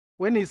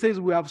when he says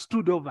we have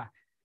stood over.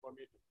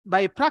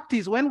 By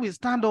practice, when we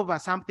stand over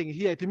something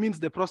here, it means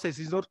the process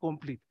is not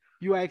complete.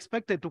 You are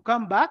expected to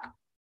come back.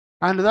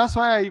 And that's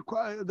why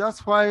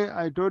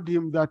I told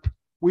him that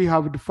we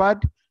have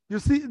deferred. You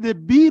see, the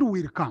bill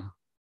will come.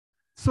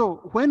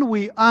 So when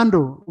we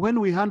handle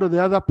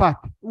the other part,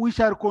 we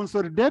shall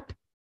consolidate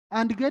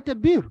and get a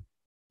bill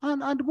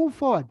and move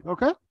forward.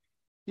 Okay?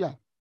 Yeah.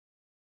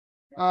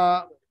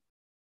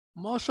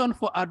 Motion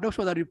for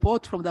adoption of the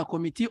report from the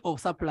Committee of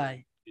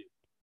Supply.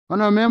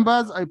 Honourable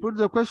members, I put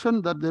the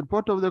question that the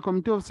report of the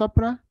Committee of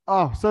Supply.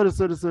 Oh, sorry.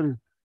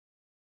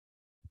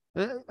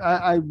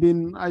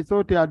 I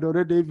thought he had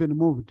already even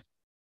moved.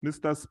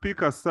 Mr.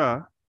 Speaker,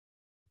 sir,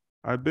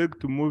 I beg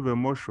to move a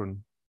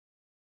motion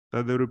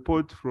that the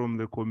report from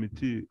the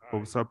Committee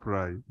of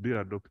Supply be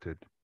adopted.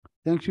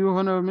 Thank you,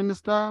 Honourable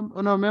Minister.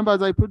 Honourable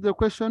members, I put the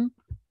question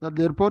that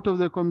the report of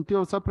the Committee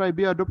of Supply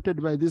be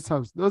adopted by this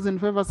House. Those in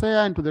favor say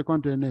aye, and to the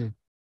contrary nay.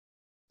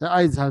 The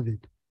ayes have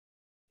it.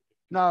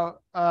 Now,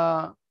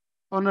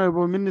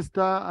 Honourable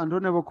Minister and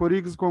Honourable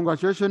colleagues,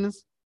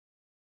 congratulations.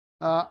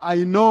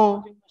 I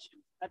know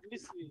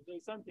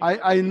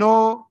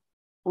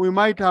we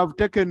might have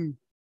taken.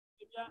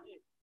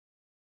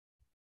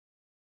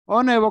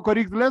 Honourable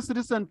colleagues, let's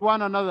listen to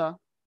one another.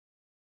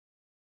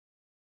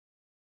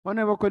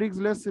 Honourable colleagues,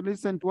 let's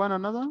listen to one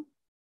another.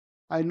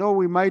 I know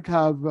we might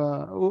have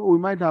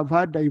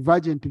had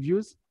divergent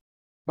views,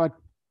 but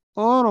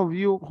all of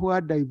you who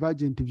had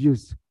divergent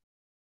views,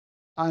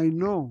 I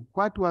know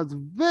what was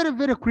very,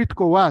 very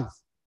critical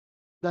was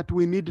that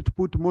we needed to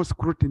put more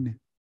scrutiny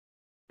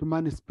to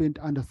money spent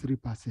under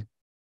 3%.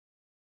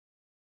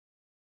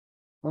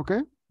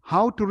 Okay?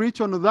 How to reach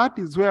on that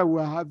is where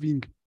we're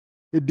having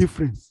a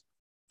difference.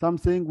 Some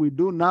saying we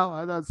do now,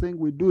 others saying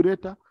we do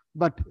later,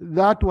 but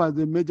that was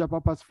the major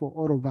purpose for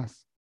all of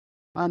us.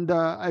 And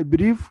I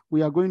believe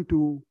we are going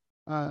to,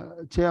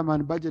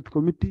 Chairman Budget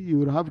Committee, you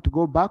will have to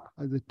go back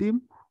as a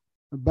team.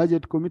 The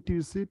Budget Committee,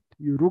 you sit,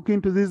 you look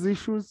into these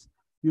issues,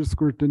 you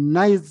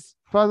scrutinize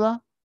further,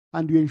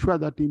 and you ensure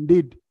that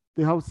indeed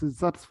the House is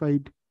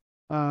satisfied.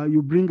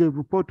 You bring a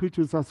report which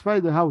will satisfy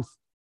the House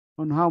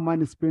on how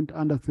money spent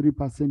under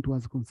 3%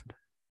 was considered.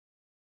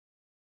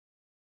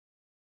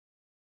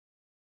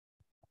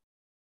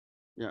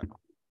 Yeah.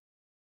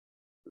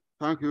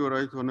 Thank you,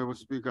 Right Honourable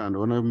Speaker and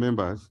honourable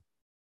members.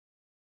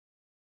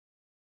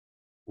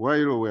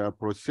 While we are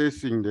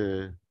processing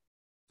the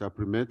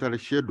supplementary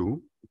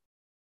schedule,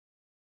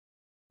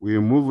 we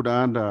moved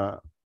under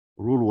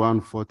Rule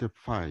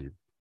 145.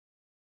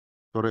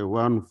 Sorry,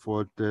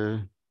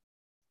 140.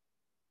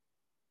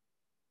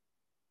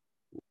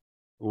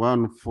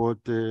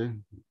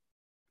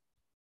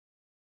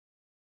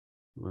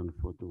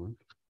 141.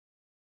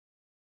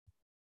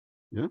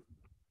 Yeah.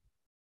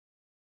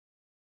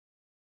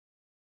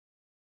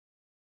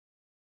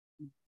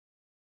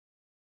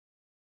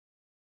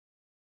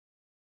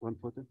 One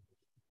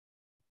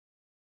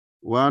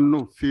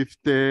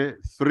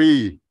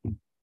 153.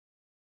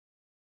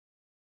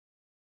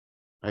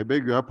 I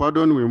beg your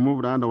pardon, we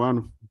moved under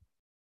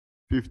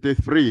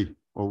 153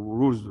 of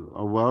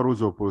our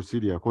rules of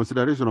procedure,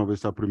 consideration of a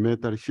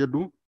supplementary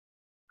schedule.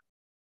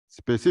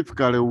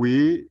 Specifically,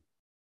 we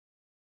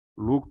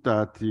looked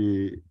at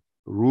the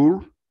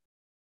rule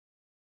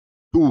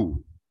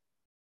 2,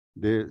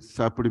 the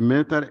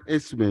supplementary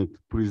estimate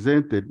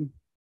presented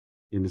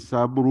in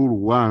sub rule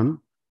 1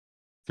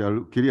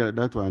 shall clear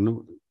that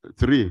one.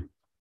 3,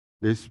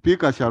 the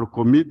speaker shall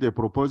commit the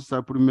proposed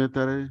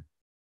supplementary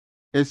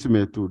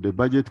estimate to the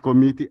budget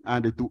committee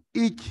and to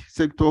each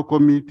sector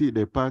committee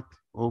the part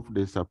of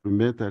the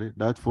supplementary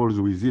that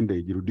falls within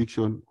the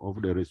jurisdiction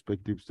of the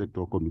respective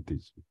sector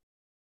committees.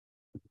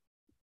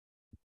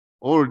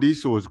 All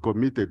this was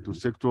committed to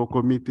sector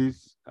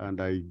committees, and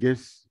I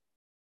guess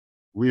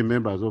we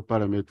members of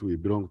parliament, we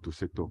belong to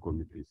sector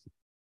committees.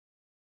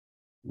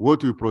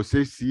 What we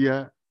process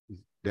here,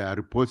 there are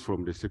reports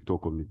from the sector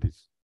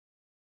committees.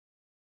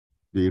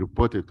 They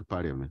reported to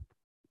parliament.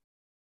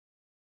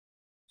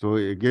 So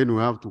again,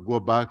 we have to go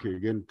back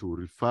again to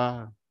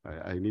refer.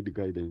 I need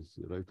guidance,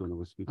 right,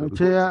 Honourable Speaker.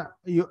 Chair,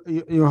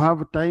 you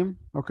have time,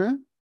 okay?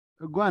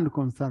 Go and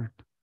consult.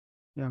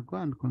 Yeah, go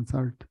and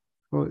consult.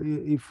 So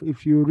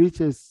if you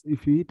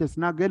hit a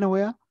snag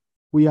anywhere,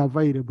 we are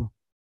available.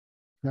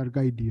 We'll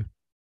guide you.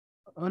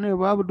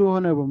 Honourable Abdu,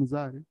 Honourable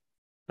Muzari.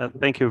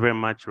 Thank you very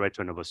much, Right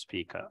Honourable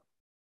Speaker.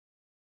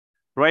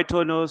 Right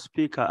Honourable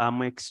Speaker,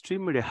 I'm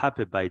extremely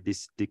happy by the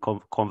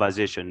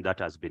conversation that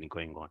has been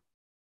going on.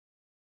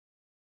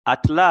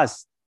 At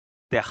last,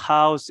 the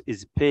House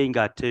is paying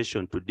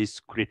attention to this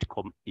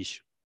critical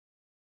issue.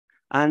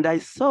 And I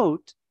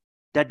thought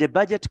that the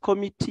Budget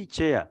Committee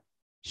chair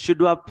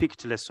should have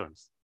picked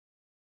lessons.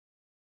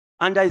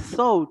 And I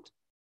thought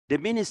the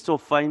Minister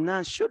of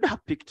Finance should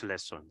have picked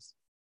lessons.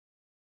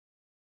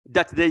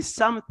 That there is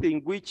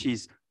something which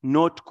is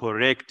not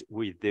correct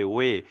with the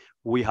way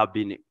we have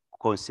been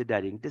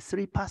considering the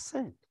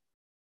 3%.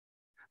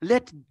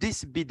 Let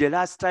this be the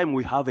last time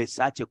we have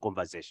such a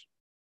conversation.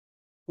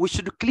 We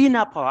should clean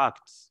up our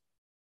acts.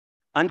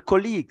 And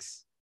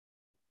colleagues,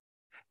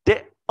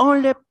 the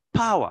only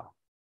power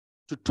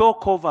to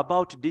talk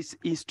about this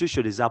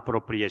institution is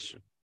appropriation.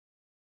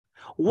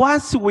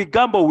 Once we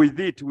gamble with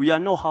it, we are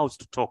no house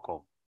to talk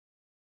of.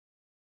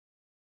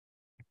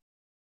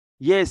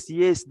 Yes,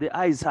 the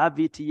eyes have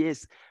it,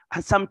 yes.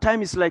 And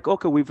sometimes it's like,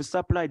 okay, we've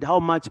supplied, how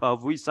much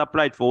have we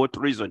supplied for what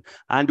reason?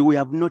 And we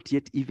have not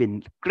yet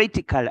even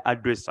critically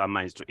addressed our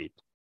minds to it.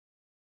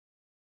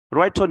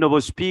 Right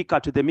Honorable Speaker,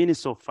 to the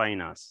Minister of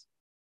Finance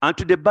and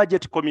to the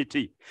Budget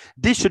Committee,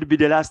 this should be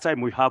the last time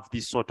we have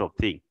this sort of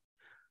thing.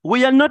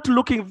 We are not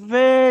looking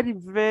very,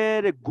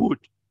 very good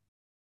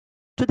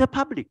to the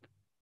public.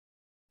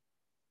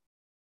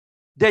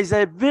 There is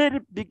a very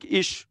big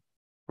issue,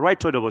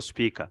 Right Honorable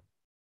Speaker.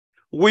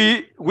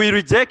 We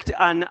reject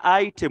an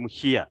item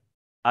here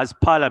as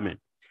Parliament.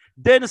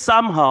 Then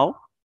somehow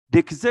the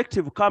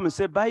executive comes and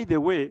say, by the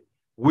way,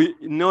 we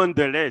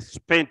nonetheless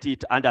spent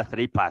it under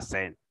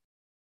 3%.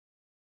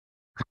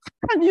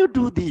 Can you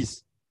do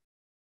this?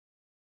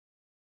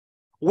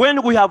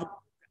 When we have,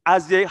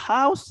 as a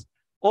House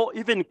or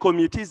even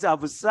committees,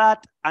 have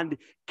sat and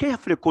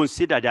carefully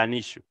considered an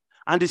issue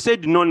and they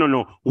said,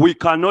 no, we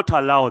cannot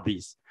allow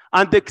this.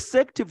 And the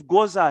executive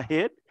goes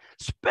ahead,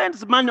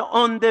 spends money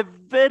on the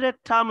very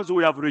terms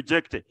we have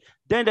rejected.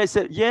 Then they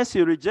say, yes,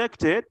 you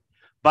rejected,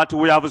 but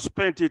we have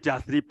spent it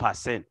at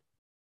 3%.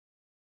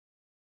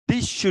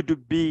 This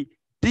should be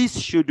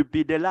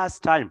the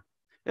last time,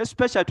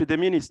 especially to the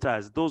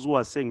ministers, those who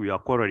are saying we are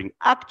quarreling.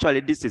 Actually,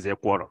 this is a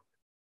quarrel.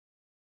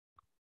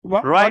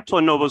 Right,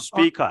 Honorable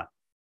Speaker.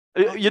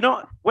 You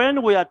know,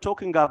 when we are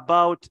talking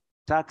about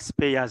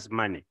taxpayers'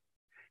 money,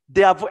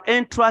 they have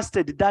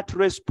entrusted that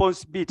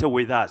responsibility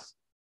with us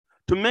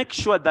to make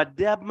sure that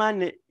their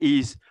money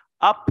is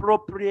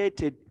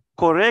appropriated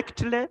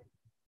correctly,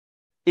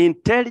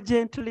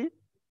 intelligently.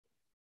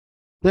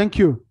 Thank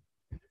you.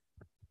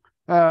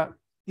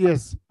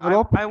 Yes.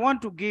 I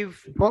want to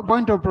give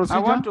point of procedure.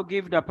 I want to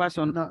give the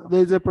person. No,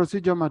 there is a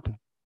procedure matter.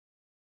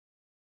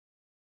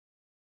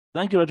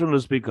 Thank you, Honorable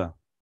Speaker.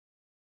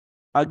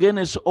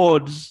 Against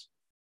odds,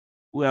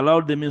 we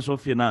allowed the Minister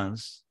of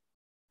Finance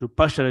to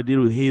partially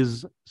deal with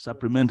his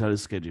supplementary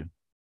schedule.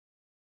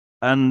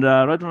 And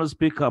Right Honorable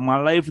Speaker, I'm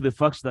alive to the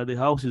fact that the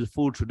House is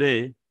full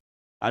today,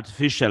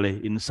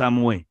 artificially in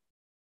some way.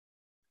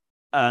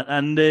 I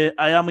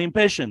am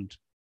impatient,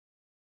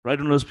 Right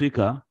Honorable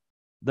Speaker,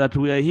 that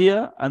we are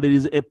here and there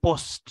is a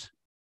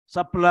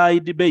post-supply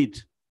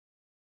debate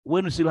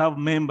when we still have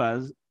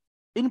members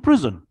in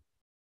prison.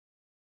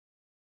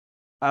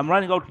 I'm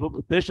running out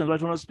of patience, Right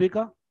Honorable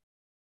Speaker.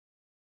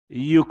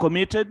 You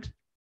committed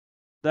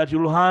that you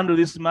will handle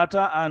this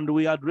matter and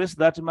we address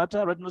that matter,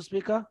 Right Honorable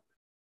Speaker.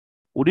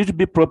 Would it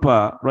be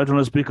proper, Right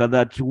Honorable Speaker,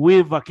 that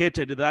we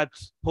vacated that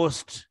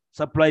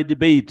post-supply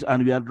debate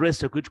and we address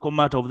the critical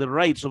matter of the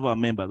rights of our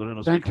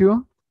members? Thank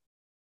you.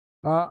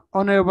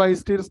 Honorable, I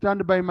still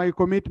stand by my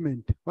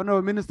commitment.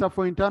 Honorable Minister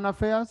for Internal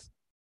Affairs,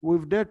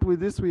 we've dealt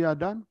with this, we are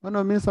done.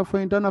 Honorable Minister for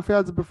Internal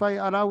Affairs, before I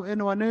allow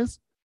anyone else,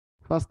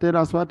 first tell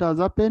us what has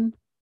happened.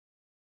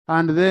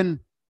 And then,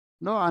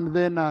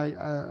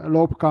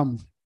 Lope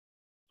comes.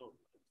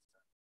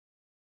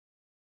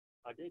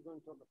 Are they going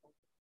to talk about?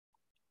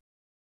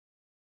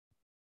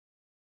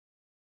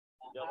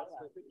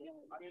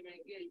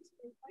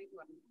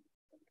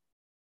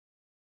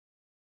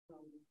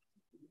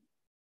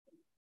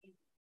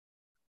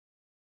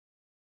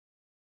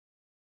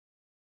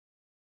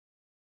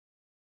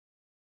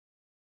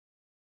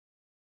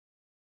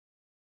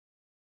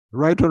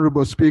 Right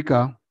Honorable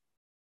Speaker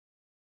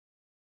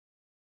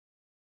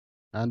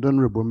and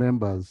honorable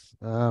members,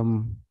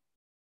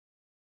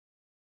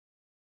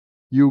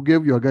 you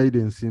gave your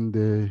guidance in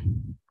the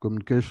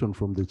communication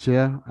from the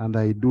chair, and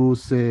I do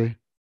say,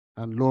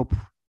 and Lope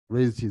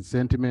raised his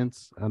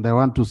sentiments, and I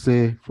want to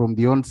say from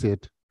the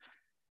onset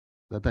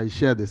that I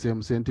share the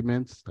same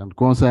sentiments and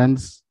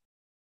concerns.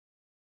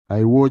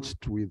 I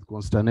watched with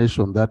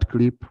consternation that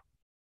clip.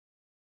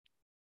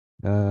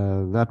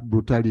 That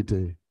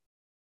brutality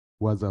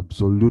was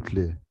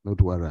absolutely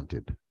not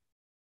warranted.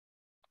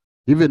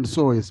 Even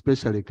so,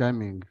 especially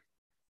coming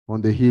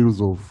on the heels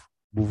of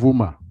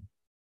Buvuma,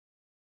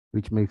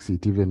 which makes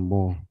it even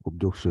more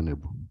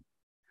objectionable.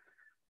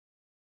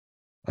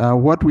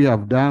 What we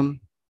have done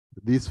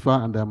this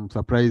far, and I'm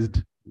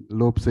surprised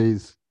Lope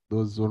says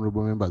those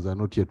honorable members are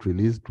not yet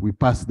released. We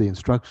passed the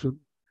instruction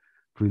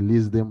to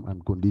release them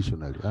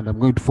unconditionally, and I'm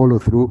going to follow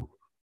through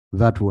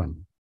that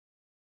one.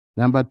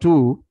 Number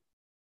two,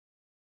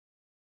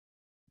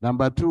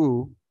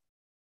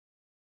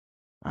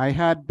 I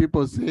had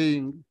people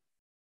saying,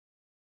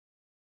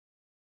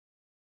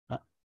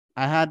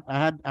 I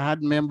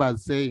had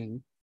members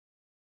saying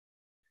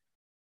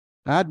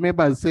that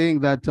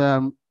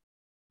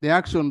the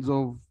actions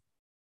of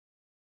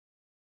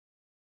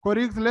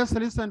colleagues, let's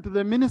listen to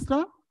the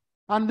minister,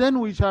 and then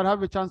we shall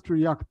have a chance to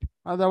react.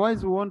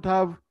 Otherwise, we won't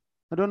have,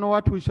 I don't know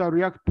what we shall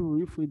react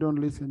to if we don't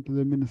listen to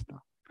the minister.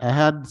 I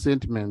had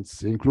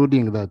sentiments,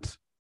 including that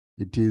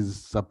it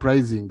is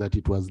surprising that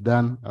it was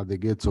done at the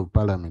gates of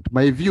Parliament.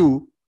 My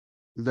view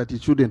is that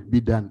it shouldn't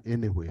be done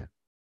anywhere,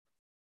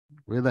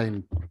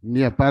 whether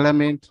near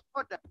Parliament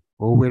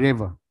or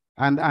wherever,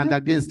 and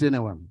against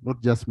anyone,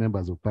 not just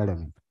members of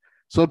Parliament.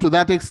 So to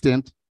that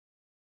extent,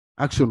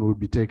 action will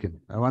be taken.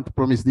 I want to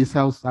promise this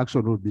House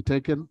action will be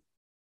taken,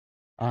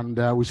 and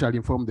we shall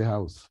inform the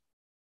House.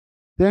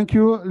 Thank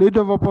you.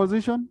 Leader of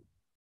Opposition.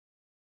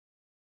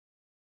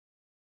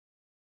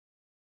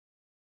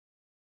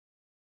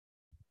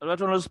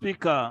 Honorable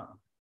Speaker,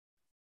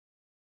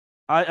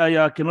 I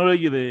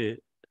acknowledge the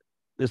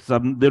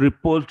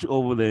report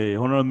of the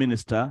Honorable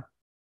Minister,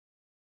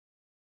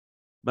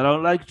 but I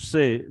would like to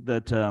say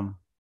that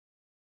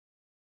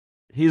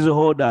his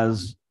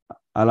orders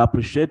are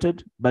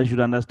appreciated, but you should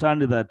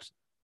understand that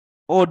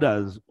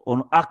orders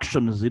on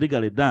actions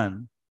illegally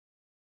done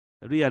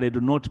really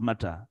do not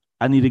matter.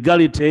 An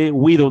illegality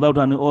with or without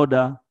an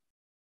order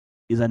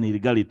is an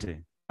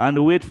illegality.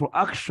 And wait for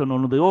action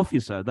on the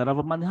officer that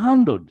have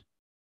manhandled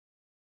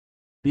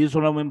these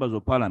honorable members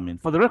of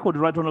Parliament. For the record,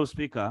 Right Honorable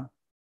Speaker,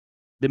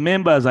 the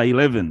members are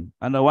 11,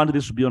 and I want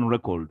this to be on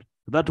record,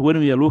 that when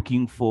we are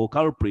looking for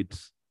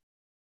culprits,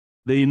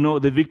 they know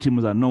the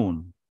victims are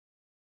known.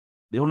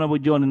 The Honorable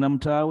John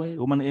Namtawe,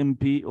 woman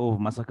MP of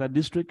Masaka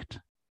District,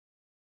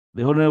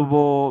 the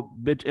Honorable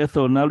Bet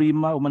Ethel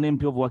Nalima, woman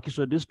MP of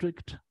Wakiso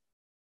District,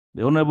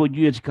 the Honorable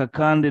G.H.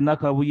 Kakande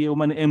Nakabuye,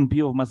 woman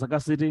MP of Masaka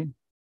City,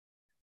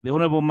 the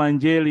Honorable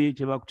Manjeli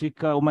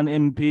Chebakutika, woman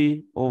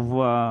MP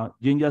of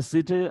Jinja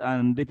City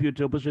and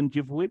Deputy Opposition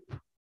Chief Whip,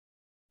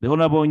 the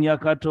Honorable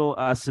Nyakato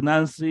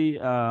Sinansi,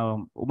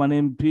 woman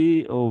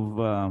MP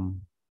of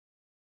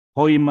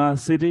Hoima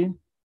City,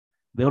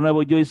 the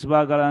Honorable Joyce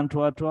Bagala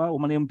Antwatwa,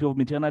 woman MP of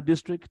Mitiana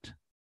District,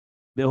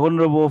 the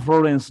Honorable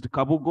Florence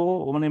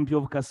Kabugo, woman MP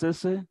of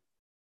Kasese,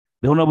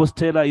 the Honorable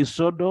Stella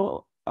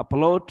Isodo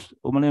Apolot,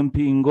 woman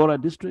MP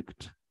Ngora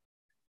District,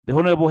 the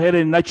Honorable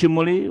Helen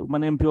Nachimuli,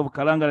 woman MP of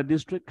Kalangala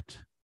District,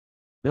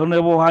 the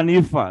Honorable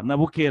Hanifa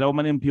Nabukera,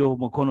 woman MP of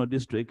Mokono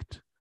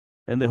District,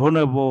 and the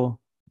Honorable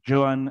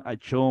Joan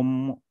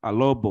Achom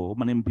Alobo,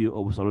 woman MP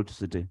of Saluti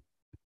City.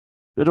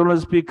 The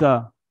Honorable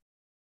Speaker,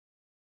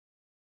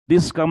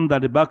 this comes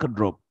at the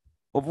backdrop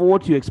of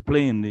what you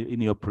explained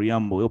in your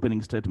preamble,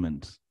 opening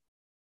statements,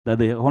 that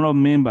the honorable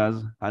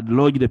members had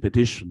lodged a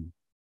petition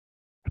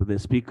to the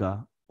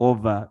Speaker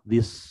over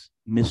this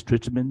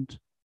mistreatment.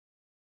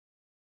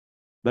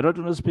 But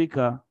Honorable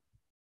Speaker,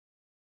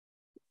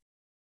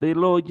 they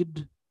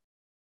lodged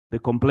the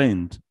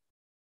complaint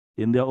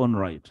in their own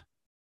right.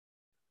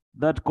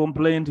 That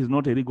complaint is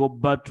not a legal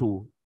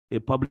battle, a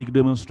public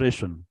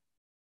demonstration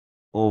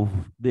of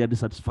their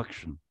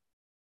dissatisfaction.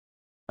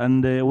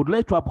 And would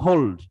like to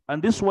uphold,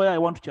 and this is why I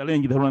want to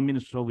challenge the Honorable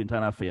Minister of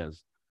Internal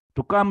Affairs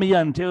to come here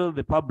and tell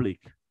the public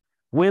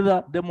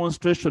whether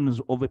demonstrations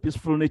of a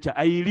peaceful nature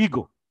are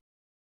illegal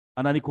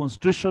and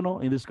unconstitutional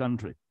in this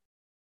country,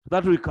 so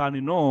that we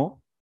can know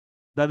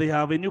that they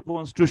have a new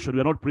constitution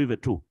we are not privy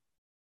to.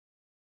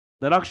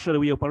 That actually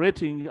we are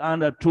operating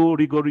under two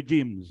legal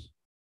regimes.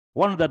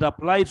 One that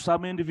applies to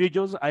some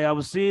individuals. I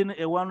have seen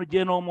a one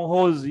General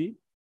Mohozi,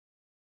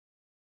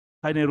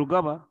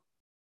 Kainerugaba,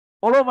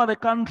 all over the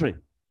country,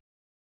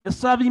 a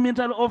serving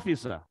military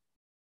officer,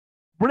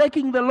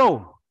 breaking the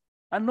law,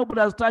 and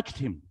nobody has touched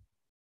him,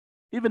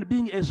 even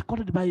being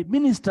escorted by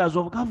ministers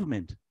of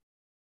government.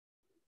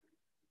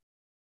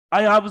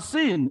 I have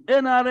seen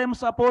NRM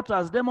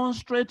supporters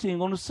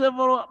demonstrating on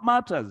several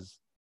matters.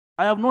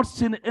 I have not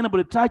seen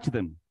anybody touch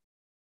them.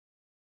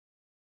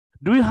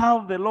 Do we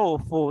have the law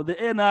for the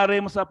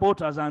NRM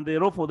supporters and the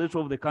law for the rest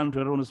of the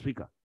country, Honorable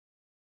Speaker?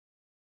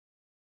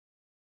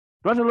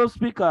 Honorable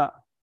Speaker,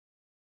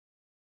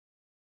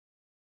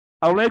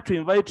 I would like to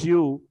invite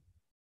you,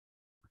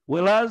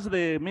 well, as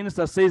the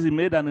minister says he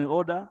made an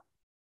order,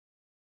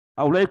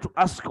 I would like to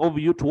ask of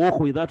you to work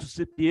with that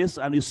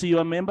CPS and you see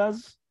your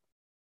members.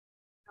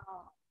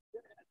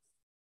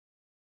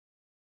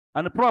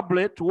 And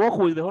probably to work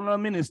with the Honorable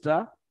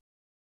Minister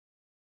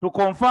to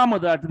confirm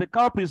that the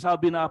culprits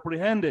have been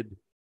apprehended.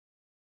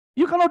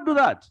 You cannot do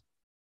that.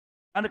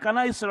 And can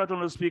I say,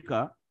 Honorable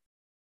Speaker,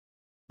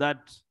 that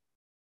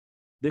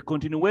the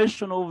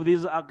continuation of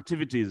these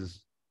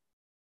activities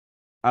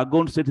are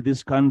going to set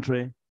this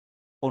country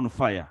on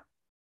fire.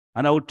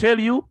 And I will tell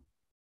you,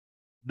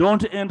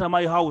 don't enter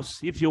my house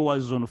if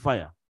yours was on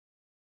fire.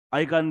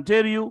 I can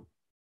tell you,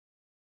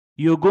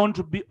 you're going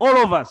to be, all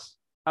of us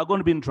are going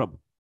to be in trouble.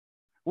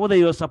 Whether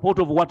you're support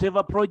of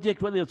whatever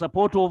project, whether you're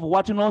support of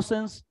what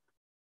nonsense,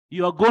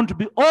 you are going to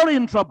be all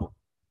in trouble.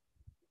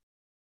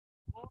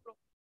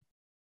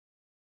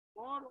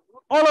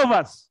 All of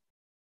us.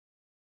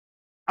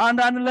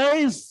 And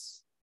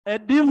unless a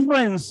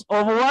difference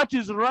of what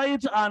is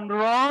right and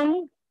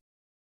wrong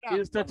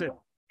is stated.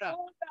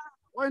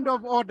 Point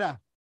of order.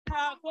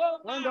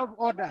 Point of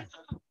order.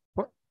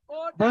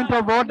 Point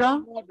of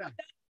order.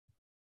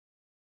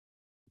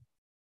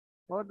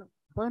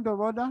 Point of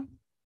order.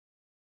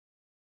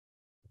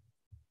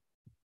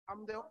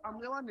 I'm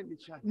the one in the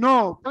chat.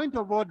 No, point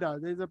of order.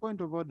 There is a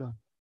point of order.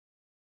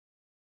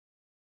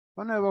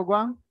 Honorable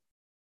Guang.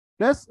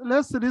 Let's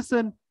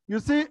listen. You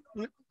see,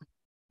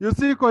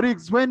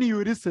 colleagues, when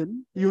you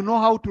listen, you know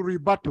how to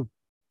rebuttal.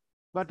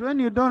 But when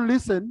you don't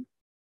listen,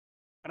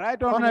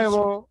 Right on.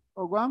 Honorable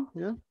Ogwam,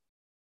 yeah.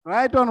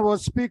 Right Honorable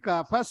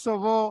Speaker, first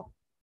of all,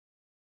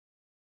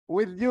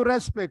 with due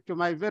respect to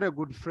my very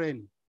good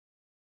friend,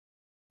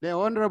 the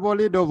Honorable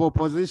Leader of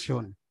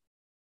Opposition,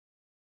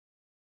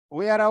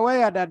 we are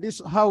aware that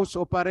this House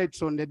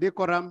operates on the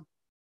decorum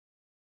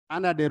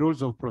under the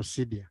rules of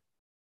procedure.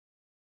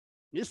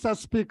 Mr.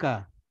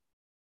 Speaker,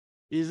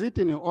 is it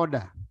in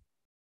order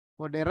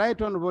for the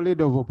Right Honorable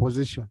Leader of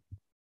Opposition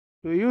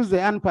to use the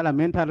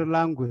unparliamentary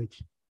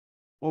language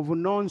of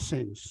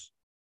nonsense?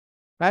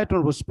 Right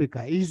Honorable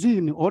Speaker, is it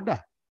in order?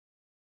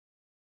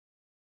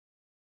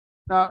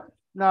 Now,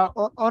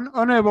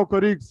 honorable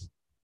colleagues,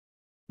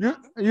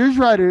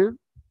 usually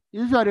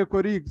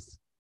colleagues,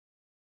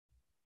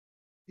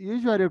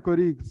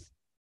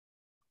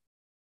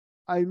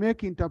 I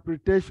make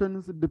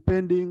interpretations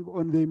depending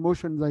on the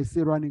emotions I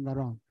see running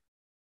around.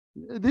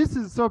 This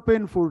is so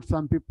painful to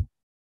some people.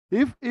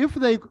 If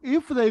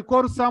they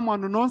call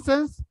someone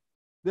nonsense,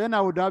 then I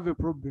would have a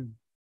problem.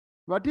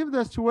 But if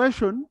the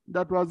situation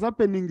that was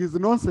happening is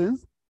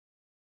nonsense,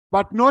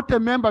 but not a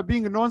member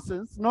being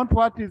nonsense, not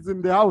what is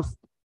in the house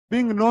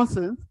being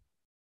nonsense,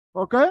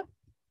 okay,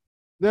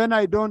 then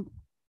I don't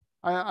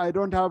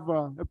have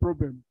a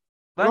problem.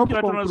 Thank you,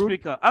 Honorable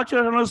Speaker.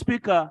 Actually, Honorable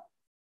Speaker,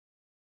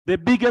 the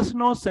biggest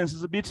nonsense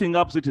is beating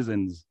up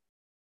citizens.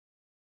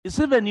 It's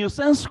even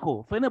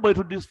nonsensical for anybody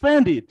to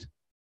defend it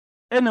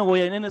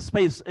anywhere, in any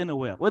space,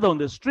 anywhere, whether on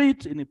the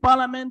street, in the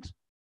parliament,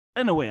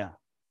 anywhere.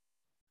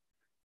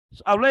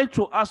 So I would like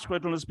to ask,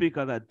 Honorable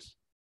Speaker, that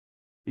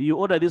you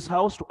order this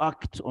House to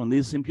act on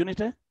this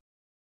impunity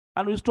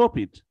and we stop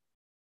it.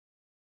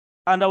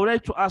 And I would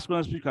like to ask,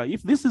 Honorable Speaker,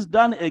 if this is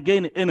done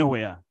again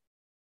anywhere,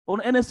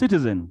 on any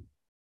citizen,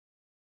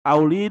 I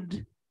will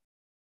lead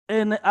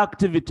any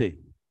activity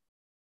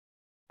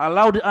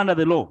allowed under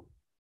the law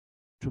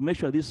to make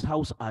sure this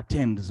House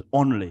attends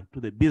only to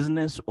the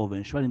business of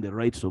ensuring the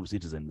rights of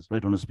citizens.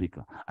 Right, Honorable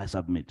Speaker, I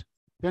submit.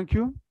 Thank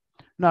you.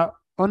 Now,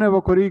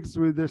 honorable colleagues,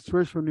 with the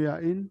situation we are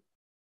in,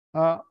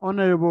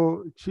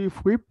 Honorable Chief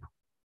Whip,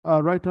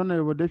 Right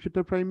Honorable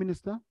Deputy Prime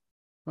Minister,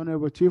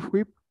 Honorable Chief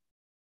Whip,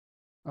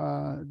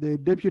 the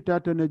Deputy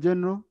Attorney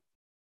General,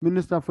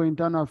 Minister for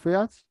Internal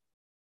Affairs,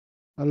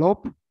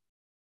 Alop,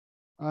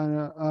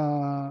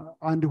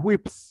 and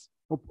whips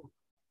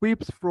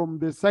from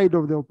the side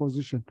of the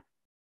opposition.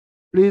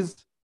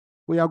 Please,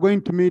 we are going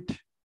to meet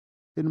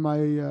in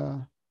my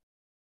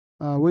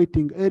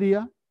waiting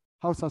area.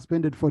 House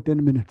suspended for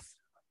 10 minutes.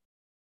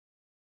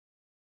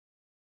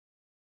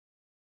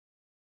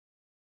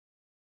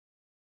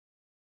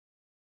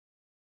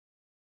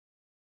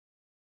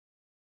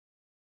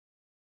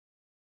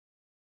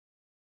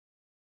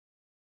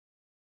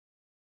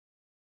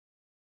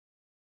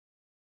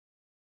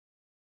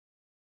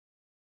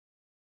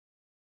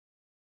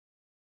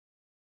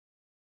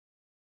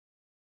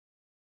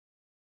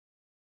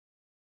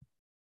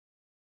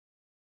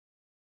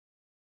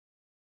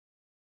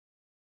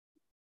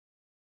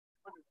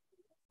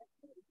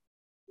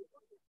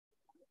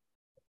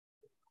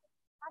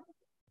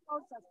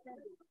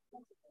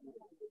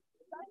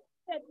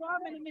 How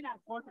many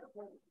minutes?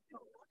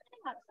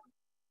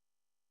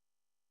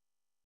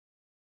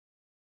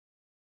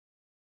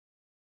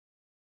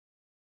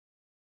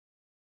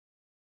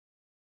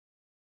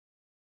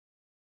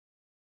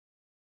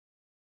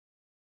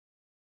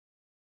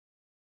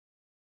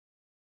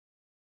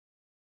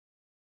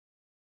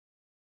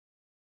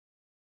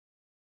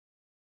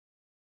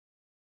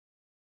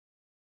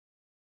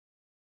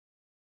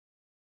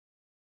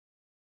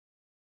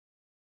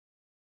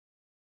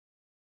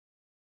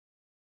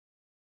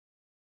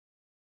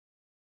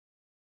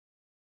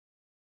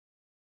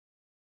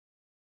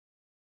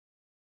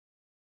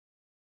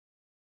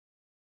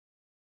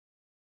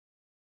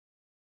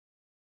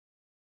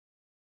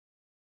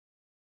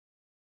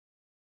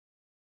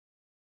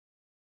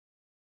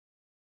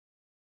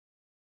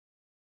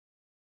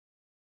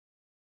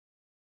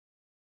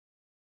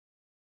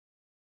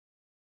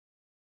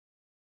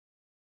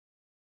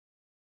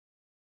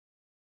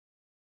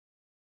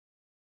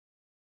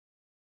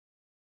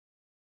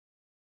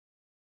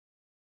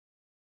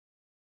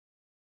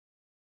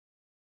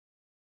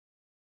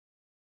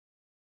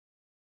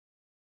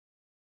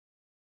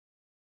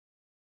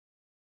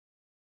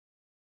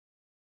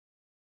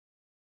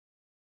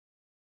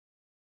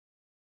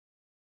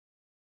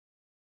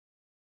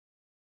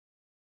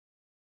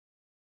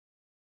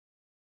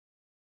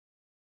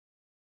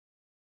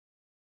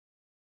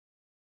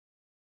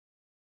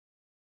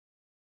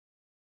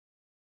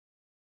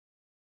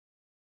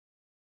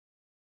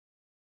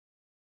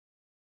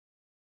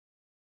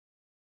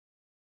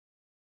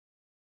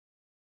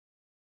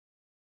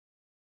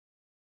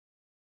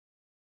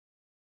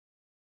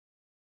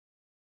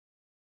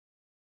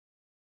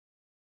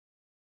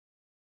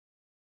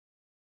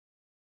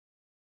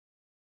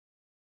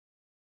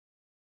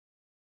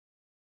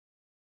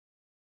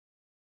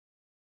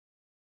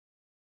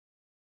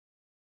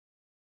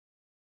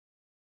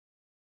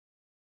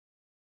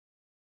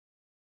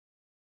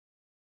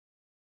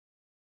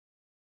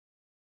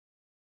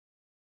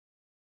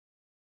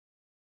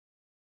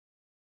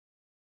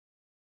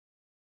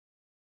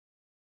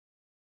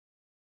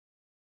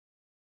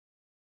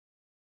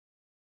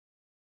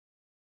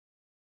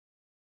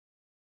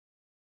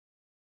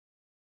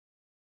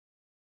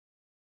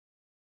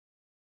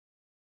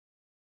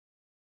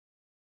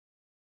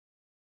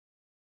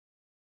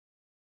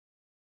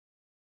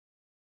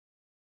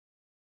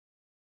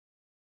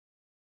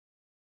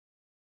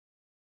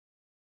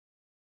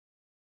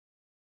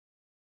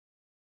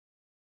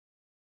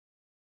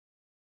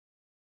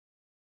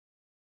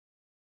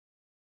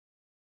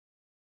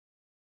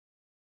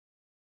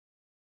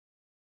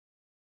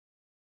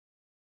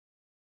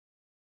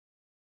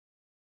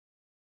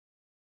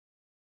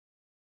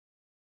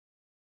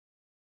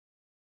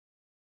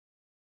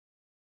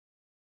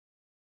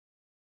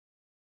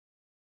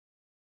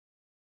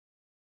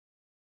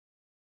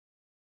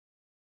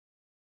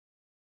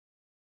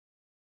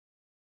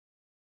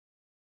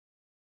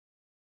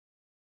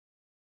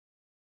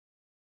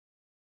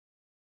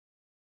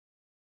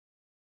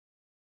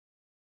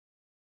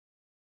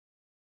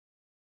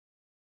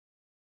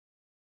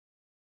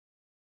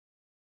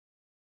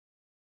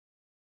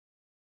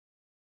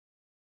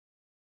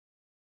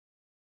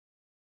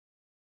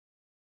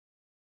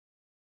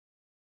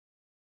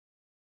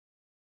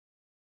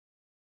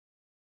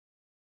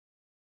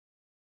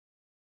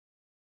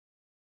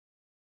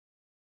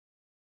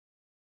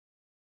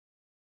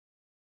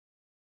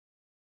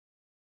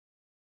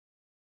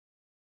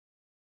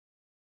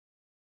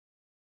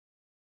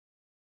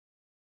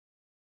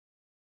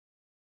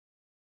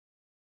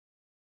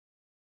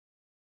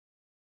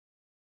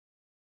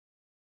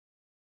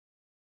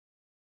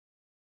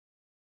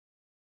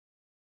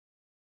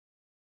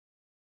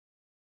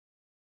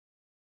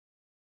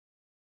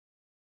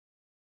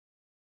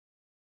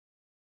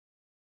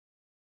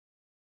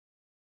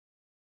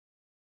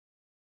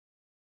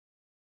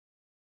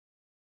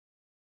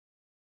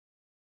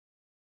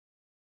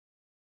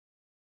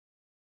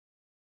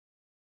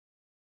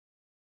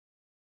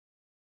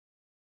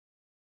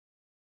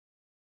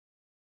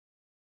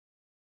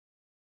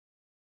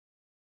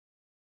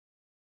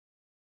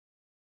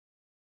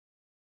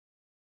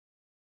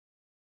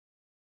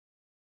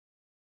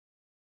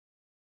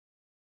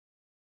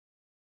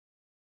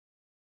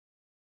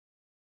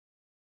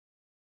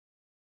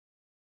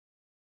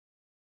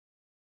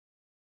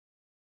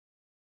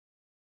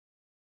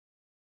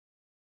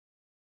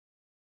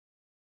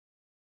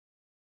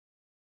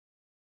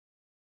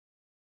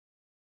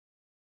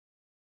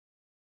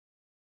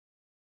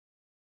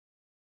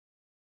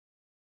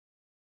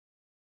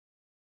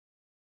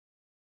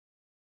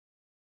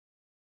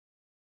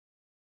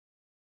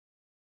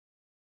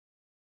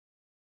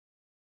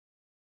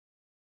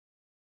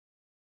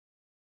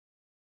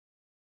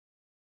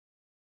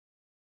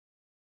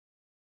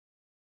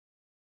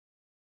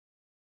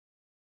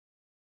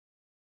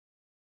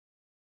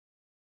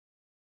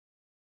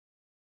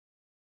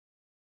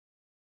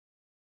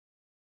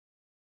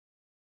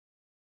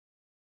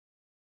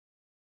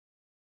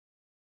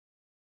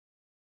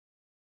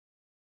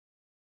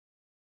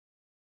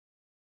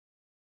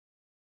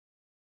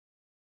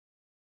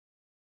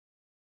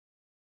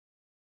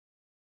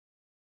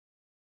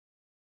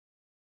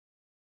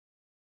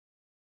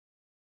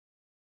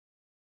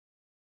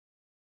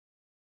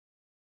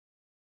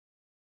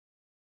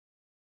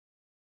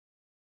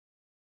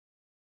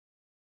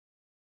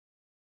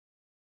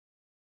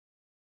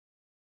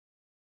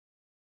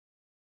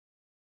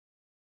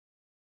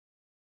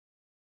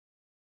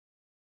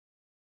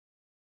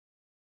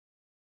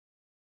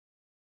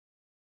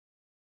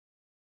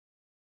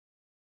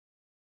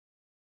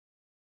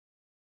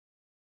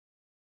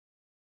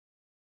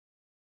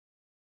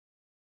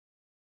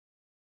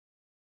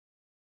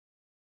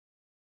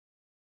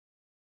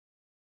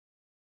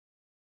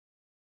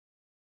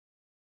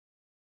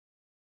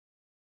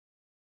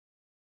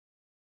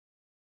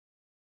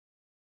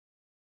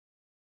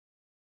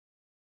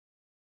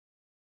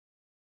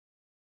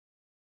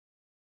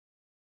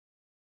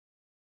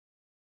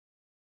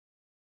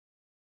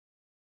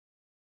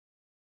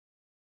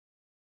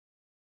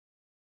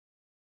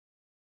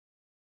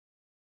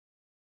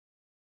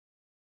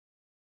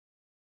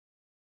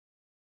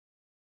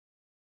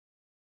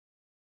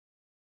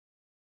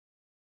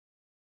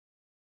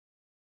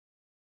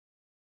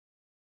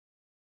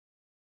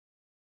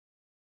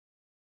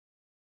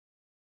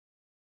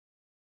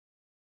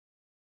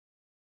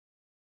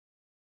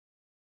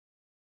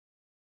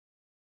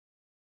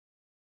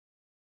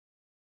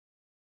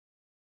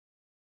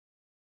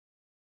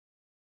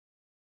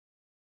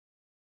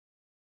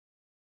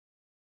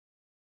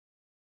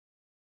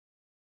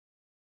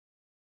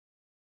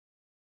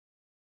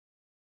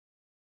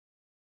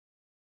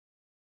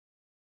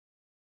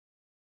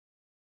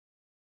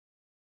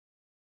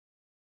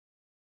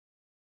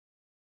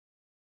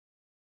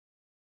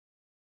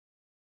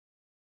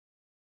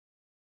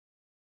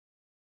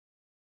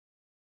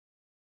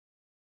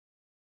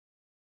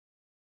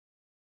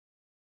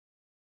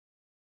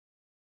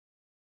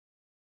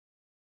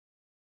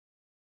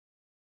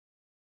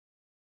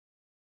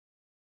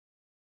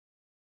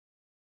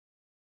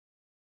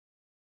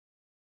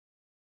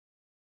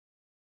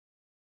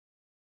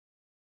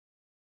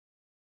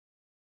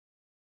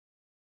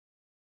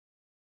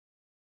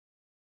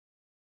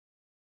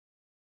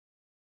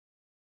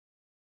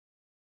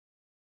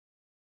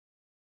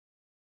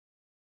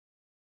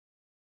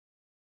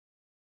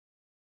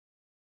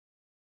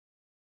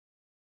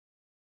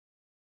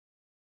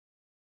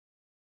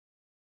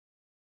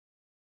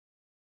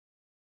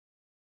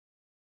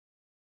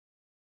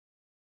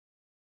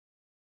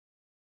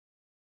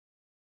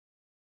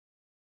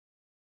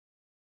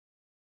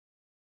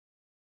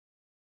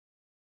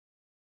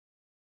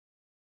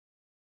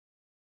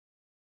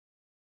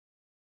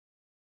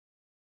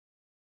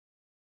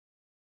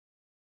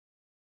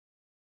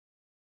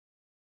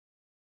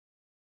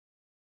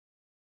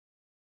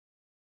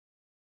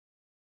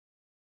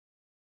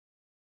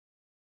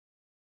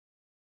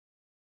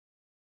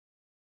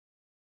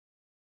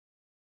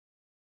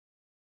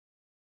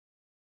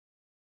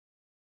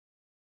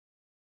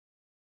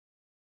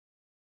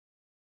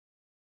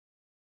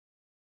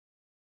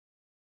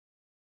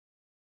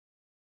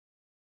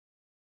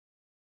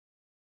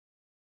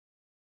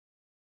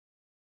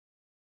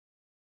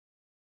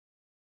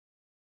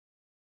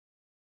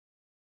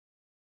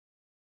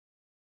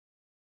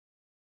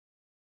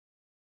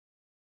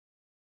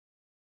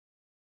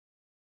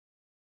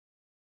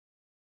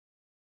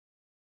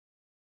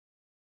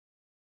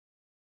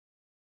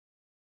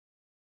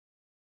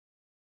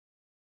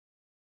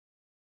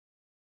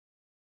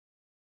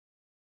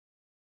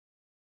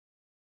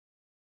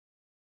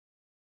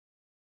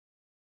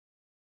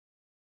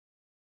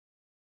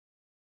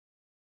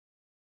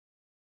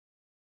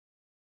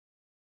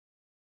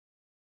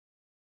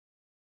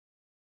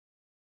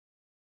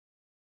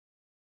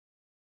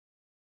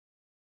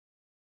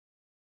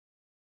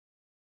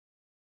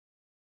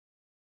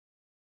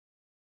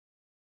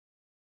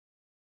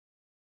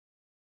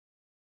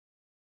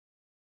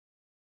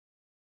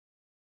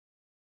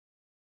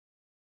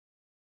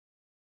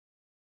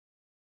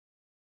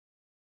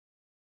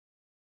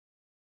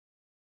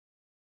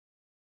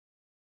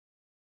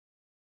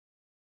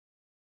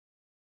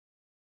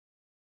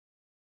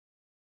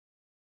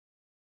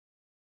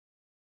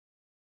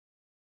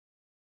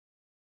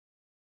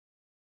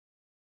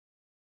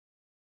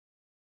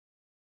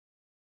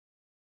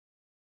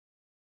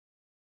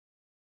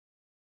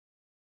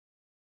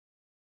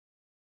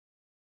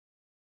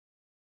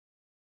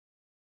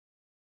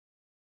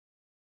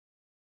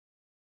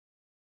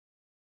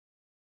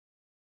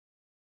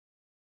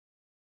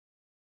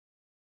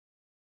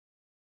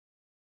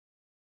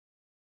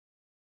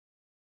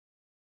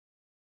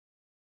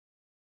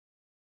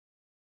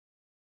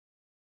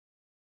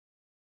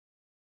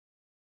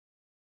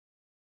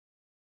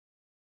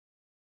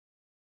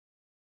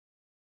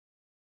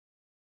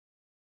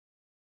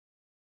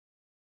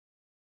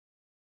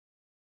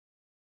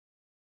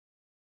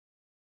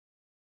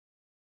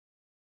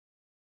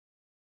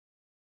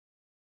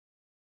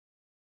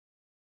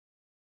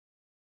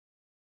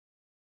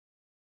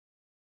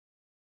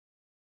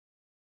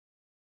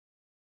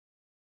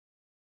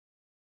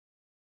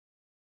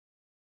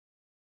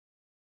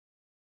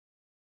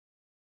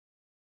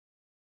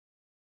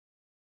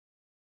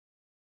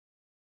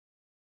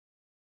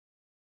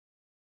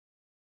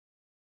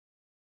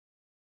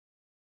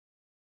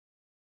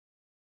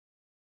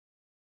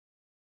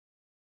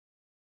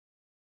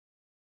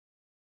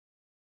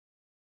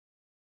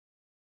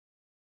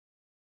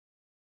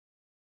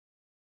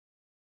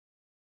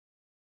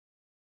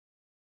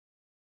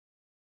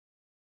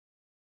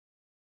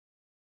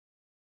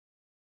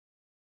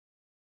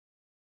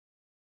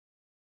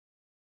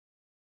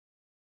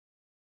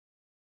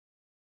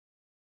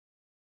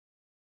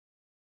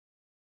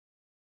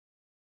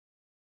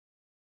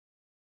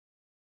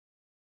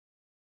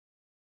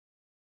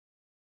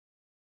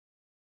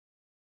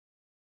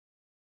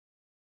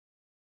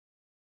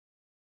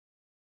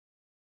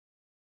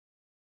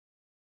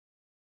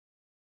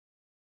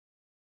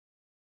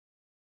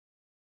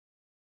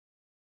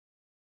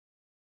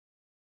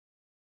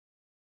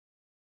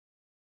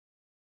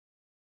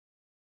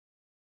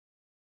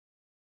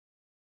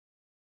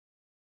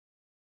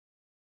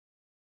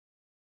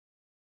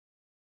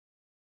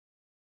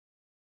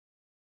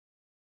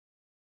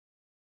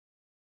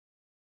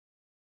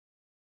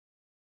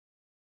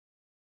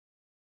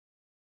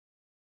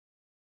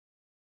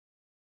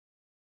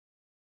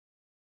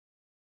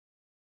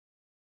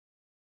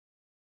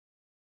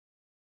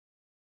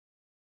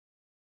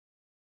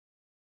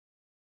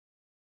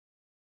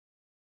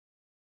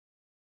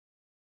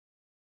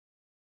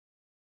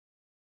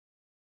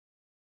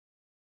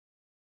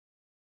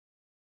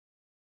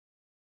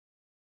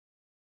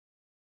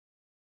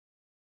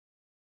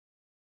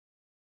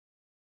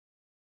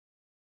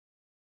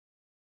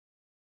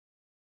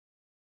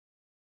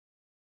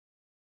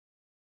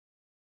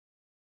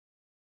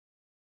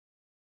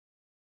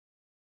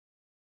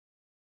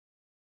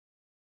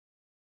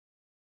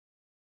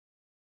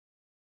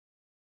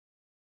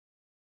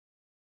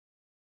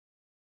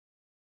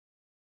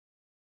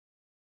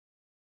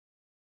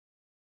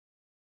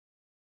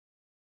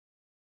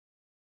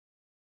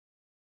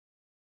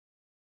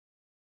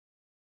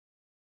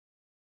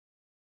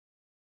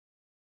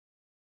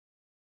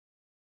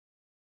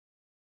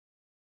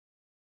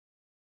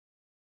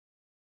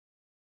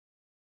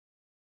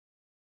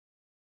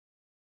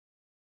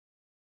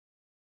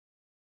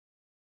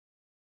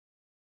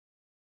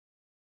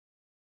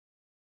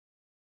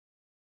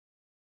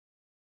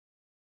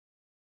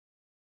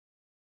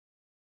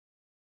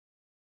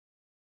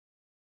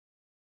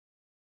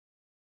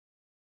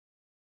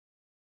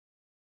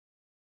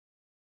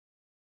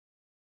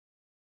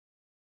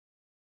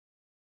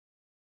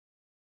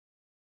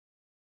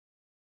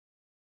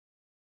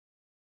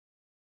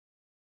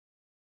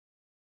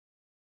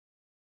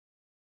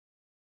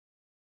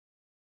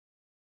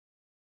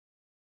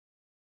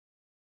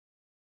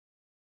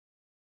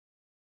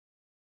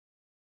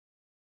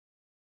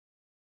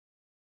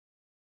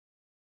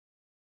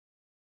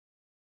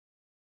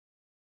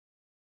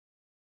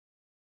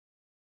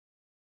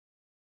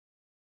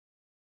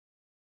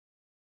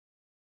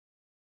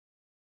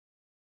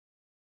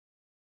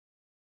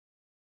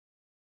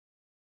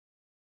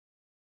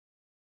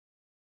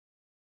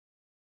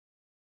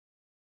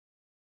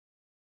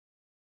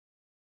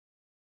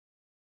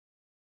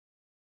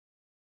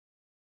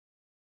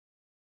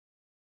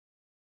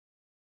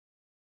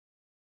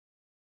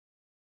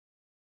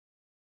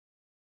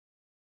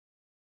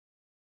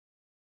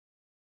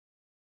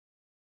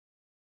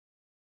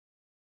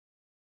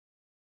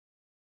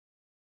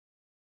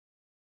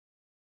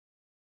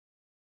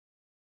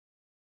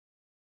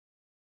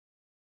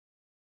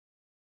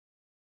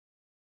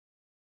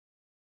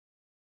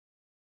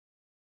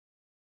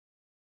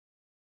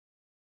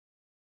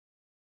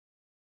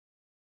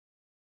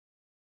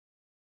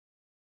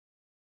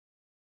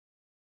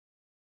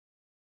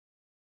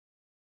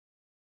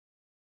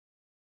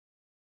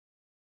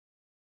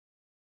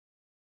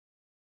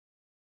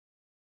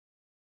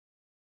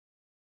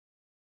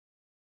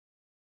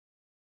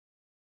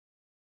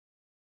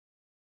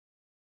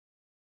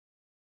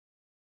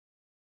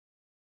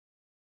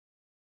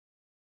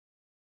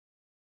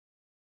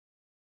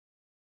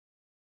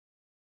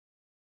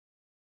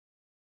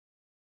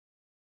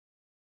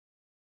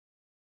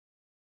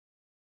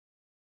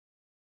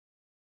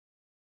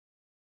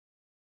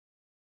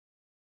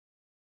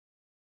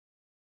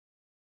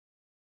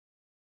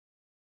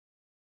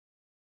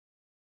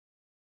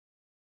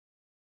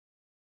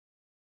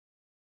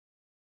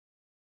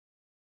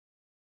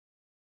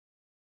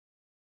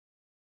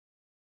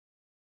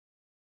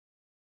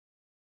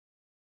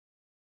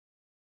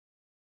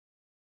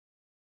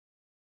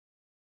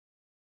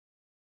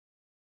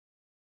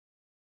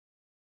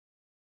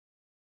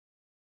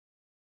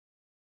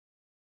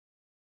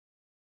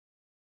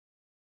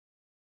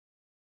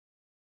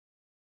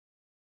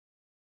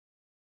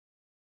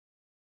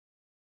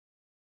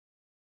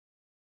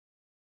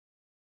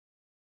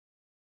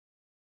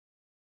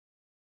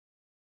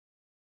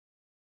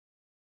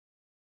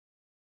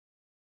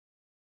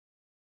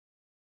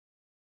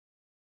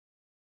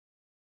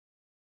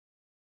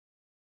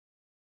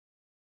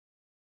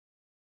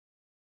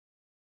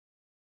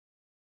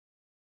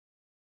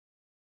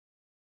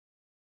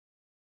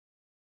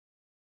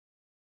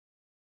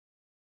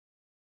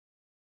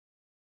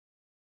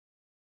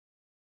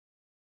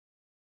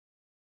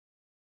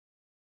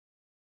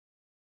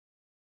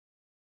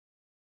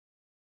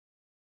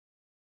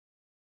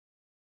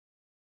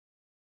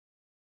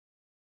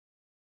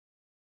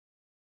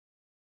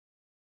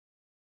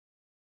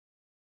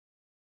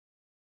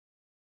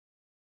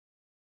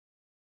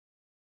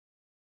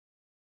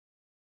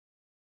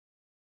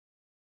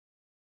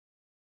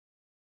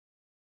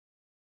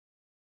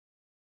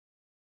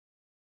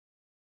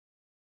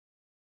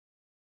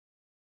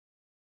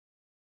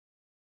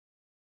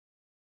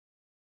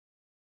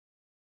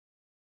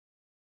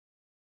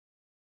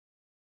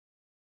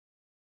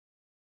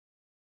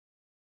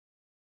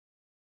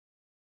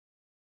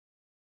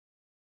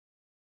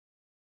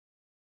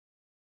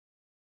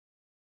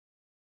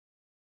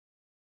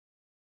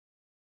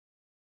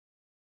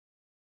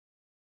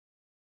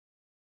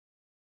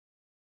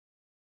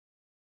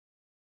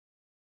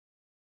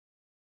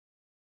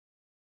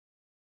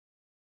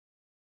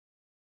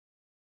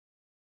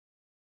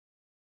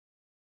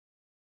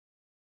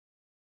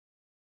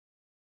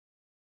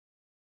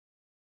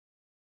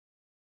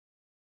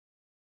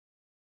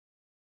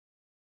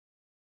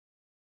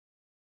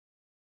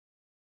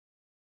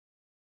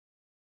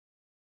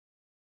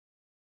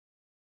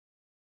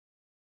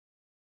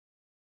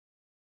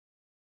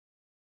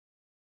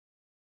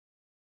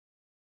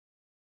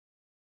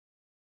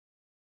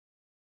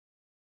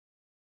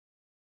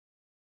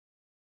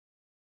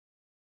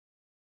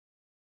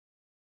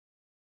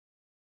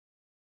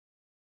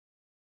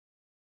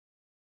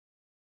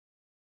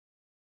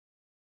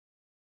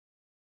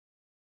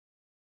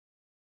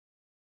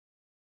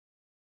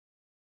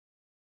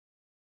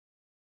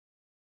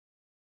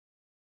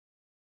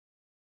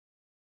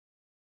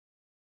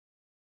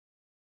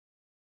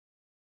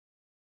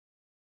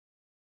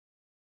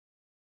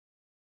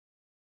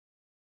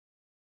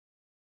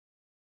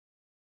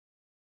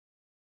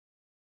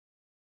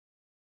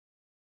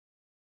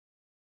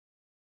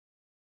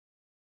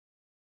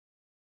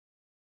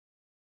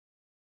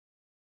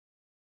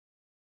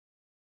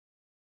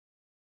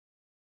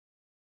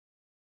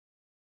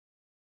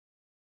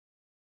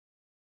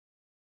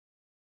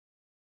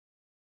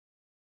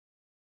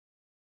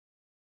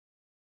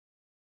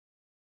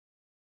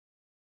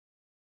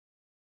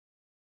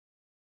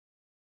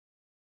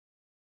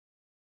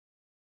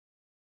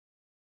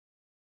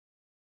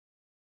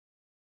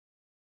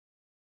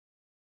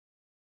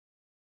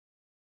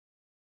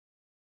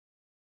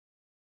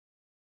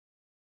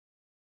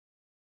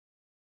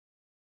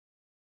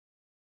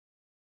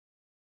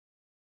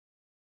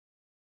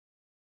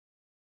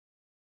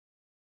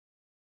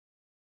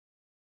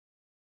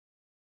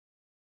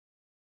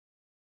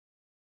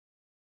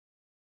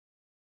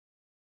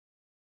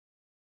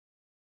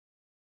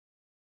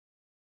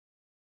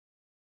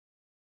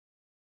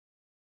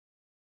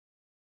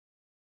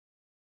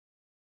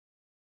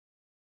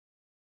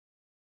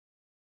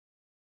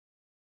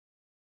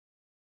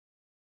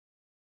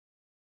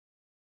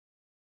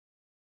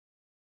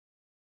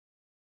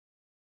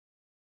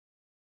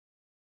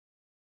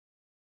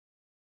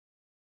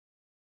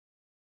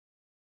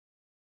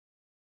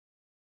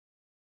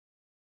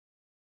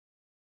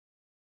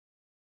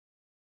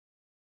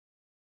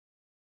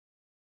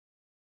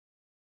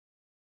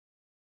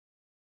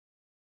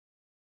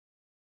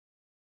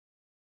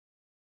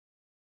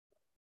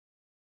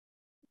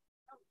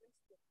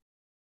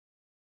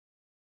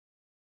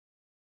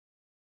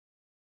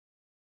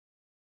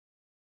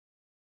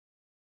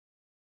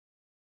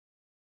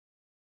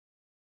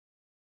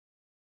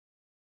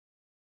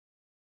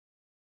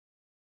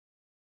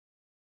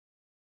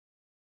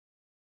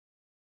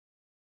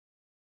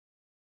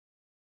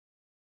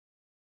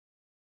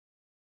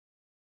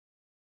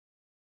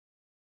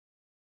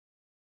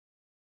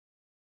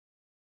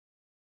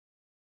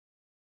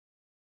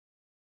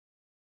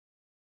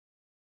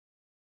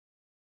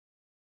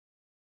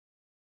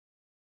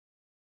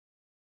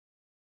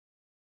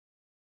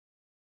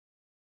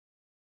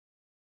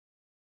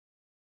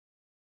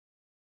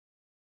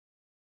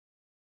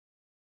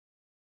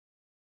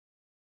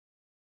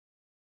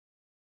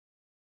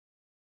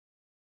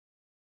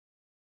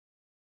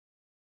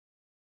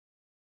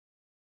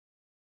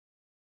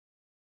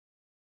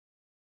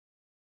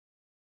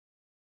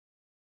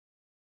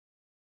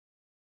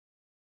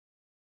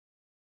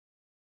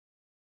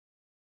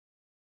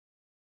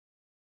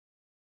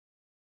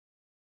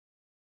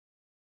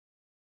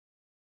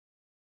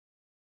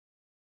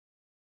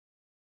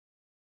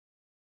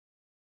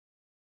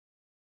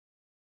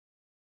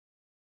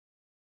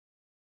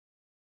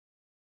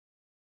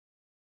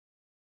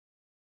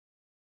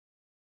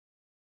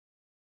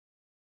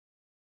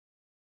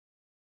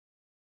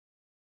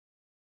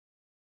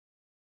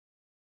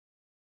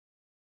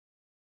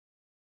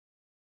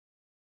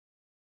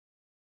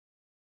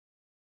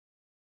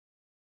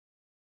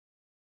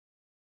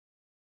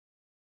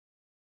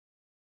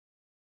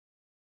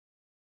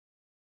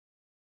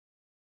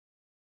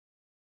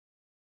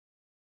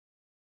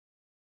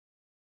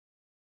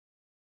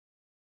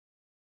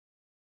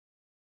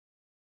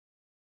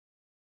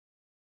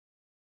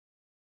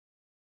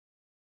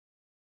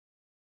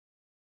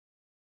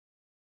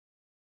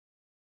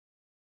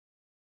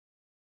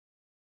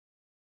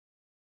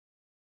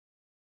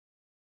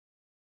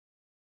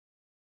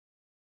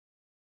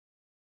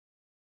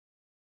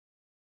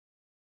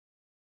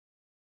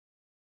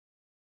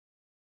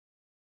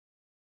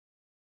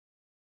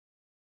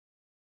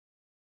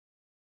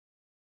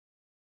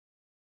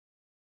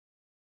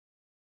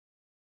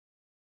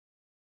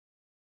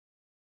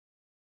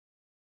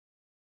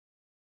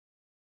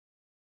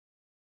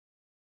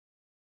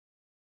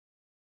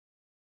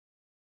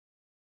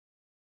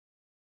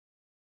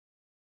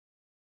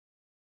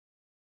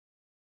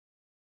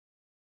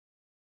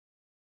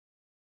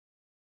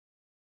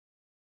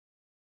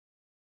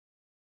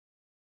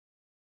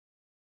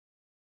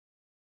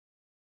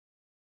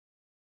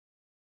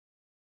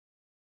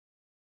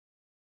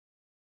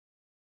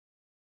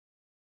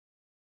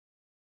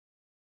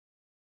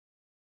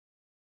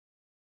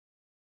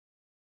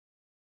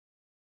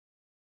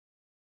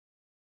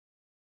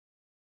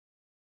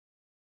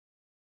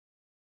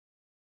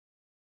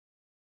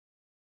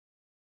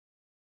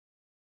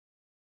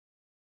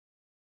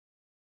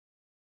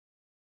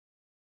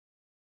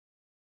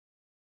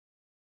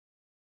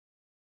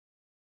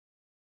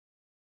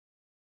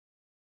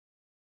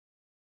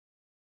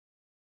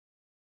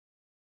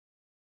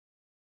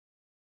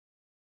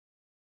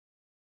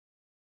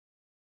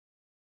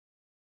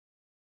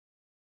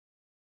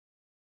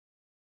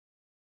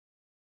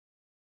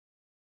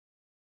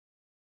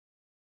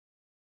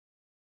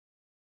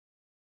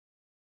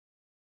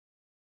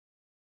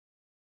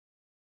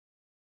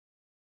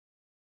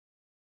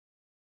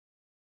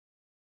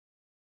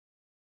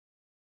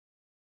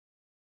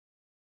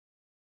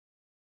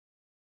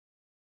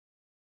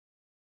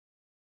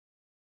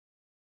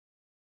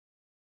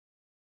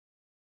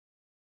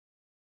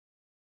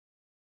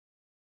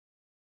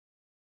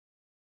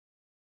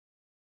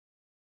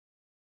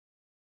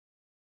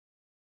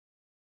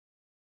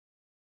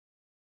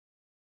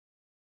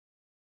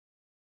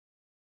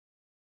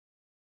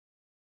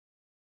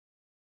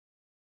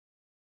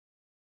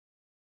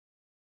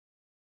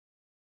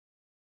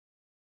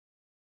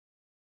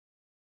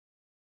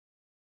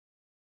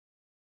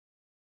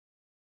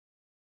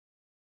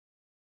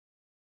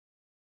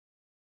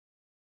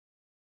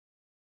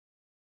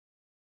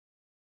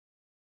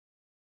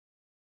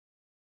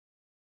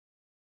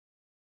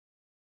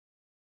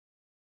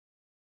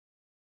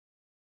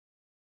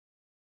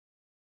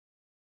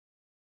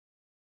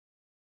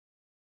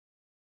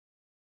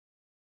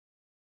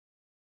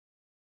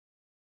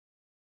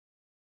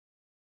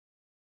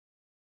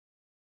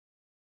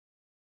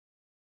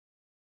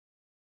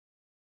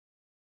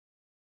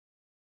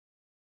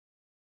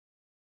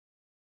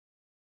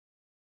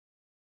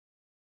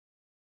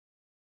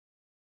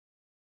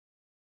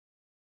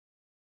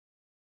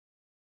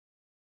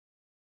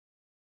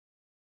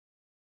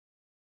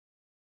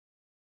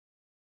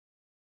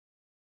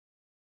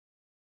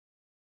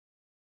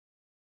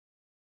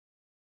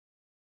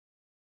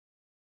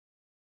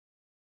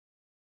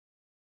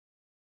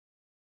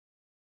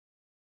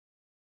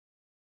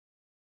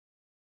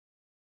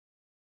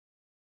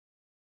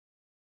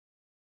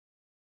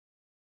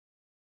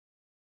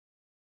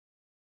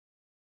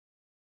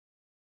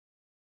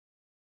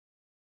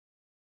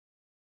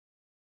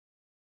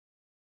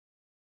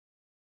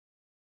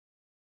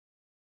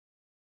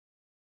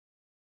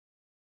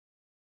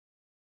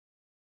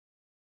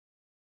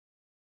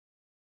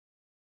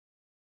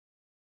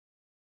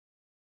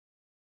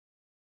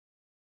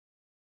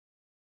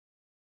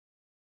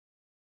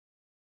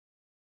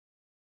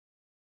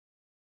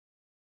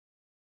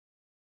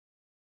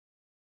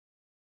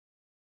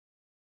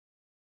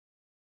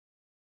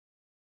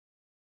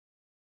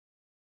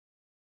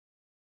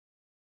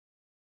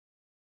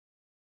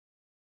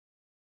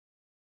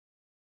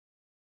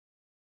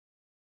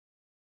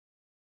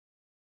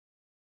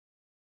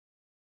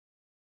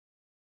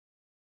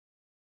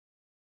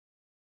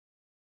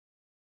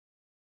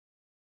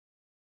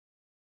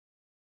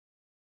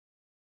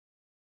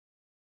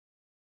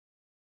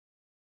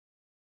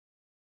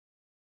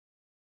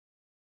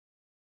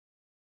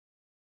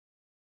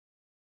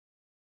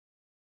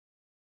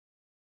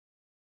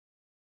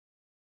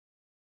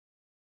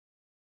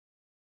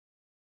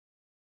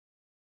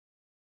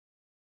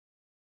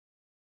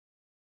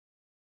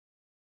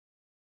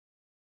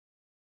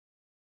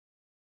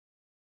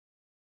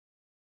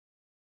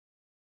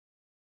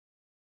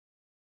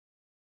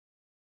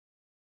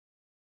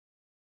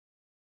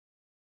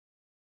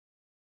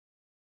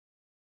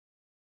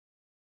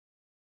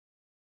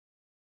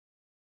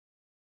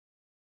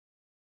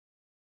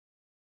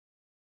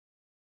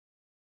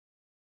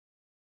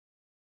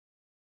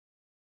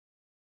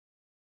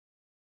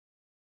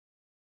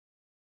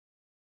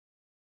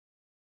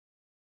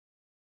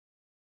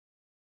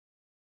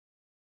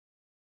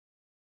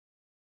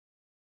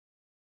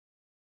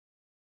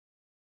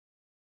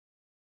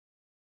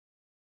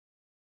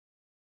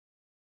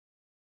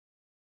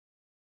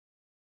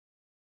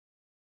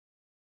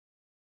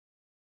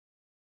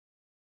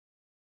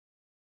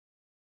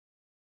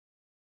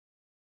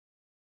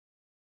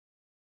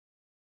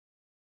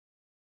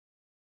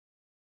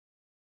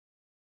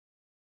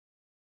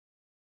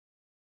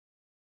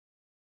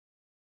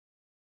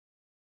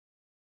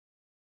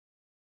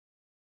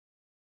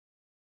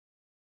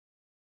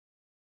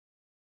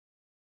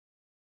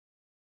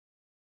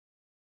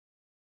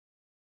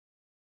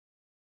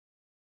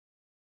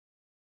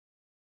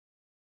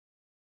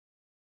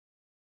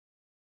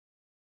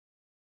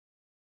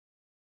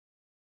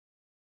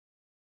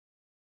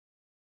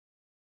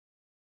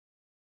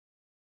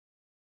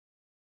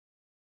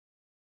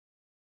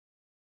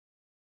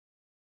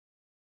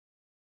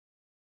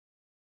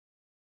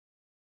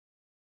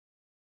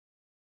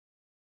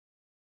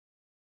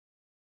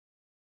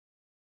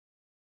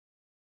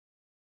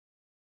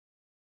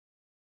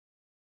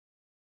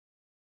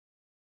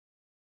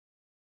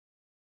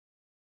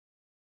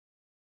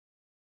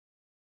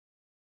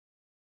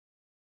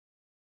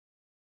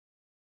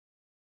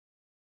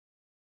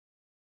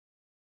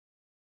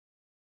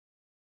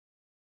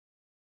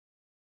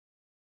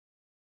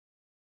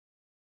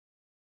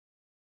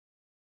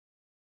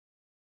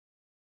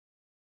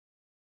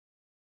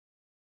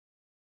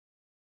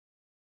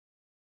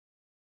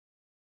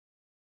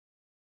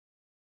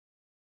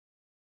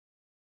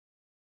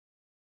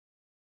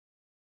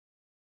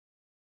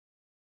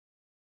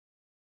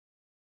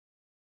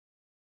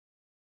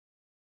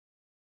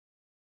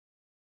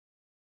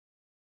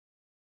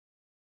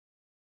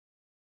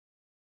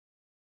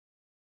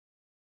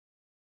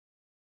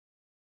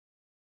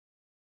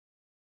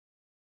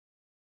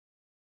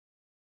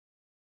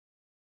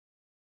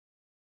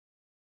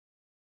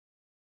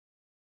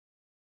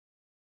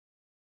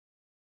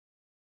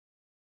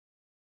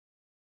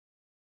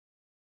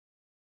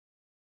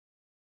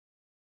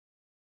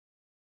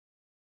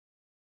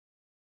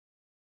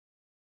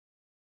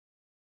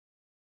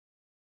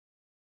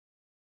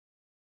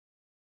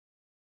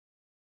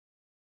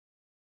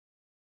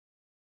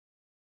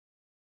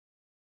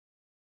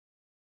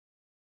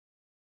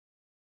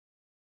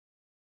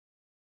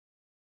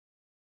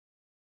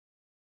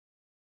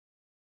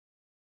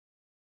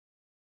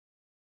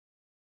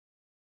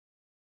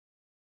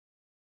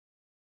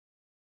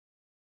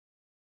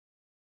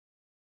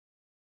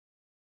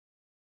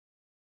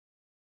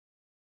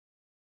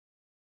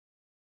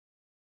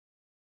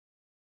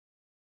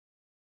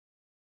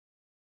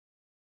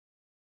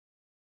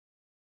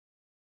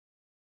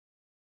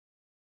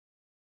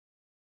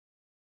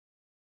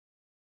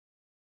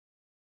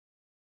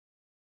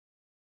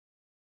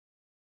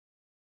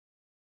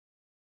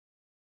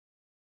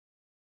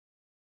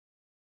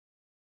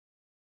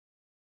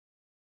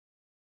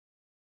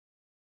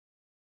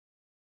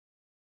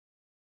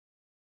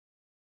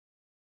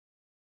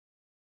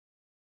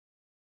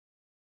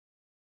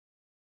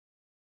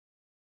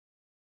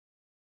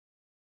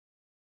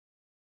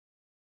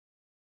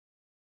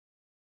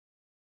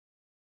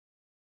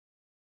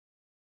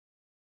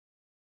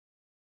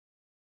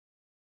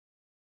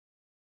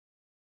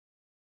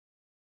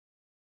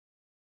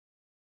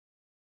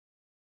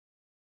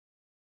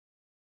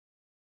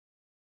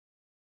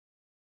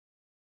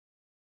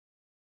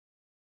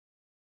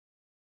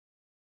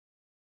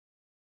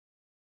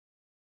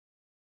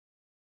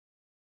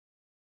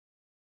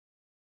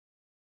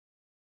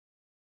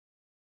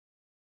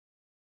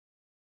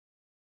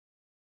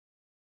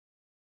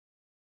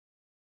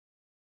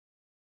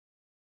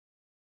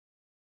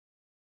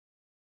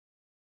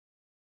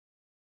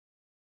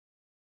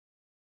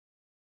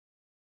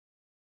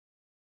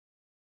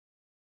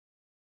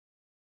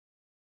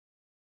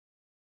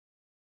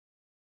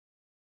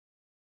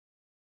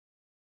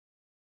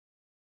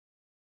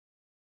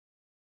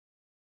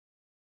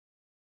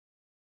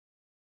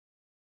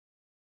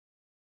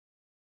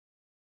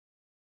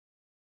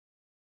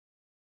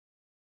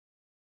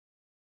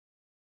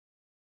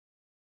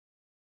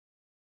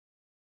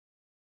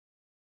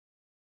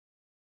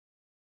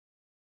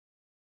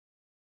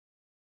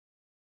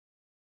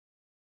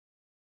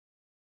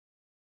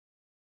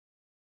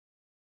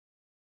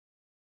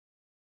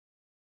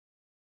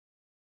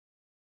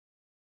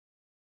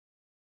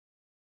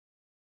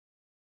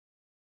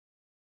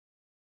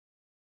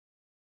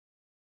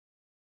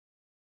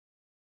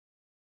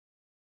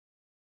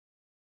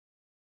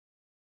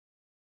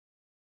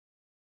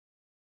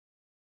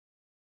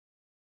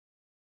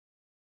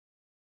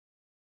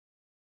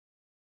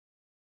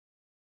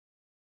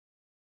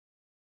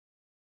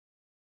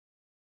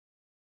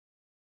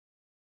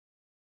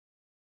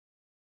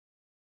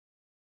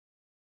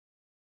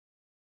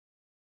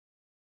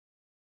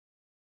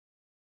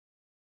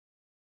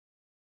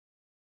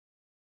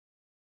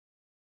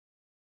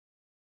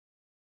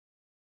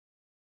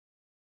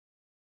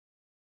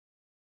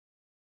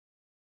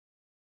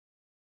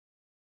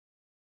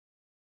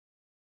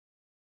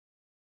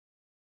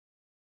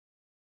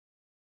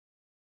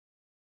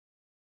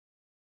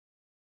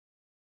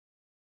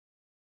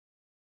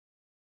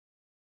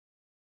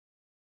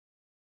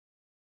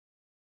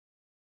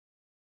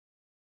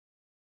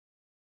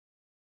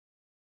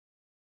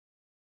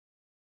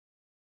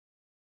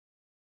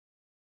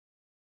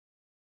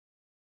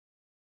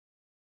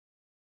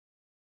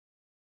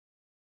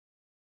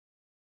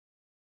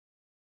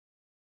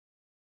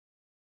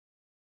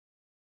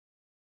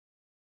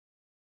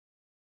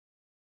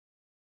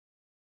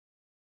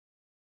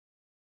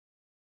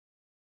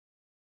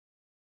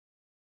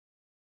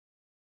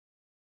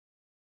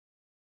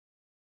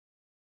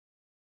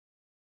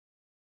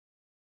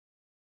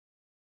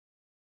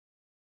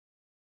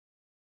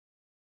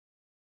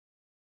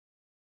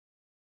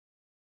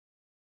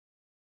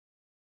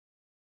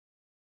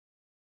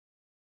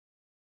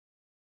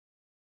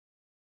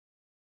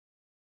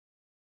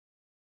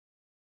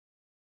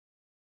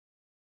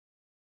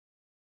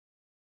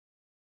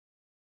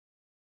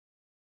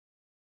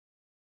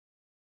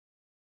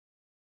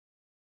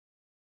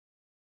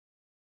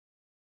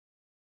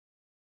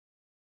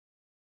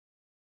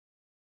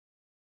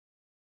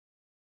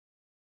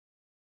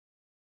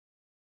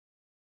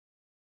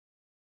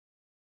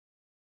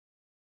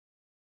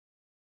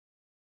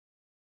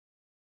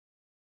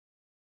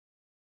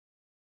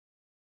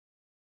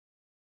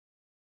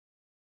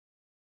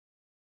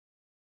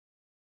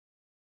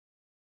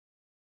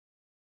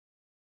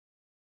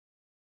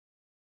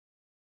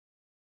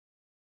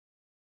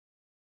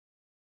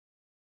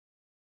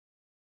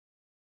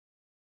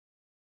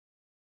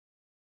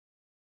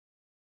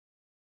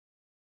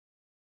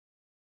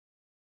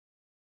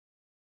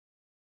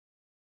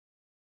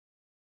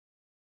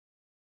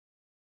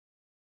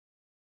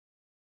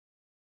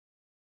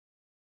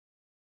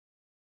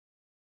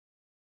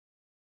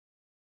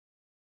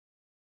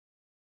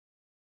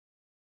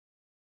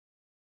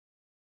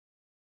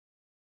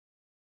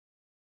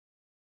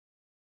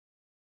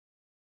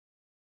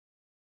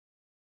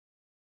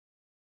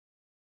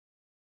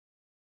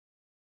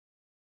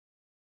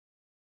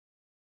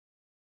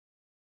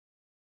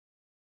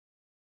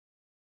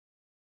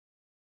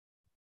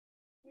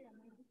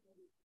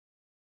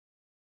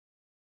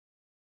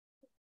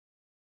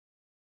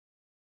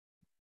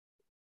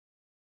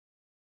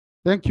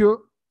 Thank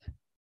you.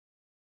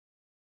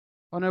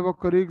 Honorable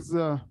colleagues,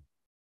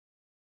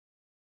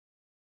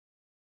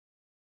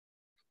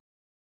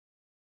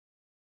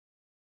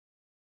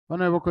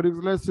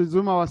 let's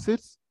resume our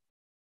seats.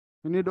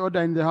 We need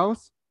order in the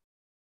House.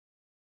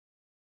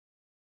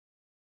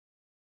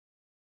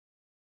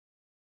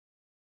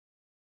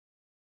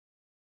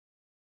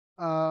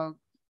 Honorable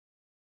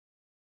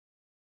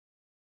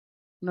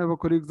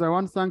colleagues, I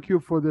want to thank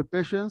you for the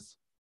patience.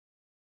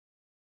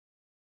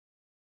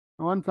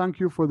 I want to thank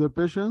you for the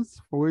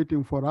patience for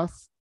waiting for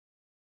us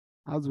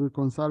as we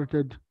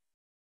consulted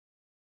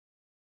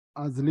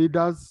as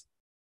leaders,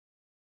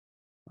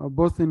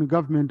 both in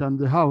government and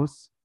the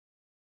House,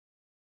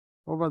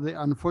 over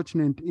the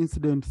unfortunate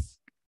incidents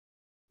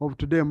of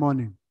today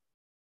morning.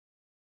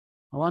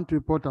 I want to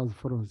report as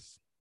follows.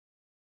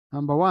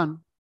 Number one,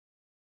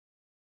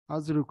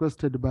 as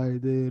requested by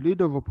the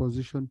leader of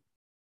opposition,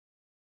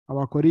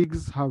 our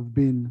colleagues have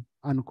been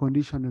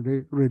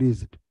unconditionally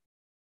released.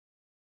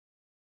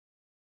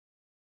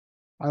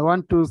 I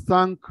want to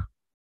thank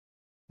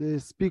the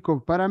Speaker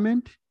of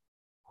Parliament,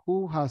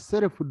 who has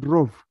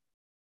self-drove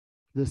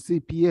the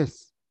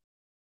CPS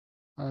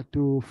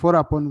to follow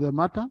up on the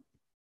matter,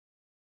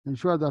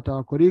 ensure that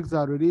our colleagues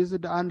are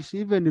released, and she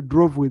even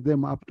drove with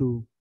them up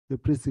to the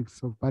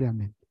precincts of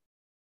Parliament.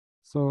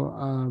 So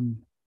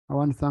I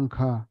want to thank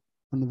her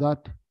on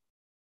that.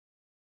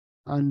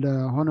 And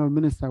Honourable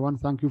Minister, I want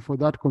to thank you for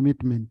that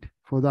commitment,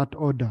 for that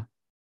order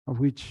of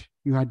which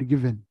you had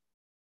given.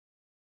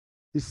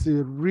 It's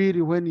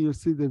really, when you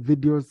see the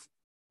videos,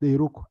 they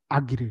look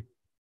ugly.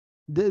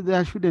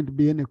 There shouldn't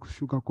be any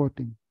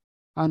sugarcoating.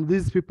 And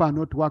these people are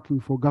not working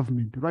for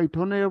government, right,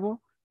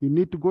 Honourable? You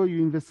need to go,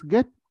 you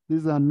investigate.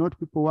 These are not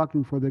people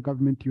working for the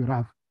government you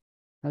have.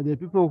 And the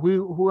people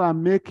who are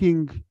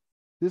making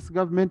this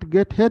government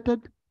get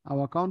hated,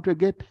 our country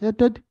get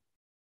hated,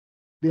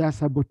 they are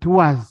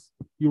saboteurs.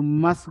 You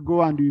must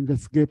go and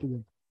investigate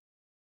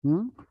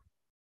them.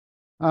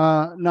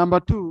 Number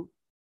two,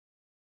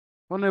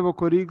 honorable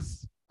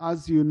colleagues,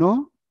 as you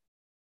know,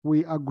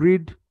 we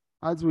agreed,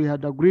 as we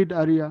had agreed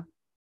earlier,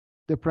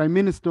 the Prime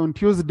Minister on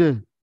Tuesday.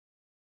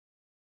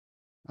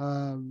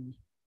 I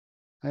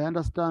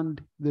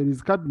understand there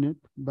is cabinet,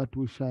 but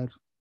we shall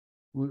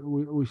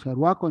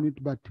work on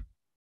it. But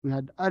we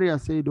had earlier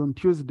said on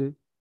Tuesday,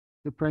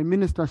 the Prime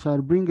Minister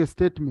shall bring a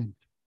statement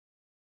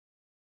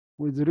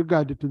with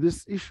regard to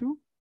this issue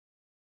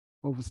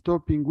of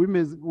stopping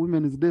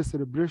Women's Day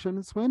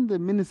celebrations, when the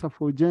Minister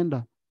for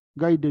Gender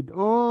guided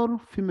all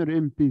female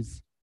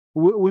MPs,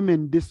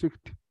 women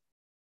district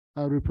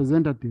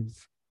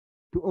representatives,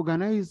 to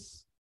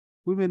organize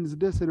Women's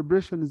Day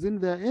celebrations in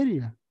their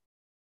area.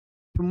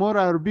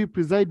 Tomorrow I'll be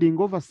presiding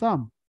over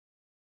some.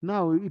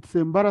 Now it's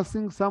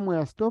embarrassing, some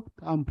were stopped.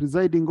 I'm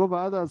presiding over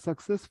others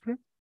successfully.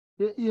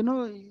 You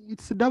know,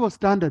 it's double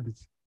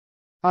standards.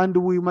 And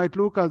we might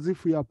look as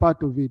if we are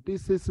part of it.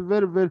 This is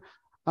very, very,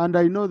 and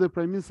I know the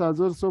Prime Minister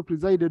has also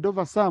presided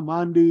over some,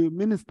 and the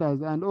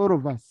ministers and all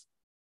of us.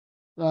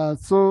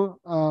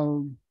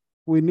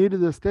 We need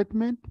the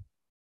statement,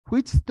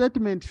 which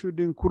statement should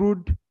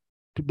include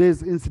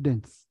today's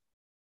incidents,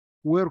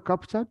 well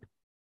captured,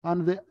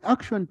 and the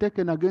action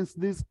taken against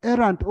these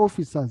errant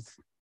officers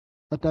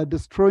that are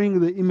destroying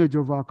the image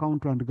of our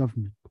country and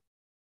government.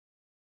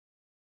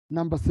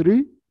 Number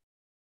three,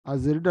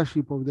 as the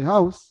leadership of the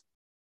House,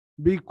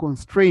 be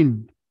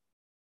constrained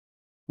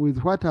with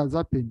what has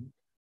happened.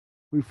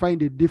 We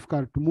find it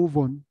difficult to move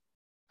on.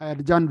 I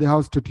adjourn the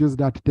House to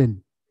Tuesday at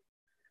 10.